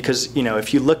practices because, you know,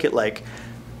 if you look at like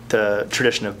the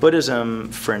tradition of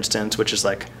Buddhism, for instance, which is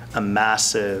like a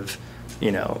massive,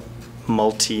 you know,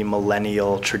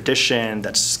 multi-millennial tradition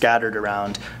that's scattered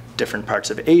around different parts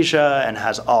of Asia and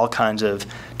has all kinds of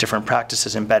different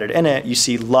practices embedded in it, you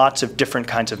see lots of different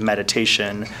kinds of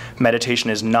meditation. Meditation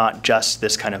is not just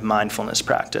this kind of mindfulness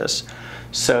practice.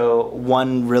 So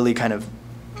one really kind of,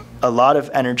 a lot of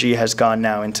energy has gone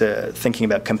now into thinking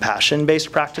about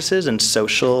compassion-based practices and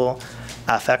social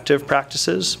affective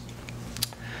practices.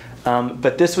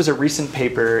 But this was a recent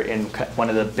paper in one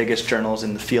of the biggest journals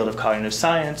in the field of cognitive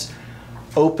science,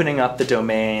 opening up the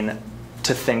domain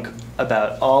to think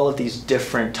about all of these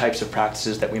different types of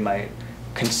practices that we might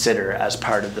consider as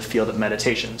part of the field of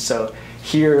meditation. So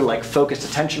here, like, focused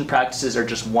attention practices are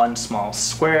just one small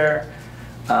square.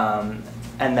 And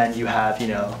then you have, you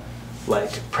know,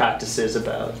 like practices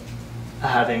about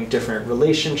having different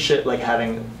relationship, like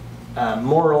having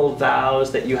moral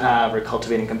vows that you have, or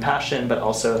cultivating compassion, but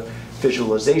also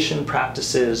visualization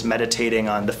practices, meditating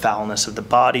on the foulness of the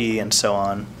body, and so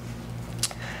on.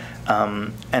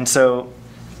 And so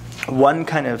one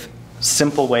kind of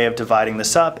simple way of dividing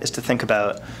this up is to think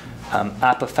about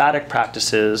apophatic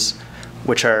practices,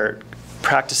 which are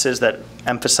practices that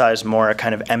emphasize more a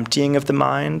kind of emptying of the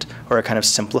mind or a kind of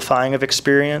simplifying of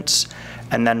experience,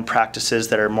 and then practices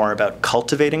that are more about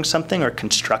cultivating something or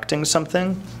constructing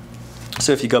something.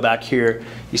 So if you go back here,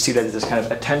 you see that there's this kind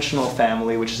of attentional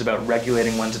family, which is about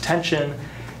regulating one's attention,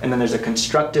 and then there's a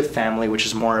constructive family, which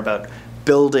is more about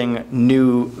building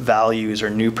new values or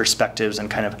new perspectives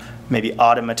and kind of maybe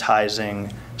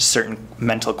automatizing certain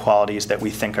mental qualities that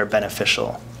we think are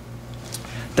beneficial.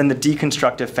 Then the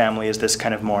deconstructive family is this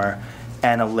kind of more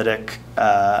analytic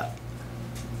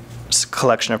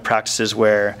collection of practices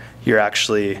where you're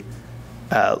actually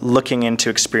looking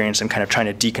into experience and kind of trying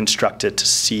to deconstruct it to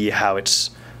see how it's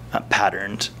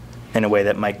patterned in a way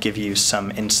that might give you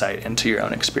some insight into your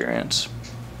own experience.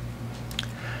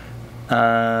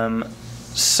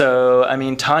 So, I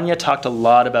mean, Tanya talked a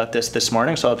lot about this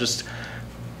morning, so I'll just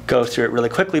go through it really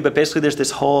quickly. But basically, there's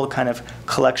this whole kind of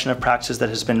collection of practices that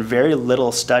has been very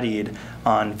little studied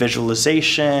on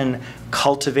visualization,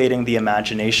 cultivating the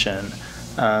imagination.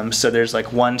 So there's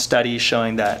like one study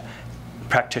showing that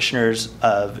practitioners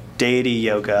of deity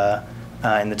yoga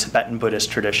in the Tibetan Buddhist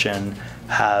tradition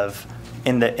have,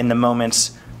 in the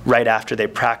moments right after they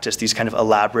practice these kind of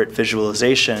elaborate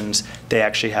visualizations, they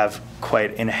actually have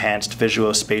quite enhanced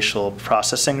visuospatial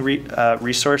processing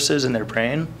resources in their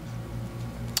brain.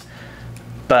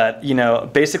 But, you know,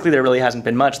 basically there really hasn't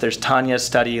been much. There's Tanya's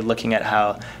study looking at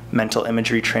how mental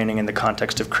imagery training in the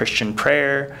context of Christian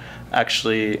prayer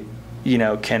actually, you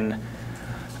know, can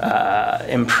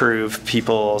improve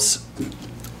people's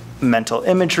mental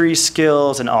imagery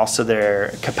skills and also their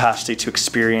capacity to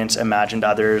experience imagined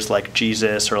others like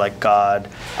Jesus or like God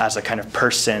as a kind of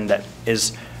person that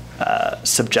is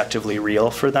subjectively real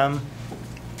for them.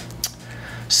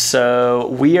 So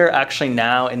we are actually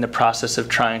now in the process of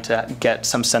trying to get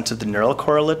some sense of the neural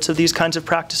correlates of these kinds of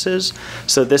practices.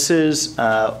 So this is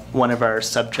one of our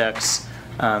subjects,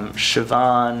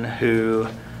 Siobhan, who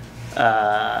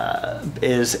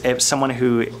is someone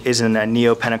who is in a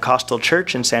neo-Pentecostal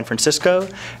church in San Francisco,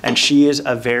 and she is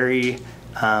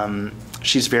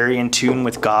she's very in tune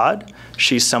with God.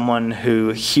 She's someone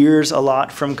who hears a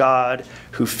lot from God,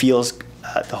 who feels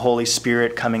the Holy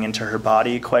Spirit coming into her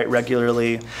body quite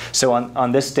regularly. So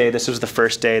on this day, this was the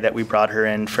first day that we brought her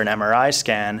in for an MRI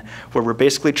scan, where we're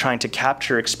basically trying to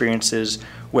capture experiences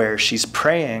where she's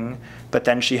praying, but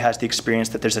then she has the experience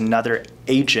that there's another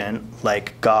agent,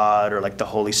 like God or like the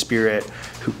Holy Spirit,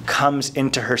 who comes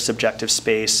into her subjective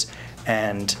space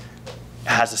and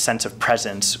has a sense of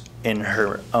presence in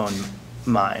her own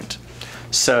mind.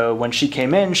 So when she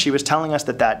came in, she was telling us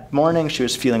that that morning she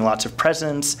was feeling lots of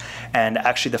presence, and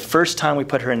actually the first time we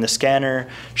put her in the scanner,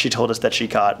 she told us that she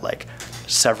got like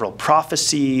several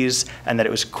prophecies, and that it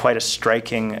was quite a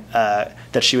striking,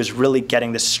 that she was really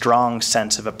getting this strong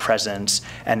sense of a presence,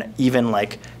 and even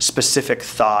like specific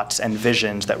thoughts and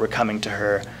visions that were coming to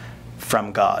her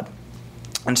from God.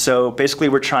 And so basically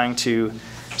we're trying to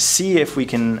see if we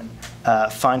can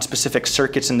find specific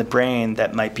circuits in the brain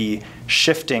that might be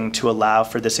shifting to allow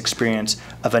for this experience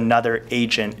of another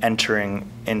agent entering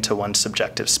into one's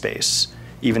subjective space,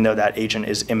 even though that agent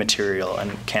is immaterial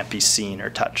and can't be seen or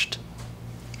touched.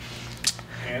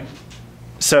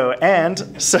 So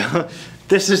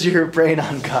this is your brain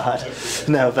on God.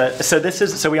 No, but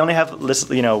so we only have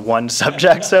one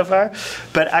subject so far,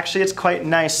 but actually it's quite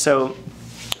nice. So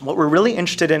what we're really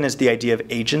interested in is the idea of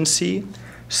agency.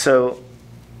 So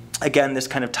again, this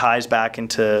kind of ties back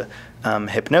into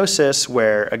hypnosis,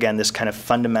 where again, this kind of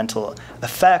fundamental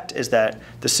effect is that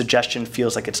the suggestion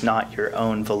feels like it's not your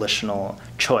own volitional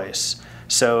choice.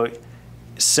 So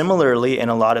similarly, in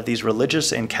a lot of these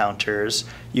religious encounters,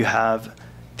 you have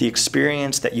the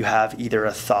experience that you have either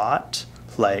a thought,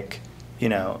 like,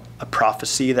 a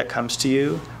prophecy that comes to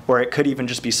you, or it could even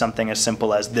just be something as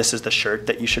simple as, this is the shirt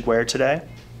that you should wear today.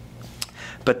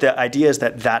 But the idea is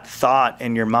that that thought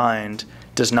in your mind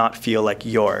does not feel like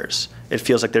yours. It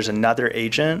feels like there's another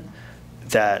agent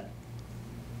that,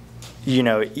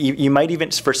 you might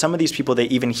even, for some of these people, they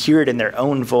even hear it in their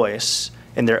own voice,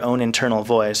 in their own internal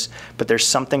voice, but there's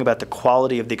something about the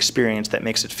quality of the experience that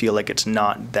makes it feel like it's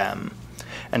not them.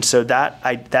 And so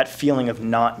that feeling of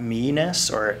not me-ness,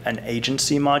 or an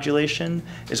agency modulation,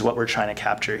 is what we're trying to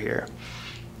capture here.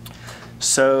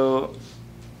 So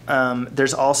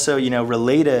there's also,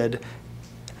 related.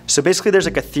 So basically, there's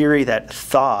like a theory that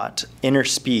thought, inner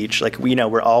speech, like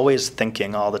we're always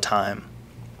thinking all the time,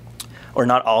 or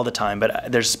not all the time,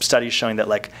 but there's studies showing that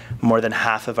like more than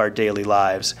half of our daily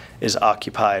lives is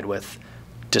occupied with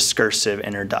discursive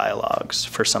inner dialogues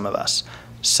for some of us.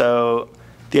 So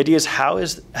the idea is how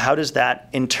does that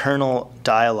internal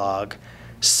dialogue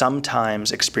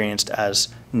sometimes experienced as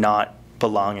not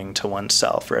belonging to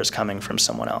oneself or as coming from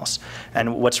someone else?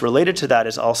 And what's related to that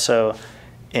is also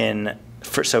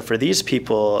for these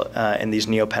people in these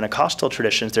neo-Pentecostal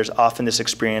traditions, there's often this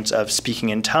experience of speaking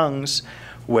in tongues,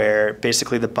 where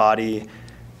basically the body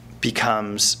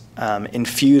becomes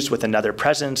infused with another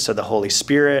presence, so the Holy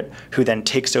Spirit, who then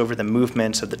takes over the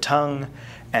movements of the tongue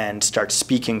and starts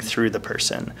speaking through the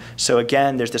person. So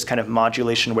again, there's this kind of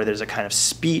modulation where there's a kind of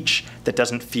speech that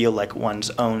doesn't feel like one's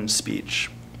own speech.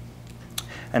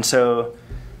 And so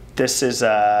this is,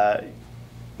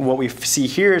 what we see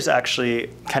here is actually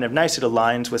kind of nice. It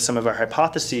aligns with some of our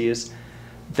hypotheses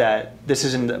that this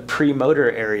is in the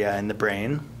premotor area in the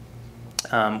brain,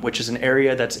 which is an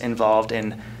area that's involved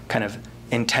in kind of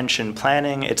intention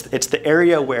planning. It's the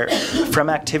area where, from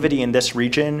activity in this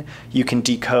region, you can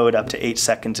decode up to 8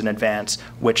 seconds in advance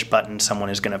which button someone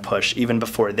is going to push, even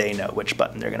before they know which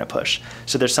button they're going to push.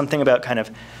 So there's something about kind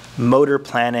of motor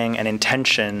planning and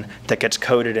intention that gets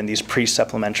coded in these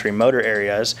pre-supplementary motor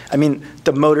areas. I mean,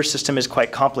 the motor system is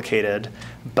quite complicated,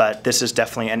 but this is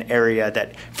definitely an area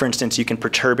that, for instance, you can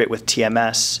perturb it with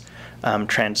TMS,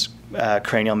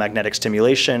 transcranial magnetic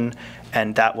stimulation,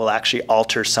 and that will actually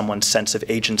alter someone's sense of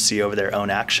agency over their own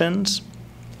actions.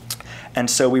 And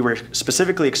so we were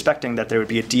specifically expecting that there would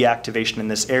be a deactivation in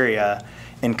this area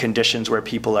in conditions where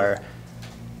people are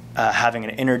having an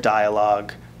inner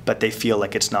dialogue, but they feel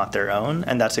like it's not their own.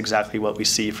 And that's exactly what we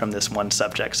see from this one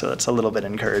subject. So that's a little bit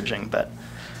encouraging, but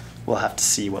we'll have to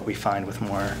see what we find with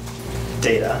more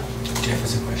data. Jeff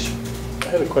has a question.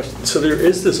 I had a question. So there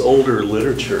is this older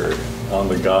literature on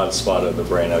the God spot of the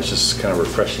brain. I was just kind of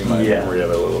refreshing my memory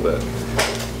of it a little bit.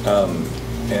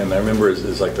 And I remember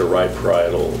it's like the right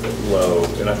parietal lobe.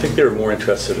 And I think they were more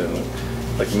interested in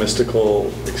like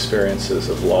mystical experiences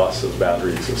of loss of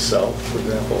boundaries of self, for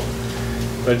example.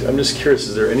 But I'm just curious,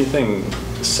 is there anything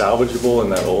salvageable in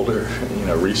that older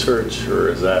research, or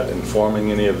is that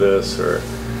informing any of this? Or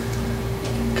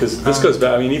because this goes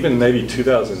back, I mean, even maybe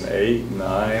 2008,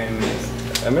 2009,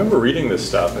 I remember reading this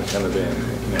stuff and kind of being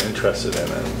interested in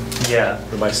it. Yeah.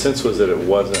 But my sense was that it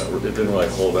didn't really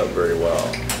hold up very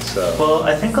well. So. Well,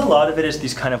 I think a lot of it is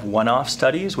these kind of one-off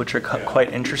studies, which are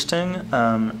quite interesting,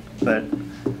 but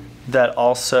that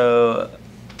also,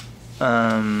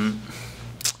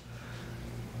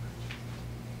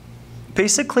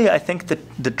 basically, I think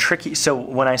the tricky, so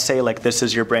when I say like this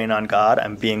is your brain on God,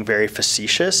 I'm being very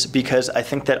facetious, because I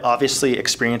think that obviously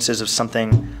experiences of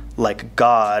something like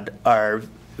God are,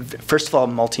 first of all,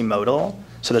 multimodal.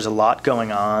 So there's a lot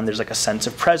going on. There's like a sense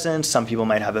of presence. Some people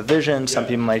might have a vision. Some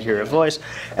people might hear a voice.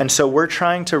 And so we're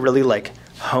trying to really like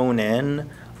hone in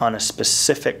on a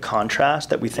specific contrast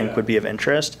that we think would be of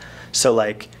interest. So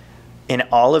like in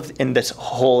this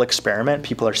whole experiment,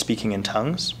 people are speaking in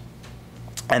tongues.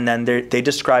 And then they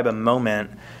describe a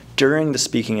moment during the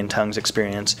speaking in tongues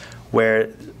experience where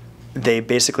they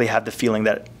basically have the feeling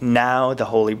that now the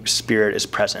Holy Spirit is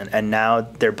present and now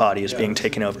their body is being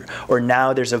taken over, or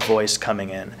now there's a voice coming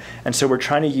in. And so we're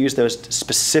trying to use those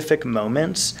specific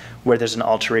moments where there's an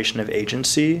alteration of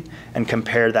agency and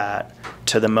compare that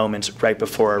to the moments right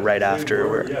before or right after.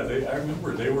 I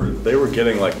remember they were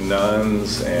getting like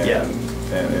nuns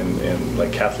and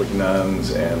like Catholic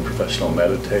nuns and professional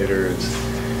meditators,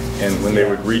 and when they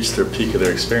would reach their peak of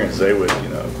their experience, they would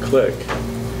click.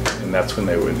 And that's when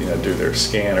they would, do their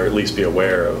scan, or at least be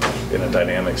aware of, in a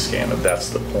dynamic scan, that that's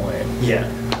the point. Yeah.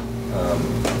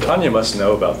 Tanya must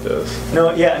know about this.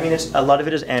 No, yeah, I mean, a lot of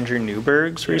it is Andrew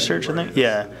Newberg's research, I think.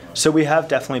 Yeah. So we have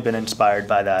definitely been inspired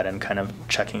by that and kind of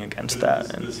checking against that.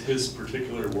 Does his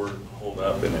particular work hold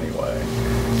up in any way?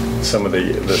 Some of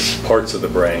the parts of the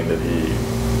brain that he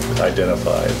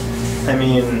identified? I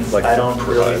mean, like I don't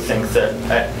really think that...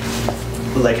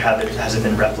 has it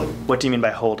been replicated? What do you mean by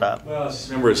hold up? Well,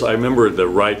 I remember the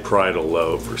right parietal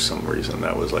lobe for some reason.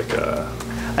 That was like a.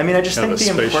 I mean, I just think the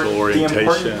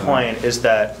important point is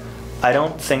that I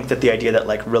don't think that the idea that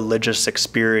like religious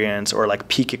experience or like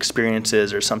peak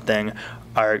experiences or something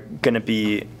are going to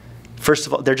be. First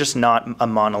of all, they're just not a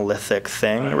monolithic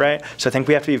thing, right? So I think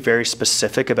we have to be very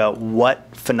specific about what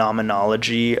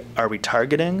phenomenology are we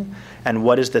targeting and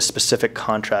what is the specific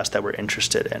contrast that we're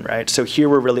interested in, right? So here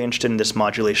we're really interested in this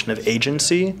modulation of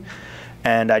agency,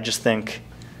 and I just think,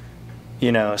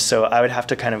 so I would have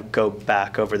to kind of go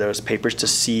back over those papers to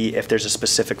see if there's a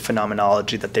specific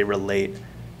phenomenology that they relate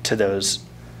to those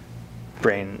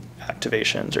brain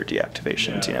activations or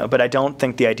deactivations, but I don't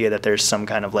think the idea that there's some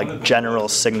kind of like general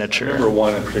signature. I remember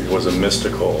one in particular was a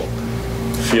mystical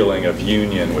feeling of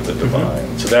union with the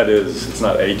divine. So that is, it's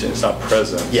not agent, it's not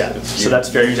presence. Yeah, so that's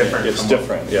very different. It's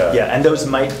different, yeah. Yeah, and those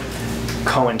might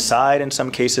coincide in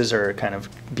some cases or kind of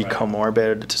be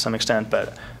comorbid to some extent,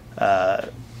 but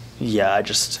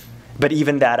but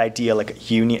even that idea, like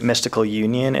union, mystical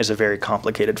union, is a very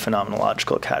complicated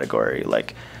phenomenological category.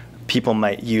 Like, people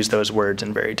might use those words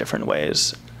in very different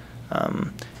ways.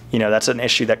 That's an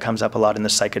issue that comes up a lot in the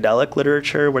psychedelic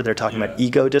literature where they're talking about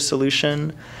ego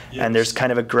dissolution. Yes. And there's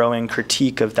kind of a growing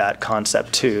critique of that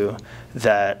concept too,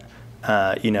 that,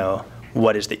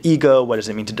 what is the ego? What does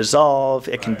it mean to dissolve?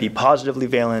 It can be positively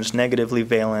valenced, negatively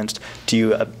valenced.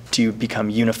 Do you become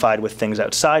unified with things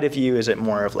outside of you? Is it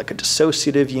more of like a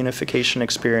dissociative unification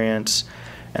experience?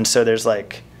 And so there's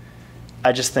like,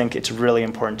 I just think it's really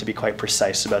important to be quite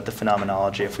precise about the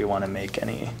phenomenology if we want to make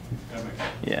any.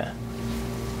 Yeah.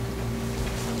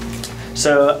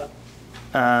 So,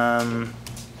 I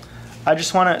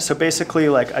just want to. So basically,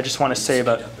 I just want to say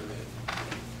about.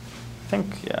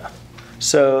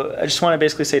 So I just want to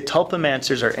basically say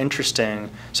tulpamancers are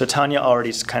interesting. So Tanya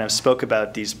already kind of spoke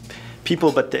about these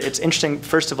people, but it's interesting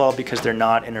first of all because they're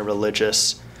not in a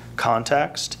religious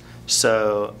context.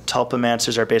 So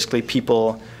tulpamancers are basically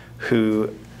people who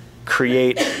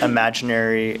create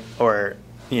imaginary or,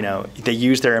 they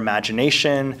use their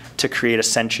imagination to create a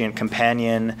sentient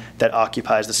companion that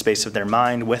occupies the space of their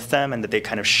mind with them, and that they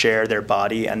kind of share their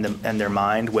body and their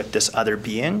mind with this other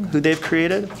being who they've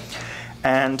created.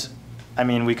 And I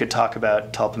mean, we could talk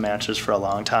about tulpamancers for a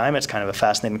long time. It's kind of a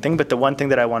fascinating thing. But the one thing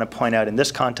that I want to point out in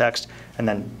this context, and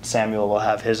then Samuel will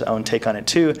have his own take on it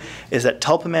too, is that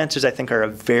tulpamancers, I think, are a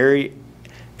very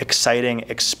exciting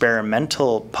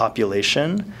experimental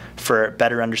population for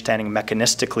better understanding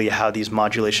mechanistically how these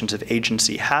modulations of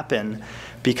agency happen,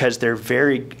 because they're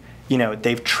very,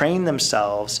 they've trained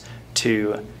themselves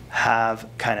to have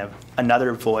kind of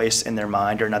another voice in their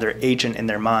mind or another agent in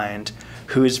their mind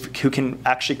who can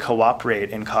actually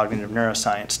cooperate in cognitive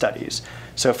neuroscience studies.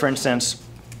 So for instance,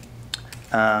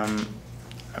 I'm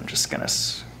just going to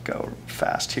go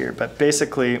fast here, but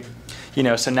basically,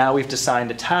 so now we've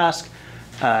designed a task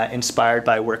inspired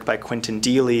by work by Quentin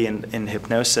Deely in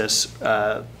Hypnosis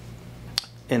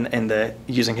in the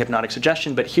using hypnotic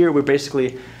suggestion. But here we're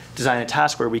basically designing a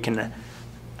task where we can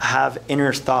have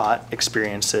inner thought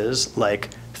experiences like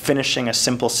finishing a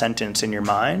simple sentence in your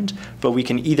mind, but we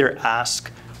can either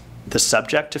ask the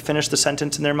subject to finish the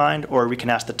sentence in their mind, or we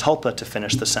can ask the tulpa to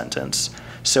finish the sentence.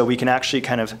 So we can actually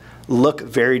kind of look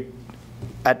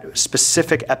at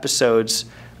specific episodes,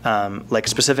 like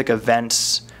specific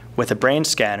events with a brain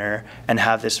scanner and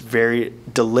have this very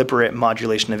deliberate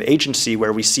modulation of agency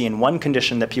where we see in one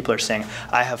condition that people are saying,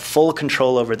 I have full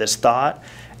control over this thought,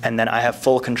 and then I have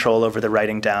full control over the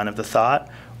writing down of the thought,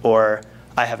 or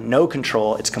I have no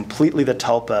control, it's completely the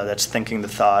tulpa that's thinking the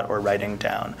thought or writing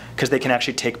down, because they can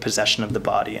actually take possession of the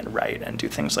body and write and do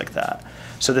things like that.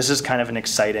 So this is kind of an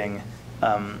exciting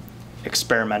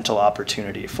experimental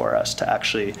opportunity for us to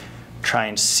actually try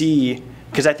and see,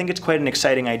 because I think it's quite an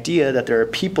exciting idea that there are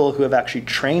people who have actually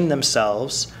trained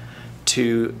themselves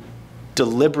to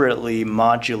deliberately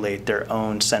modulate their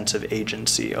own sense of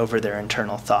agency over their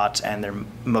internal thoughts and their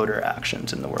motor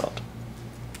actions in the world.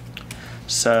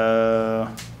 So,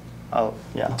 I'll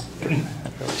hand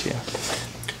it over to you.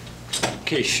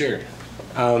 Okay, sure.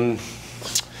 I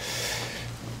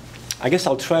guess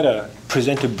I'll try to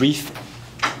present a brief,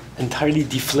 entirely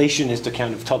deflationist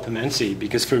account of tulpomancy,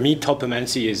 because for me,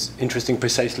 tulpomancy is interesting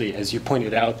precisely, as you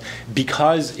pointed out,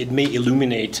 because it may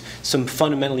illuminate some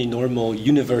fundamentally normal,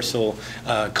 universal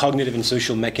cognitive and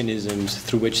social mechanisms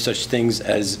through which such things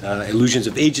as illusions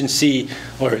of agency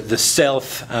or the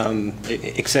self,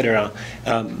 etc.,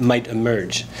 might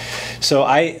emerge. So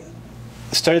I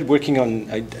started working on,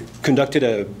 I conducted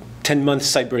a 10-month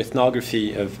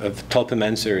cyberethnography of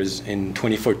tulpomancers in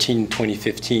 2014,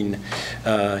 2015,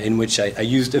 in which I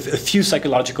used a few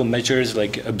psychological measures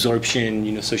like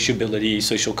absorption, sociability,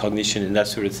 social cognition, and that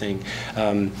sort of thing.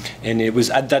 And it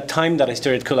was at that time that I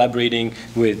started collaborating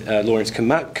with Lawrence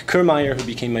Kermeyer, who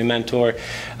became my mentor,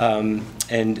 and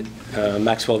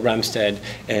Maxwell Ramstad.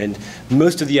 And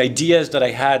most of the ideas that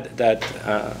I had that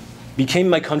became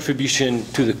my contribution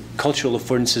to the cultural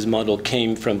affordances model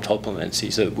came from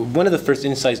tulpomancy. So one of the first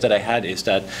insights that I had is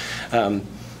that,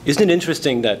 isn't it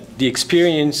interesting that the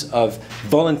experience of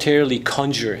voluntarily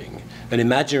conjuring an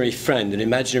imaginary friend, an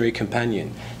imaginary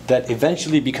companion, that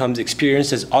eventually becomes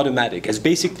experienced as automatic, as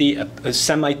basically a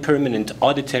semi-permanent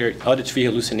auditory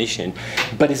hallucination,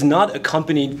 but is not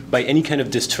accompanied by any kind of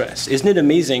distress. Isn't it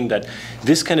amazing that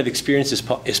this kind of experience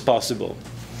is possible?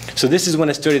 So this is when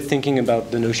I started thinking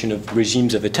about the notion of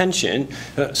regimes of attention.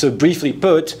 So briefly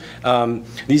put,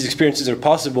 these experiences are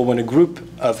possible when a group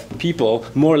of people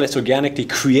more or less organically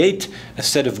create a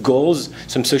set of goals,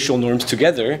 some social norms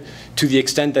together, to the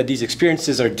extent that these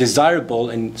experiences are desirable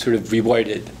and sort of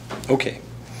rewarded. Okay.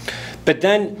 But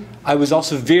then I was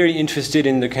also very interested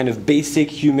in the kind of basic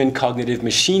human cognitive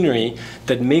machinery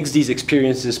that makes these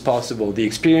experiences possible. The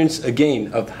experience,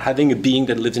 again, of having a being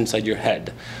that lives inside your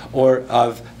head, or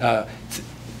of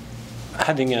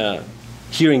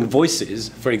hearing voices,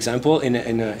 for example, in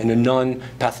a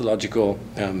non-pathological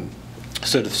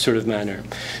sort of manner.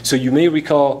 So you may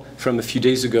recall from a few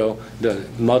days ago the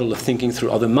model of thinking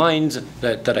through other minds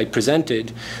that I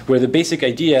presented, where the basic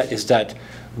idea is that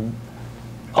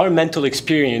our mental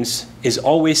experience is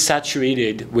always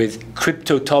saturated with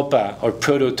cryptotulpa or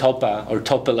prototulpa or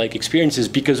tulpa-like experiences,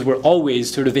 because we're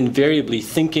always sort of invariably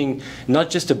thinking not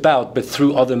just about, but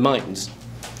through other minds.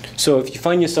 So if you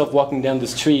find yourself walking down the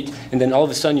street and then all of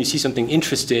a sudden you see something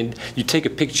interesting, you take a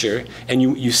picture and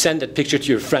you send that picture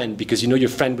to your friend because you know your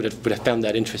friend would have found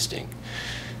that interesting.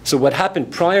 So what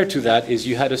happened prior to that is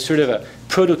you had a sort of a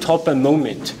prototulpa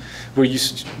moment where you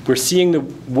were seeing the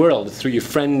world through your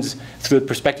friends, through the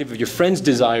perspective of your friend's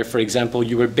desire, for example.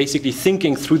 You were basically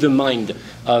thinking through the mind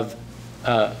of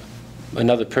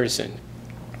another person.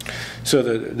 So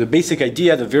the basic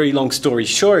idea, the very long story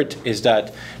short, is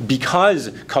that because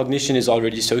cognition is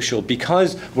already social,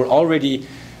 because we already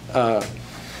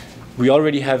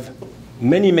have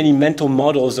many mental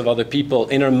models of other people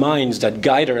in our minds that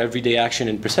guide our everyday action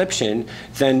and perception,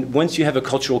 then once you have a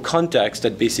cultural context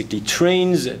that basically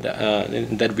trains,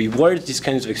 that rewards these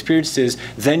kinds of experiences,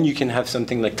 then you can have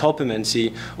something like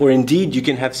tulpomancy, or indeed you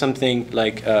can have something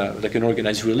like an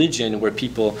organized religion where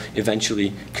people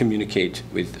eventually communicate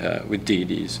with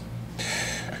deities.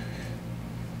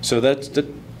 So that's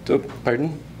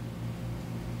pardon?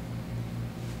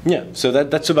 Yeah, so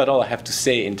that's about all I have to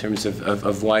say in terms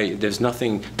of why there's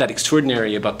nothing that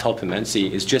extraordinary about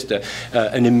tulpomancy. It's just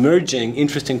an emerging,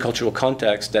 interesting cultural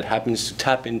context that happens to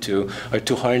tap into or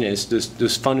to harness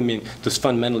those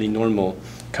fundamentally normal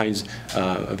kinds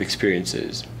of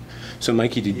experiences. So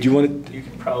Mikey, do you want to? You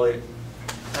could probably,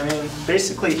 I mean,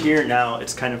 basically here now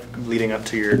it's kind of leading up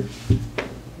to your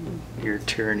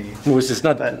tyranny. Was this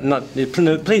not?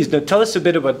 Please tell us a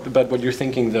bit about what you're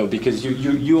thinking, though, because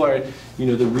you are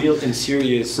the real and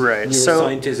serious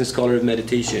neuroscientist and scholar of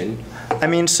meditation. I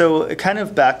mean, so it kind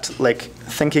of back to like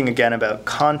thinking again about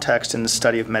context in the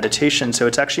study of meditation. So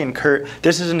it's actually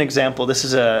this is an example. This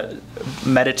is a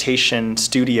meditation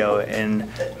studio in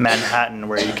Manhattan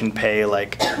where you can pay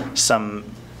like some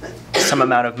some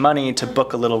amount of money to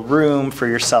book a little room for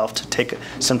yourself to take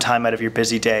some time out of your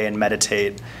busy day and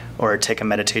meditate or take a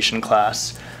meditation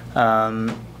class.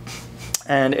 And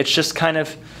it's just kind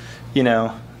of, you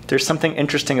know, there's something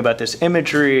interesting about this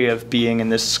imagery of being in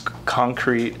this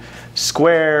concrete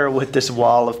square with this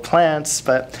wall of plants.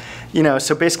 But, you know,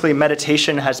 so basically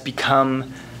meditation has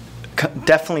become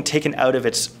definitely taken out of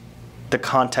the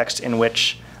context in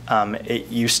which it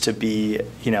used to be,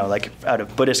 you know, like out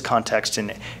of Buddhist context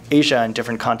in Asia and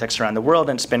different contexts around the world,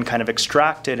 and it's been kind of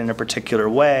extracted in a particular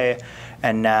way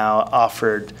and now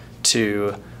offered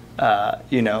to,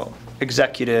 you know,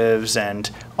 executives and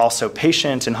also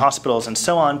patients in hospitals and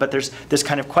so on. But there's this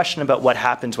kind of question about what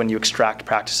happens when you extract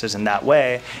practices in that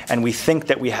way. And we think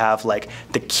that we have like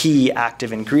the key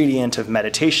active ingredient of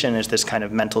meditation is this kind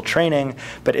of mental training.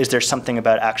 But is there something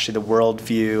about actually the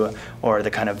worldview or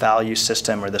the kind of value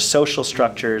system or the social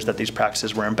structures that these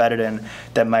practices were embedded in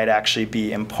that might actually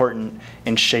be important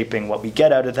in shaping what we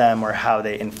get out of them, or how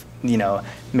they, you know,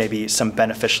 maybe some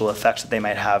beneficial effects that they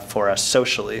might have for us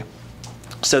socially?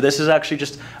 So this is actually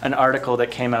just an article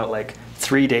that came out like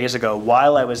 3 days ago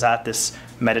while I was at this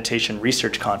meditation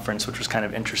research conference, which was kind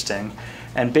of interesting.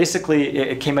 And basically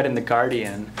it came out in The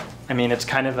Guardian. I mean, it's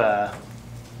kind of a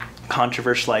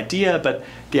controversial idea, but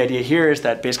the idea here is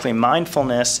that basically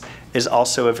mindfulness is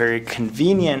also a very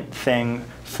convenient thing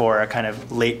for a kind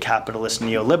of late capitalist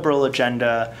neoliberal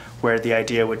agenda, where the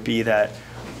idea would be that,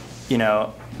 you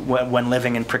know, when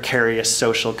living in precarious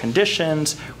social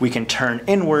conditions, we can turn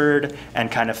inward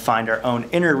and kind of find our own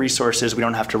inner resources. We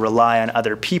don't have to rely on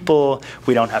other people.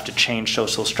 We don't have to change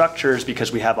social structures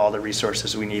because we have all the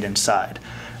resources we need inside.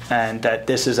 And that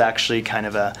this is actually kind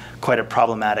of quite a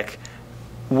problematic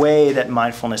way that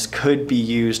mindfulness could be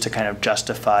used to kind of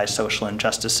justify social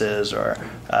injustices or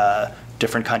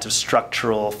different kinds of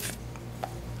structural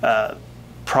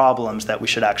problems that we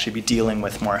should actually be dealing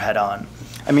with more head-on.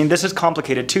 I mean, this is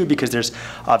complicated too because there's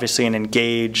obviously an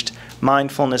engaged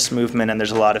mindfulness movement, and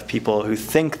there's a lot of people who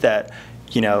think that,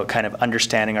 you know, kind of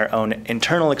understanding our own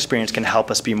internal experience can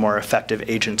help us be more effective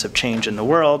agents of change in the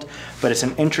world. But it's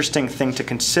an interesting thing to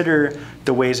consider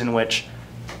the ways in which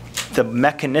the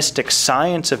mechanistic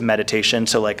science of meditation,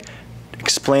 so like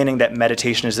explaining that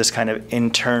meditation is this kind of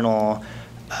internal,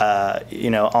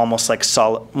 you know, almost like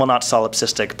not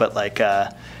solipsistic, but like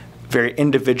very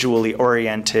individually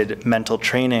oriented mental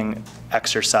training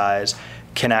exercise,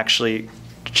 can actually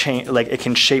change, like it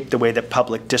can shape the way that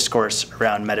public discourse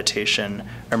around meditation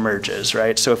emerges,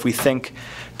 right? So if we think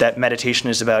that meditation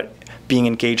is about being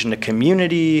engaged in a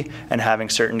community and having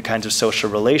certain kinds of social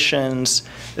relations,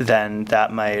 then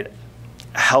that might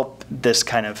help this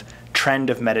kind of trend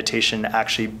of meditation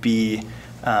actually be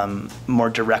more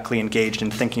directly engaged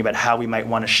in thinking about how we might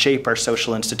want to shape our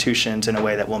social institutions in a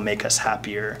way that will make us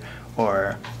happier,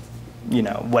 or, you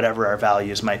know, whatever our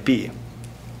values might be.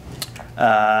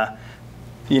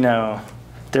 You know,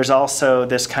 there's also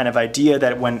this kind of idea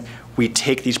that when we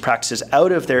take these practices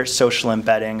out of their social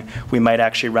embedding, we might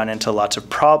actually run into lots of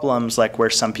problems, like where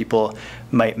some people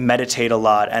might meditate a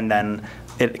lot and then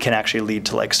it can actually lead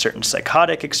to like certain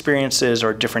psychotic experiences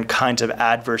or different kinds of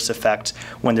adverse effects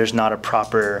when there's not a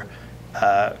proper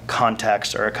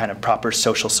context or a kind of proper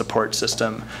social support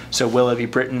system. So Willoughby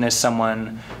Britton is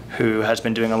someone who has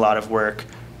been doing a lot of work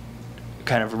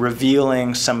kind of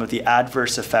revealing some of the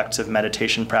adverse effects of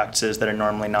meditation practices that are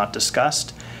normally not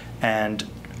discussed. And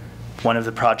one of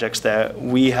the projects that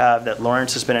we have, that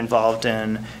Lawrence has been involved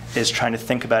in, is trying to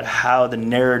think about how the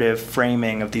narrative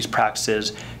framing of these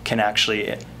practices can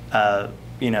actually,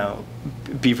 you know,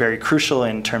 be very crucial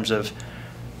in terms of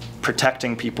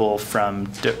protecting people from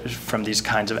these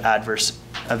kinds of adverse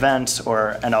events,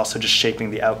 and also just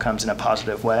shaping the outcomes in a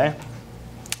positive way.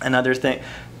 Another thing,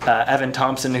 Evan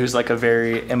Thompson, who's like a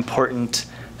very important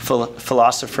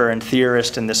philosopher and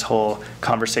theorist in this whole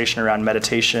conversation around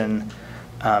meditation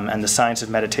and the science of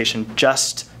meditation,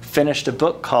 just finished a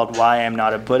book called Why I'm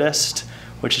Not a Buddhist,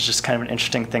 which is just kind of an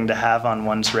interesting thing to have on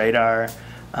one's radar.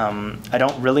 I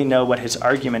don't really know what his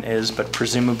argument is, but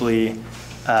presumably,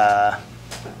 I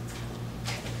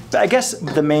guess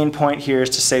the main point here is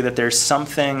to say that there's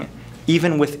something,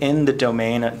 even within the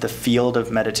domain, the field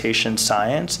of meditation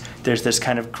science, there's this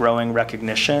kind of growing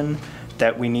recognition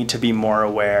that we need to be more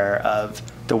aware of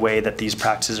the way that these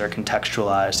practices are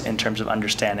contextualized in terms of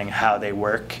understanding how they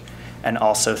work, and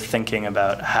also thinking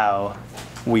about how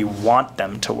we want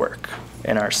them to work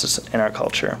in our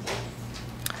culture.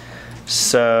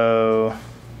 So,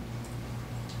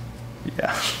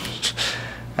 yeah.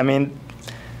 I mean,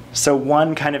 so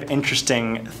one kind of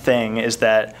interesting thing is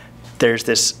that there's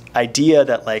this idea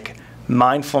that like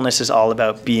mindfulness is all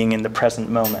about being in the present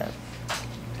moment.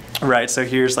 Right, so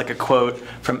here's like a quote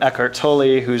from Eckhart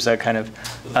Tolle, who's a kind of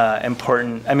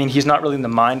important, I mean, he's not really in the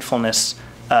mindfulness,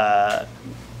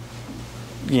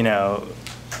 you know,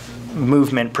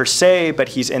 movement per se, but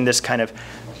he's in this kind of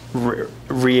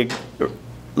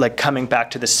like coming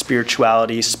back to the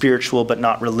spirituality, spiritual but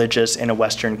not religious in a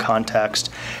Western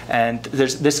context. And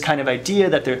there's this kind of idea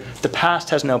that the past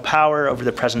has no power over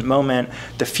the present moment,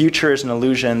 the future is an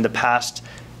illusion, the past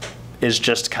is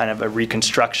just kind of a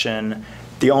reconstruction,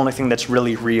 the only thing that's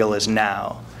really real is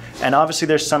now. And obviously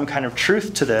there's some kind of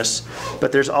truth to this,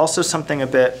 but there's also something a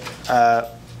bit,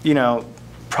 you know,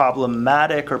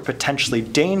 problematic or potentially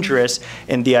dangerous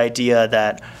in the idea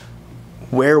that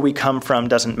where we come from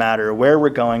doesn't matter, where we're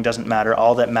going doesn't matter,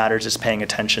 all that matters is paying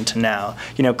attention to now.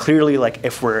 You know, clearly, like,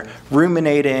 if we're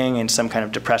ruminating in some kind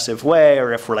of depressive way,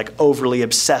 or if we're like overly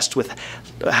obsessed with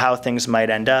how things might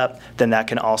end up, then that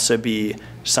can also be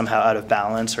somehow out of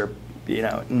balance, or, you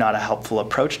know, not a helpful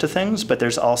approach to things. But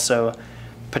there's also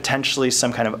potentially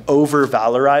some kind of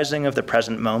over-valorizing of the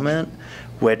present moment,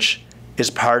 which is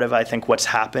part of, I think, what's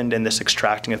happened in this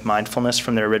extracting of mindfulness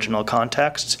from their original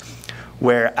contexts,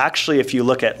 where actually if you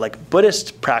look at like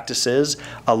Buddhist practices,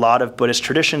 a lot of Buddhist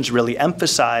traditions really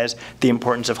emphasize the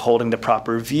importance of holding the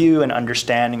proper view and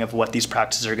understanding of what these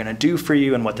practices are going to do for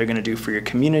you and what they're going to do for your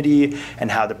community, and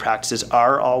how the practices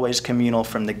are always communal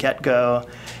from the get-go.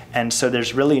 And so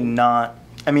there's really not,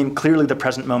 I mean, clearly the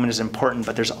present moment is important,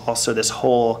 but there's also this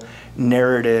whole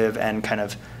narrative and kind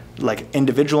of like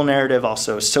individual narrative,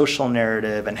 also social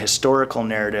narrative and historical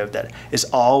narrative that is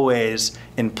always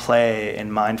in play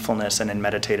in mindfulness and in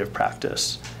meditative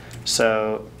practice.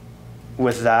 So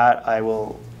with that, I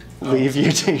will leave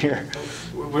you to your...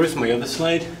 Where's my other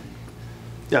slide?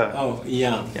 Oh,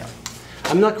 yeah. Yeah.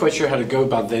 I'm not quite sure how to go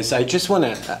about this. I just want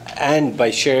to end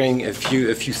by sharing a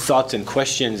few thoughts and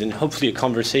questions, and hopefully a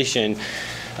conversation.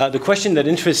 The question that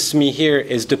interests me here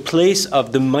is the place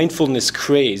of the mindfulness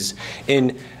craze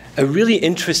in a really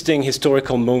interesting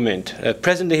historical moment, a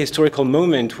present-day historical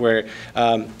moment where,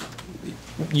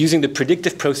 using the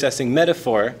predictive processing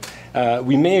metaphor,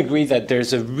 we may agree that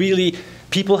there's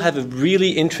people have a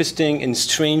really interesting and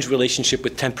strange relationship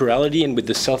with temporality and with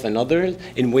the self and others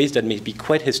in ways that may be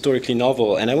quite historically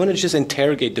novel. And I want to just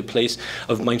interrogate the place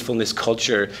of mindfulness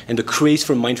culture and the craze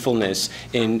for mindfulness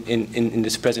in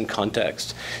this present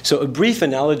context. So a brief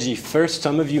analogy first.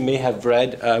 Some of you may have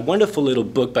read a wonderful little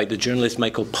book by the journalist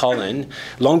Michael Pollan,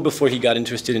 long before he got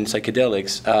interested in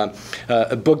psychedelics,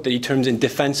 a book that he terms In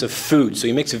Defense of Food. So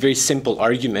he makes a very simple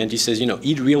argument. He says, you know,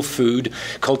 eat real food,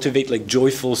 cultivate like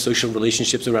joyful social relationships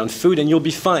around food, and you'll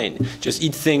be fine. Just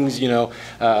eat things, you know,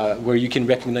 where you can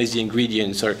recognize the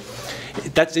ingredients. Or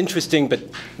that's interesting, but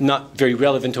not very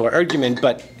relevant to our argument.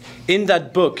 But in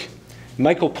that book,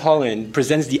 Michael Pollan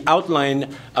presents the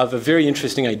outline of a very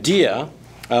interesting idea,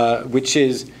 which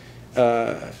is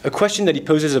a question that he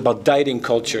poses about dieting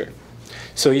culture.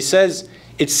 So he says,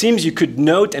 it seems you could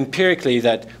note empirically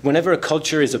that whenever a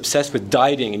culture is obsessed with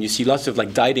dieting and you see lots of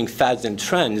like dieting fads and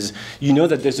trends, you know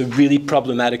that there's a really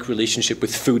problematic relationship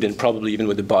with food and probably even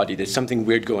with the body. There's something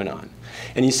weird going on.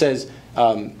 And he says,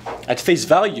 at face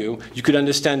value, you could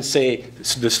understand, say,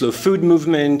 the slow food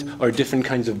movement or different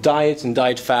kinds of diets and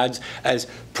diet fads as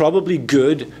probably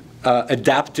good,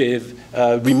 adaptive,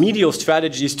 remedial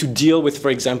strategies to deal with, for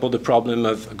example, the problem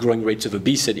of growing rates of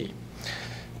obesity.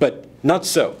 But not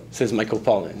so, says Michael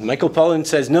Pollan. Michael Pollan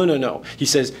says, no, no, no. He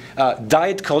says,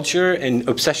 diet culture and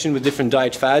obsession with different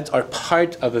diet fads are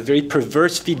part of a very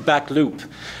perverse feedback loop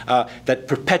that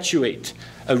perpetuate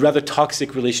a rather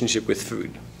toxic relationship with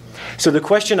food. So the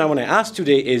question I want to ask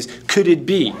today is, could it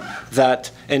be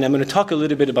that, and I'm going to talk a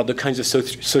little bit about the kinds of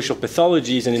social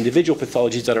pathologies and individual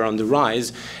pathologies that are on the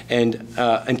rise, and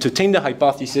entertain the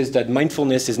hypothesis that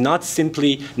mindfulness is not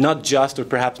simply, not just, or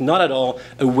perhaps not at all,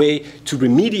 a way to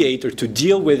remediate or to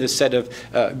deal with a set of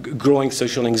growing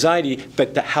social anxiety,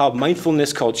 but that how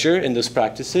mindfulness culture and those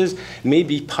practices may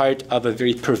be part of a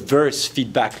very perverse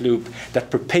feedback loop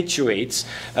that perpetuates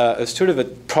a sort of a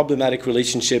problematic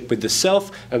relationship with the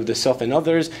self and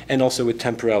others, and also with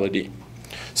temporality.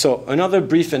 So another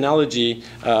brief analogy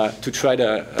to try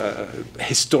to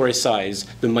historicize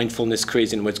the mindfulness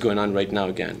craze and what's going on right now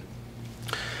again.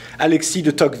 Alexis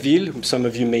de Tocqueville, whom some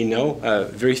of you may know, a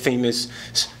very famous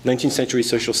 19th century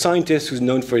social scientist who's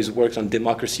known for his work on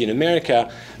democracy in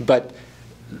America, but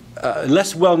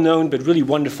less well-known but really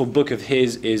wonderful book of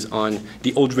his is on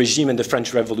the old regime and the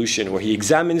French Revolution, where he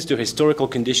examines the historical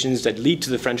conditions that lead to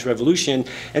the French Revolution,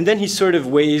 and then he sort of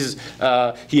weighs,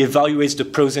 he evaluates the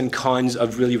pros and cons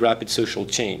of really rapid social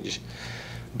change.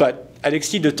 But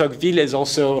Alexis de Tocqueville is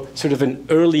also sort of an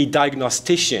early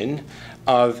diagnostician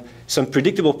of some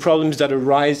predictable problems that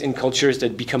arise in cultures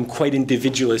that become quite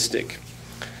individualistic.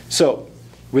 So,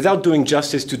 without doing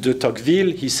justice to de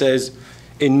Tocqueville, he says,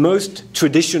 in most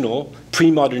traditional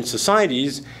pre-modern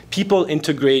societies, people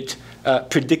integrate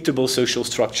predictable social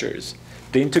structures.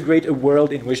 They integrate a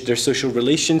world in which their social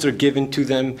relations are given to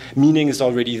them, meaning is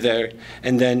already there,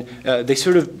 and then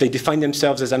they define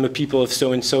themselves as I'm a people of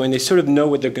so-and-so, and they sort of know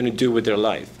what they're going to do with their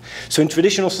life. So in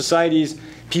traditional societies,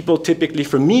 people typically,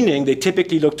 for meaning, they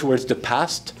typically look towards the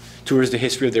past, towards the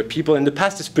history of their people, and the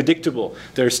past is predictable.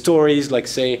 There are stories like,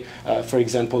 say, for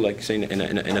example, like say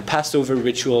in a Passover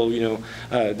ritual,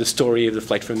 the story of the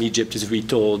flight from Egypt is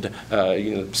retold,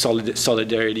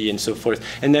 solidarity and so forth.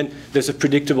 And then there's a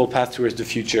predictable path towards the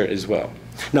future as well.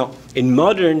 Now, in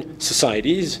modern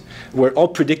societies, where all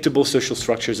predictable social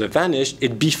structures have vanished,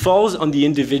 it befalls on the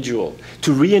individual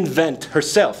to reinvent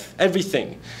herself,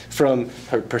 everything, from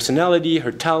her personality,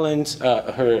 her talents,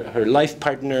 her life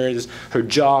partners, her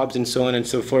jobs, and so on and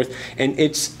so forth. And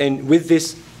with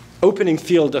this opening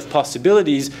field of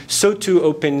possibilities, so too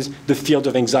opens the field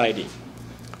of anxiety.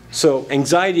 So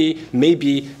anxiety may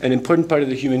be an important part of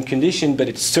the human condition, but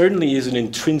it certainly is an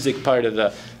intrinsic part of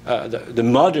the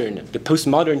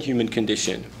postmodern human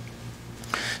condition.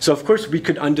 So of course we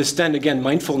could understand, again,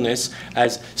 mindfulness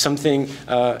as something,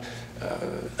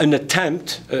 an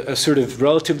attempt, a sort of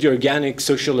relatively organic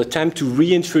social attempt to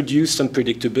reintroduce some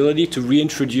predictability, to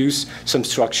reintroduce some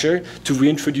structure, to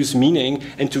reintroduce meaning,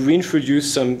 and to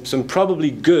reintroduce some probably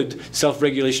good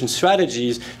self-regulation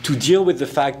strategies to deal with the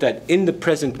fact that in the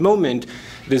present moment,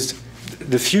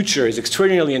 the future is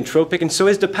extraordinarily entropic, and so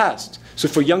is the past. So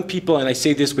for young people, and I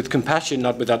say this with compassion,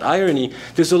 not without irony,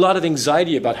 there's a lot of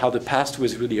anxiety about how the past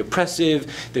was really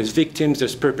oppressive. There's victims,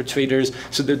 there's perpetrators.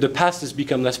 So the past has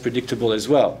become less predictable as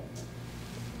well.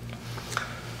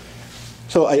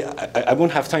 So I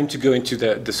won't have time to go into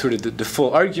the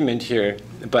full argument here,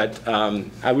 but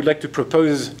I would like to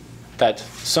propose that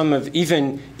some of,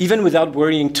 even without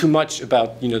worrying too much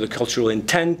about the cultural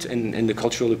intent and the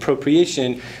cultural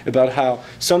appropriation, about how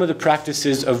some of the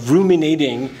practices of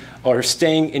ruminating or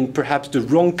staying in perhaps the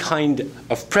wrong kind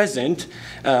of present,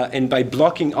 and by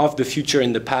blocking off the future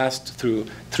and the past through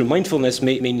mindfulness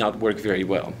may not work very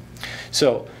well.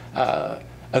 So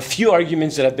a few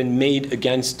arguments that have been made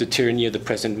against the tyranny of the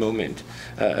present moment.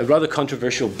 A rather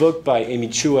controversial book by Amy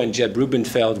Chua and Jeb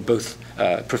Rubenfeld, both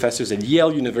professors at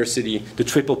Yale University, The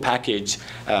Triple Package,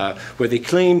 where they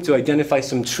claim to identify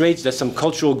some traits that some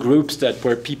cultural groups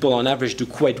where people on average do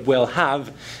quite well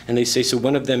have. And they say, so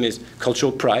one of them is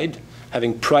cultural pride,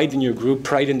 having pride in your group,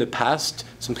 pride in the past,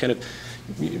 some kind of,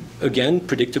 again,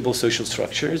 predictable social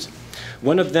structures.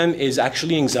 One of them is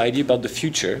actually anxiety about the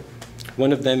future.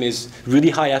 One of them is really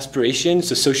high aspirations,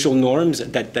 so social norms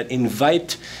that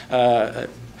invite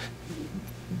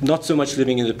not so much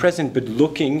living in the present, but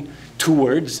looking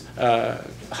towards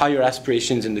higher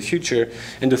aspirations in the future.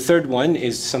 And the third one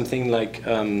is something like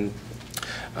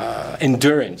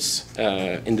endurance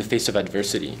in the face of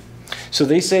adversity. So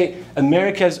they say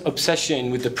America's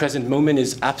obsession with the present moment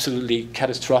is absolutely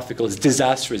catastrophic, it's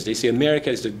disastrous. They say America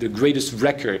is the greatest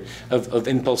wrecker of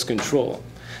impulse control.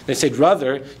 They said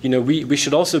rather, we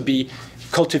should also be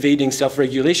cultivating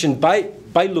self-regulation by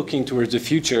looking towards the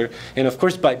future, and of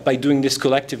course by doing this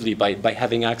collectively, by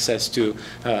having access to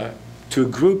a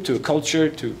group, to a culture,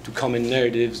 to common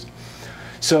narratives.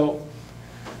 So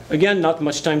again, not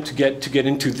much time to get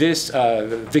into this.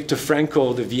 Viktor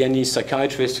Frankl, the Viennese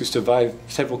psychiatrist who survived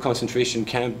several concentration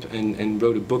camps and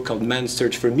wrote a book called Man's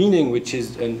Search for Meaning, which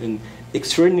is an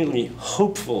extraordinarily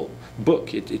hopeful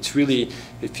book. It's really,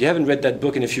 if you haven't read that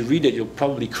book, and if you read it, you'll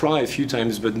probably cry a few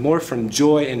times, but more from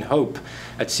joy and hope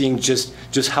at seeing just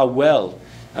how well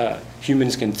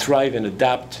humans can thrive and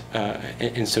adapt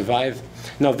and survive.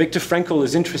 Now, Viktor Frankl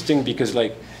is interesting because,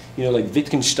 like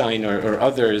Wittgenstein or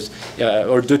others,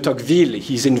 or de Tocqueville,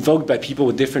 he's invoked by people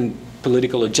with different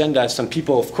political agendas. Some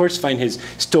people, of course, find his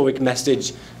Stoic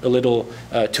message a little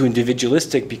too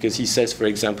individualistic because he says, for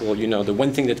example, the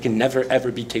one thing that can never,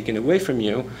 ever be taken away from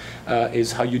you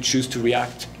is how you choose to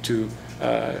react to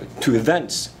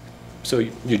events. So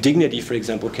your dignity, for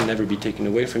example, can never be taken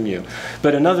away from you.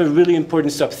 But another really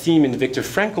important sub-theme in Viktor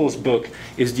Frankl's book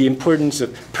is the importance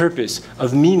of purpose,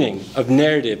 of meaning, of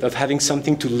narrative, of having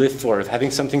something to live for, of having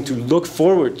something to look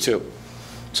forward to.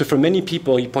 So for many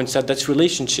people, he points out, that's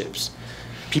relationships.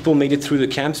 People made it through the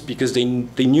camps because they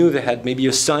knew they had maybe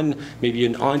a son, maybe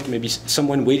an aunt, maybe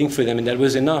someone waiting for them, and that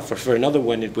was enough. Or for another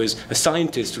one, it was a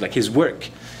scientist, like his work.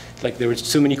 Like there were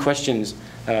so many questions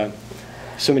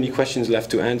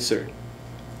left to answer.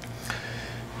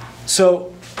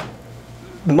 So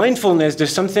mindfulness,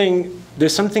 there's something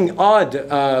there's something odd,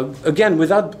 again,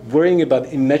 without worrying about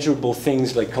immeasurable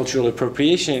things like cultural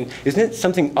appropriation, isn't it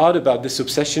something odd about this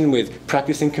obsession with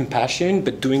practicing compassion,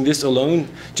 but doing this alone,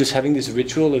 just having this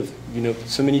ritual of, you know,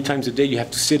 so many times a day you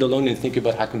have to sit alone and think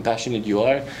about how compassionate you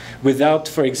are, without,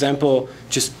 for example,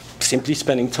 just simply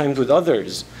spending time with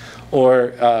others,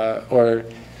 or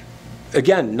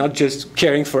again, not just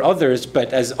caring for others,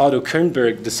 but as Otto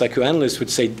Kernberg, the psychoanalyst, would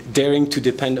say, daring to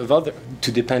depend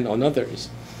on others.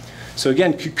 So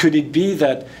again, could it be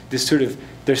that this sort of,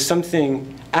 there's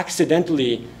something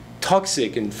accidentally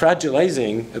toxic and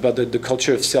fragilizing about the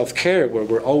culture of self-care, where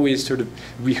we're always sort of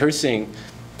rehearsing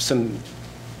some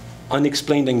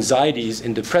unexplained anxieties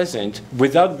in the present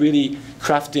without really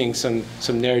crafting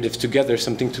some narratives together,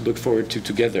 something to look forward to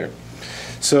together.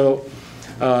 So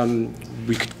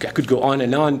I could go on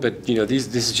and on, but you know, this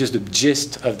is just the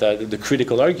gist of the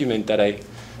critical argument that I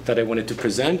wanted to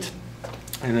present,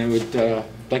 and I would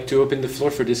like to open the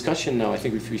floor for discussion now. I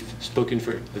think we've spoken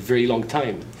for a very long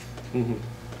time. Mm-hmm.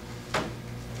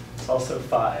 It's also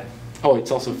 5. Oh,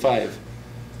 it's also 5.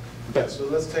 Yeah, so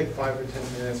let's take 5 or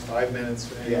 10 minutes, 5 minutes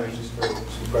anyway, just for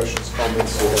some questions,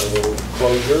 comments, so a little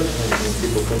closure, and then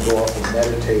people can go off and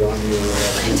meditate on your.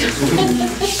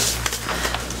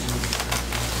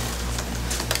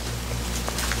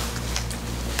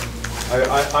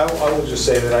 I will just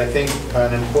say that I think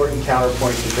an important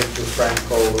counterpoint to Viktor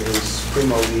Frankl is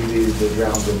Primo Levi, the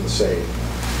drowned in the sea.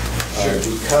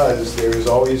 Because there is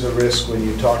always a risk when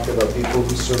you talk about people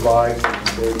who survive with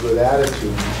very good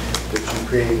attitude that you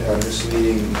create a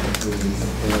misleading,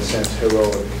 in a sense,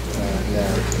 heroic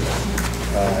narrative.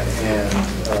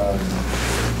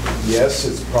 Yes,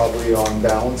 it's probably on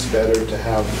balance better to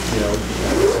have, you know,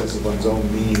 a sense of one's own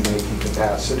meaning-making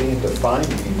capacity and to find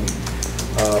meaning.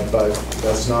 But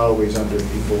that's not always under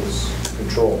people's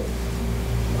control.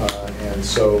 And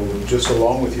so just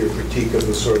along with your critique of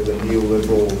the sort of the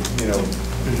neoliberal, you know,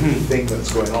 thing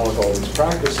that's going on with all these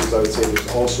practices, I would say there's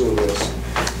also a risk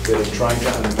that in trying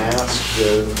to unmask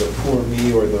the poor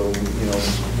me or the, you know,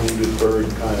 wounded bird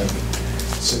kind of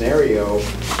scenario,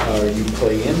 you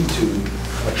play into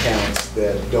accounts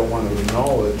that don't want to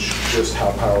acknowledge just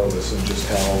how powerless and just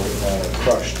how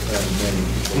crushed many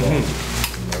people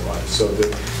are. So that,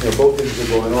 you know, both things are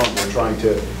going on. We're trying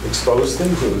to expose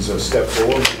things. It was a step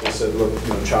forward. People said, look, you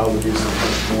know, child abuse is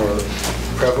much more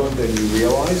prevalent than you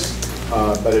realize,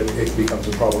 but it becomes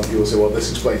a problem. People say, well, this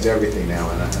explains everything now,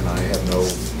 and I have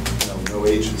no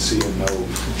agency and no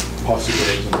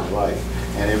possibilities in my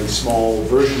life. And every small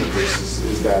version of this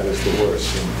is the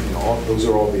worst. And you know, those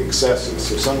are all the excesses.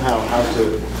 So somehow how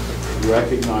to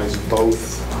recognize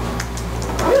both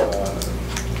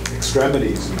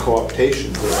extremities and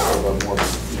co-optations of a more,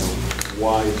 you know,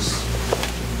 wise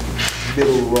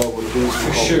middle road with these.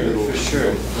 For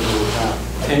sure.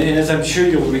 And as I'm sure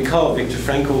you'll recall, Viktor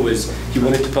Frankl he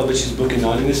wanted to publish his book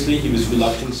anonymously. He was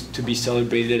reluctant to be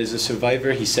celebrated as a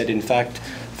survivor. He said, in fact,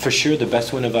 for sure, the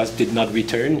best one of us did not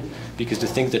return, because the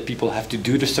things that people have to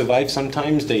do to survive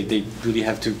sometimes, they really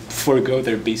have to forego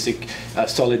their basic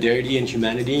solidarity and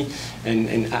humanity,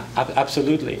 and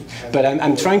absolutely. And but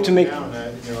I'm trying to make... Down,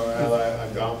 you know,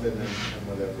 Agamben and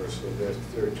whatever, so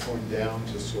they're torn down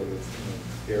to sort of,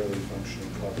 you know, barely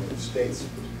functioning cognitive states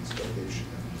between starvation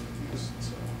and abuse and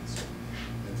so on. So,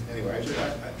 anyway,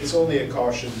 it's only a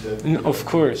caution that... Of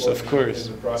course. In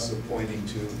the process of pointing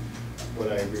to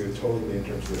what I agree with totally in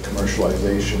terms of the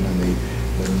commercialization and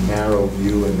the narrow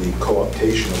view and the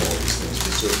co-optation of all these things.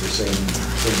 We serve the same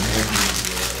entities.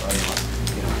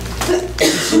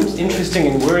 It seems interesting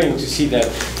and worrying to see that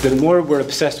the more we're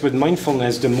obsessed with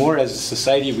mindfulness, the more as a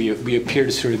society we appear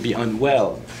to sort of be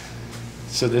unwell.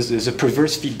 So there's a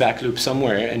perverse feedback loop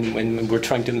somewhere, and when we're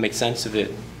trying to make sense of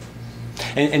it.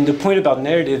 And the point about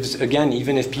narratives, again,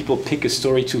 even if people pick a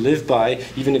story to live by,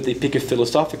 even if they pick a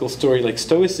philosophical story like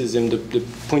Stoicism, the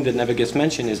point that never gets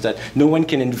mentioned is that no one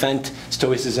can invent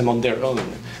Stoicism on their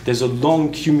own. There's a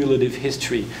long cumulative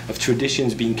history of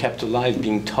traditions being kept alive,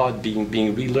 being taught,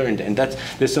 being relearned, and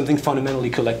there's something fundamentally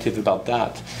collective about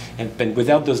that. And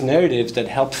without those narratives that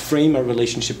help frame our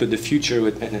relationship with the future,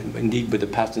 and indeed with the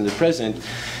past and the present,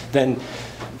 then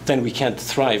we can't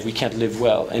thrive, we can't live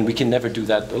well, and we can never do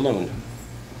that alone.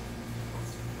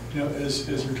 You know, as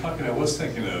we're talking, I was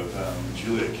thinking of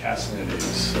Julia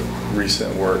Casanetti's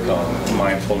recent work on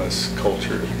mindfulness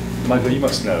culture. Michael, you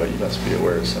must know, you must be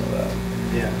aware of some of that.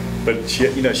 Yeah. But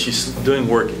she's doing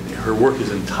work. Her work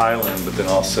is in Thailand, but then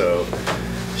also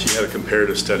she had a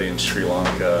comparative study in Sri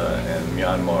Lanka and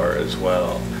Myanmar as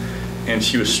well. And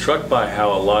she was struck by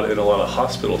how in a lot of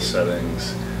hospital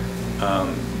settings,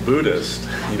 Buddhists,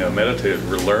 meditative,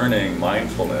 were learning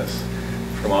mindfulness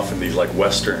from often these like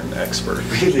Western experts.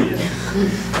 Really?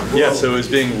 Yeah, so it was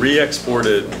being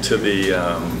re-exported to the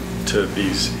to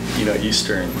these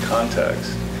Eastern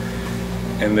contexts,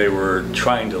 and they were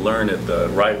trying to learn it the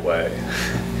right way,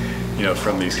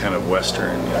 from these kind of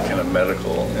Western kind of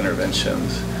medical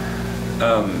interventions,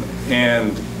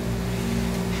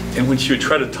 and when she would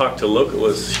try to talk to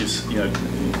localists, she's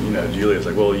Julia's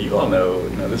like, well, you all know,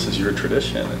 this is your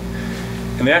tradition.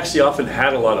 And they actually often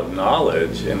had a lot of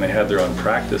knowledge, and they had their own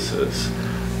practices,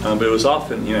 but it was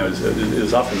often,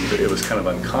 it was kind of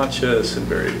unconscious and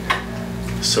very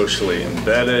socially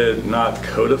embedded, not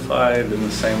codified in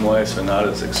the same way, so not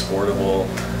as exportable,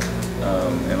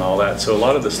 and all that. So a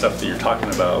lot of the stuff that you're talking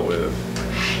about with,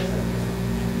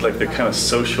 like the kind of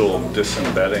social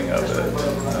disembedding of it,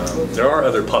 there are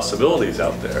other possibilities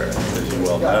out there, as you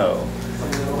well know.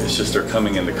 It's just they're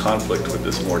coming into conflict with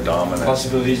this more dominant.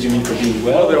 Possibilities you mean for being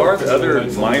well? Well, there are other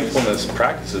mindfulness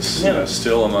practices,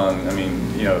 still among. I mean,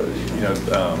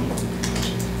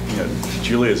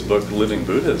 Julia's book, Living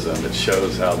Buddhism, it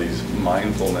shows how these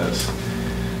mindfulness,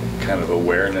 kind of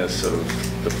awareness of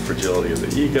the fragility of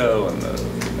the ego and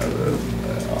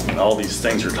and all these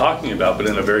things you're talking about, but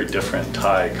in a very different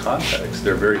Thai context.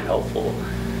 They're very helpful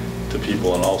to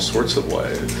people in all sorts of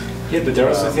ways. Yeah, but there are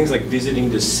also things like visiting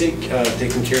the sick,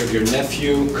 taking care of your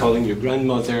nephew, calling your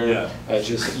grandmother.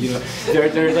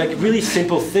 They're like really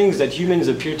simple things that humans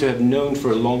appear to have known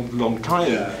for a long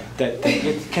time that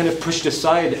get kind of pushed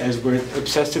aside as we're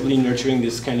obsessively nurturing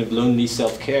this kind of lonely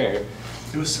self-care.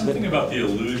 It was something about the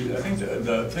illusion. I think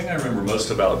the thing I remember most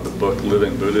about the book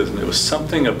Living Buddhism, it was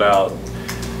something about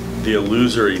the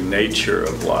illusory nature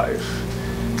of life.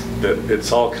 That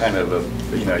it's all kind of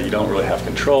you don't really have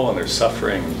control, and there's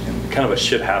suffering, and kind of a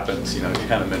shit happens,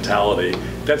 kind of mentality.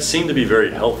 That seemed to be very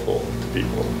helpful to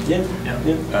people.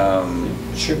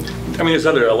 Sure. I mean, there's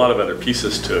a lot of other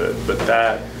pieces to it, but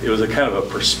it was a kind of a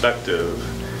perspective,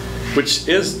 which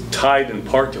is tied in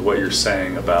part to what you're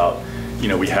saying about,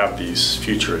 we have these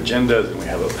future agendas and we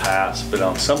have a past, but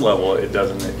on some level it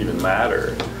doesn't even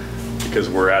matter, because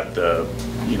we're at the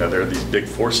there are these big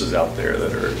forces out there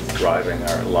that are driving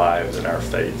our lives and our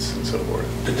fates and so forth.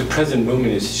 But the present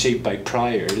moment is shaped by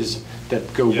priors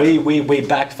that go way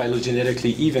back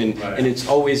phylogenetically even, and it's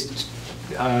always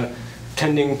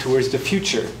tending towards the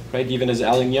future, right? Even as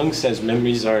Alan Young says,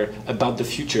 memories are about the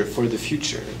future, for the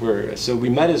future. So we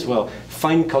might as well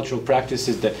find cultural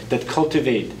practices that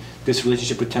cultivate this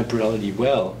relationship with temporality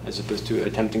well, as opposed to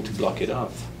attempting to block it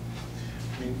off.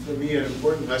 I mean, for me, an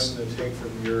important lesson to take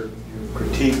from your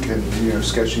critique and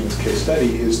sketching this case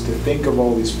study is to think of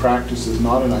all these practices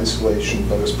not in isolation,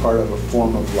 but as part of a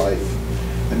form of life,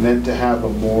 and then to have a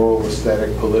moral,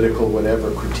 aesthetic, political,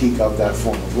 whatever critique of that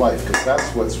form of life, because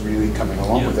that's what's really coming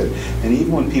along with it. And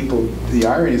even when the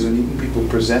irony is when even people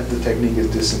present the technique as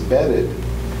disembedded,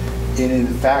 it in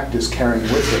fact is carrying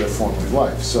with it a form of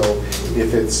life. So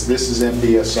if this is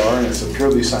MBSR and it's a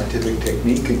purely scientific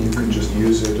technique and you can just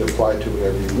use it, apply it to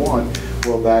whatever you want,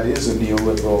 well, that is a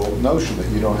neoliberal notion that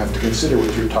you don't have to consider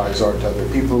what your ties are to other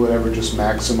people or whatever, just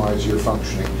maximize your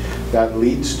functioning. That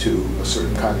leads to a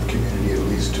certain kind of community, it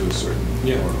leads to a certain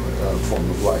form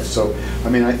of life. So, I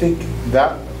mean, I think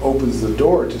that opens the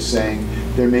door to saying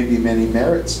there may be many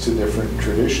merits to different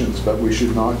traditions, but we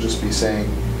should not just be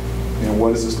saying,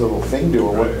 what does this little thing do,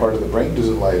 or what part of the brain does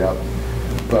it light up?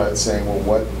 But saying,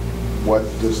 well, what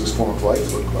does this form of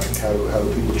life look like? How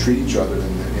do people treat each other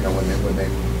when they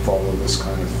follow this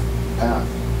kind of path?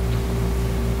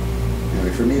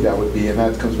 For me, that would be, and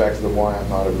that comes back to the why I'm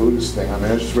not a Buddhist thing. I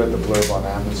mean, I just read the blurb on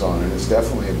Amazon, and it's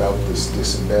definitely about this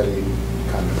disembedding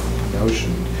kind of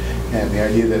notion, and the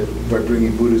idea that by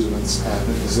bringing Buddhism and this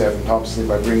is Evan Thompson,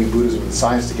 by bringing Buddhism and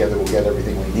science together, we'll get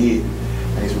everything we need.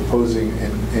 And he's proposing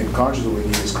in consciously what we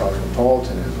need is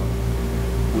cosmopolitanism,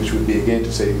 which would be, again,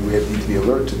 to say we need to be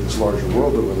alert to this larger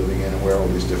world that we're living in and where all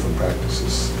these different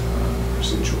practices are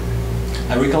situated.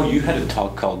 I recall you had a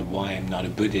talk called Why I'm Not a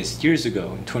Buddhist years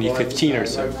ago, in 2015 or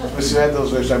so.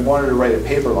 I wanted to write a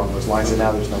paper along those lines, and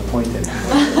now there's no point in it.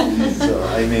 So,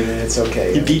 I mean, it's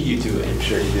okay. He beat you to it. I'm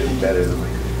sure he did it better than I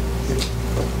could.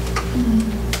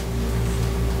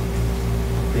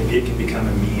 Maybe it could become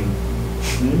a meme.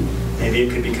 Maybe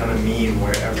it could become a meme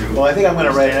where everyone... Well, I think I'm going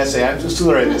to write an essay. I'm just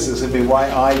still writing this. This would be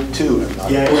why I, too, am not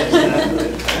a Buddhist.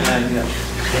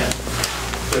 Yeah,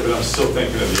 but I'm still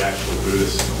thinking of the actual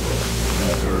Buddhists in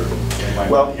the world. They might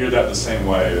Well, hear that the same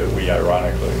way that we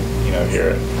ironically, hear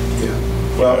it. Yeah.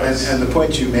 Well, and the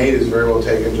point you made is very well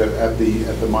taken. At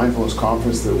the mindfulness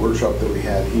conference, the workshop that we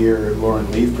had here, Lauren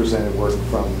Leaf presented work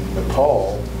from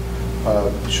Nepal,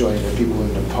 showing that people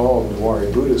in Nepal,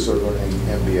 Newari Buddhists, are learning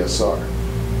MBSR.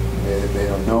 They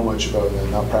don't know much about it, they're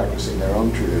not practicing their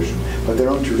own tradition. But their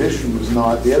own tradition was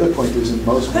not, the other point is in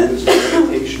most Buddhists,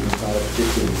 meditation is not a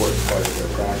particularly important part of their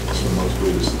practice for most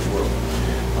Buddhists in the world.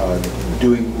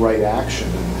 Doing right action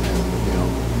and you know,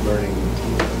 learning,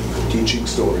 teaching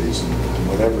stories and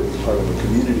whatever is part of a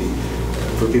community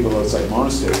for people outside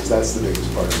monasteries, that's the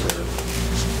biggest part of their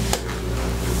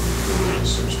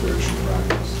religious or spiritual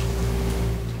practice.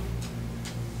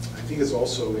 I think it's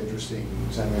also interesting,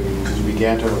 because we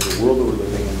began talking about the world that we're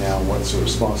living in now, what's a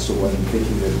response to what I'm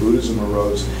thinking that Buddhism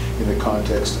arose in the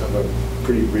context of a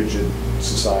pretty rigid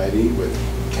society with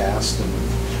caste and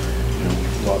you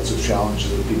know, lots of challenges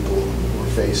that people were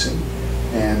facing,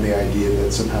 and the idea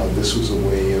that somehow this was a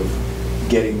way of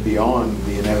getting beyond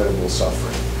the inevitable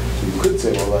suffering. So you could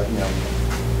say, well, that, you know,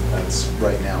 that's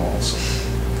right now also.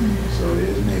 So it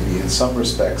is maybe in some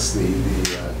respects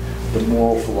the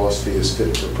moral philosophy is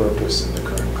fit for purpose in the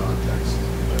current context.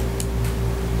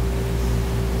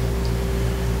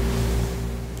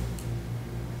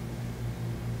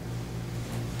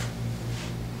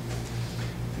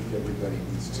 I think everybody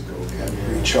needs to go get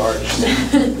recharged.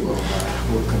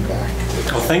 We'll come back.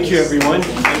 Well, thank you, everyone.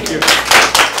 Thank you.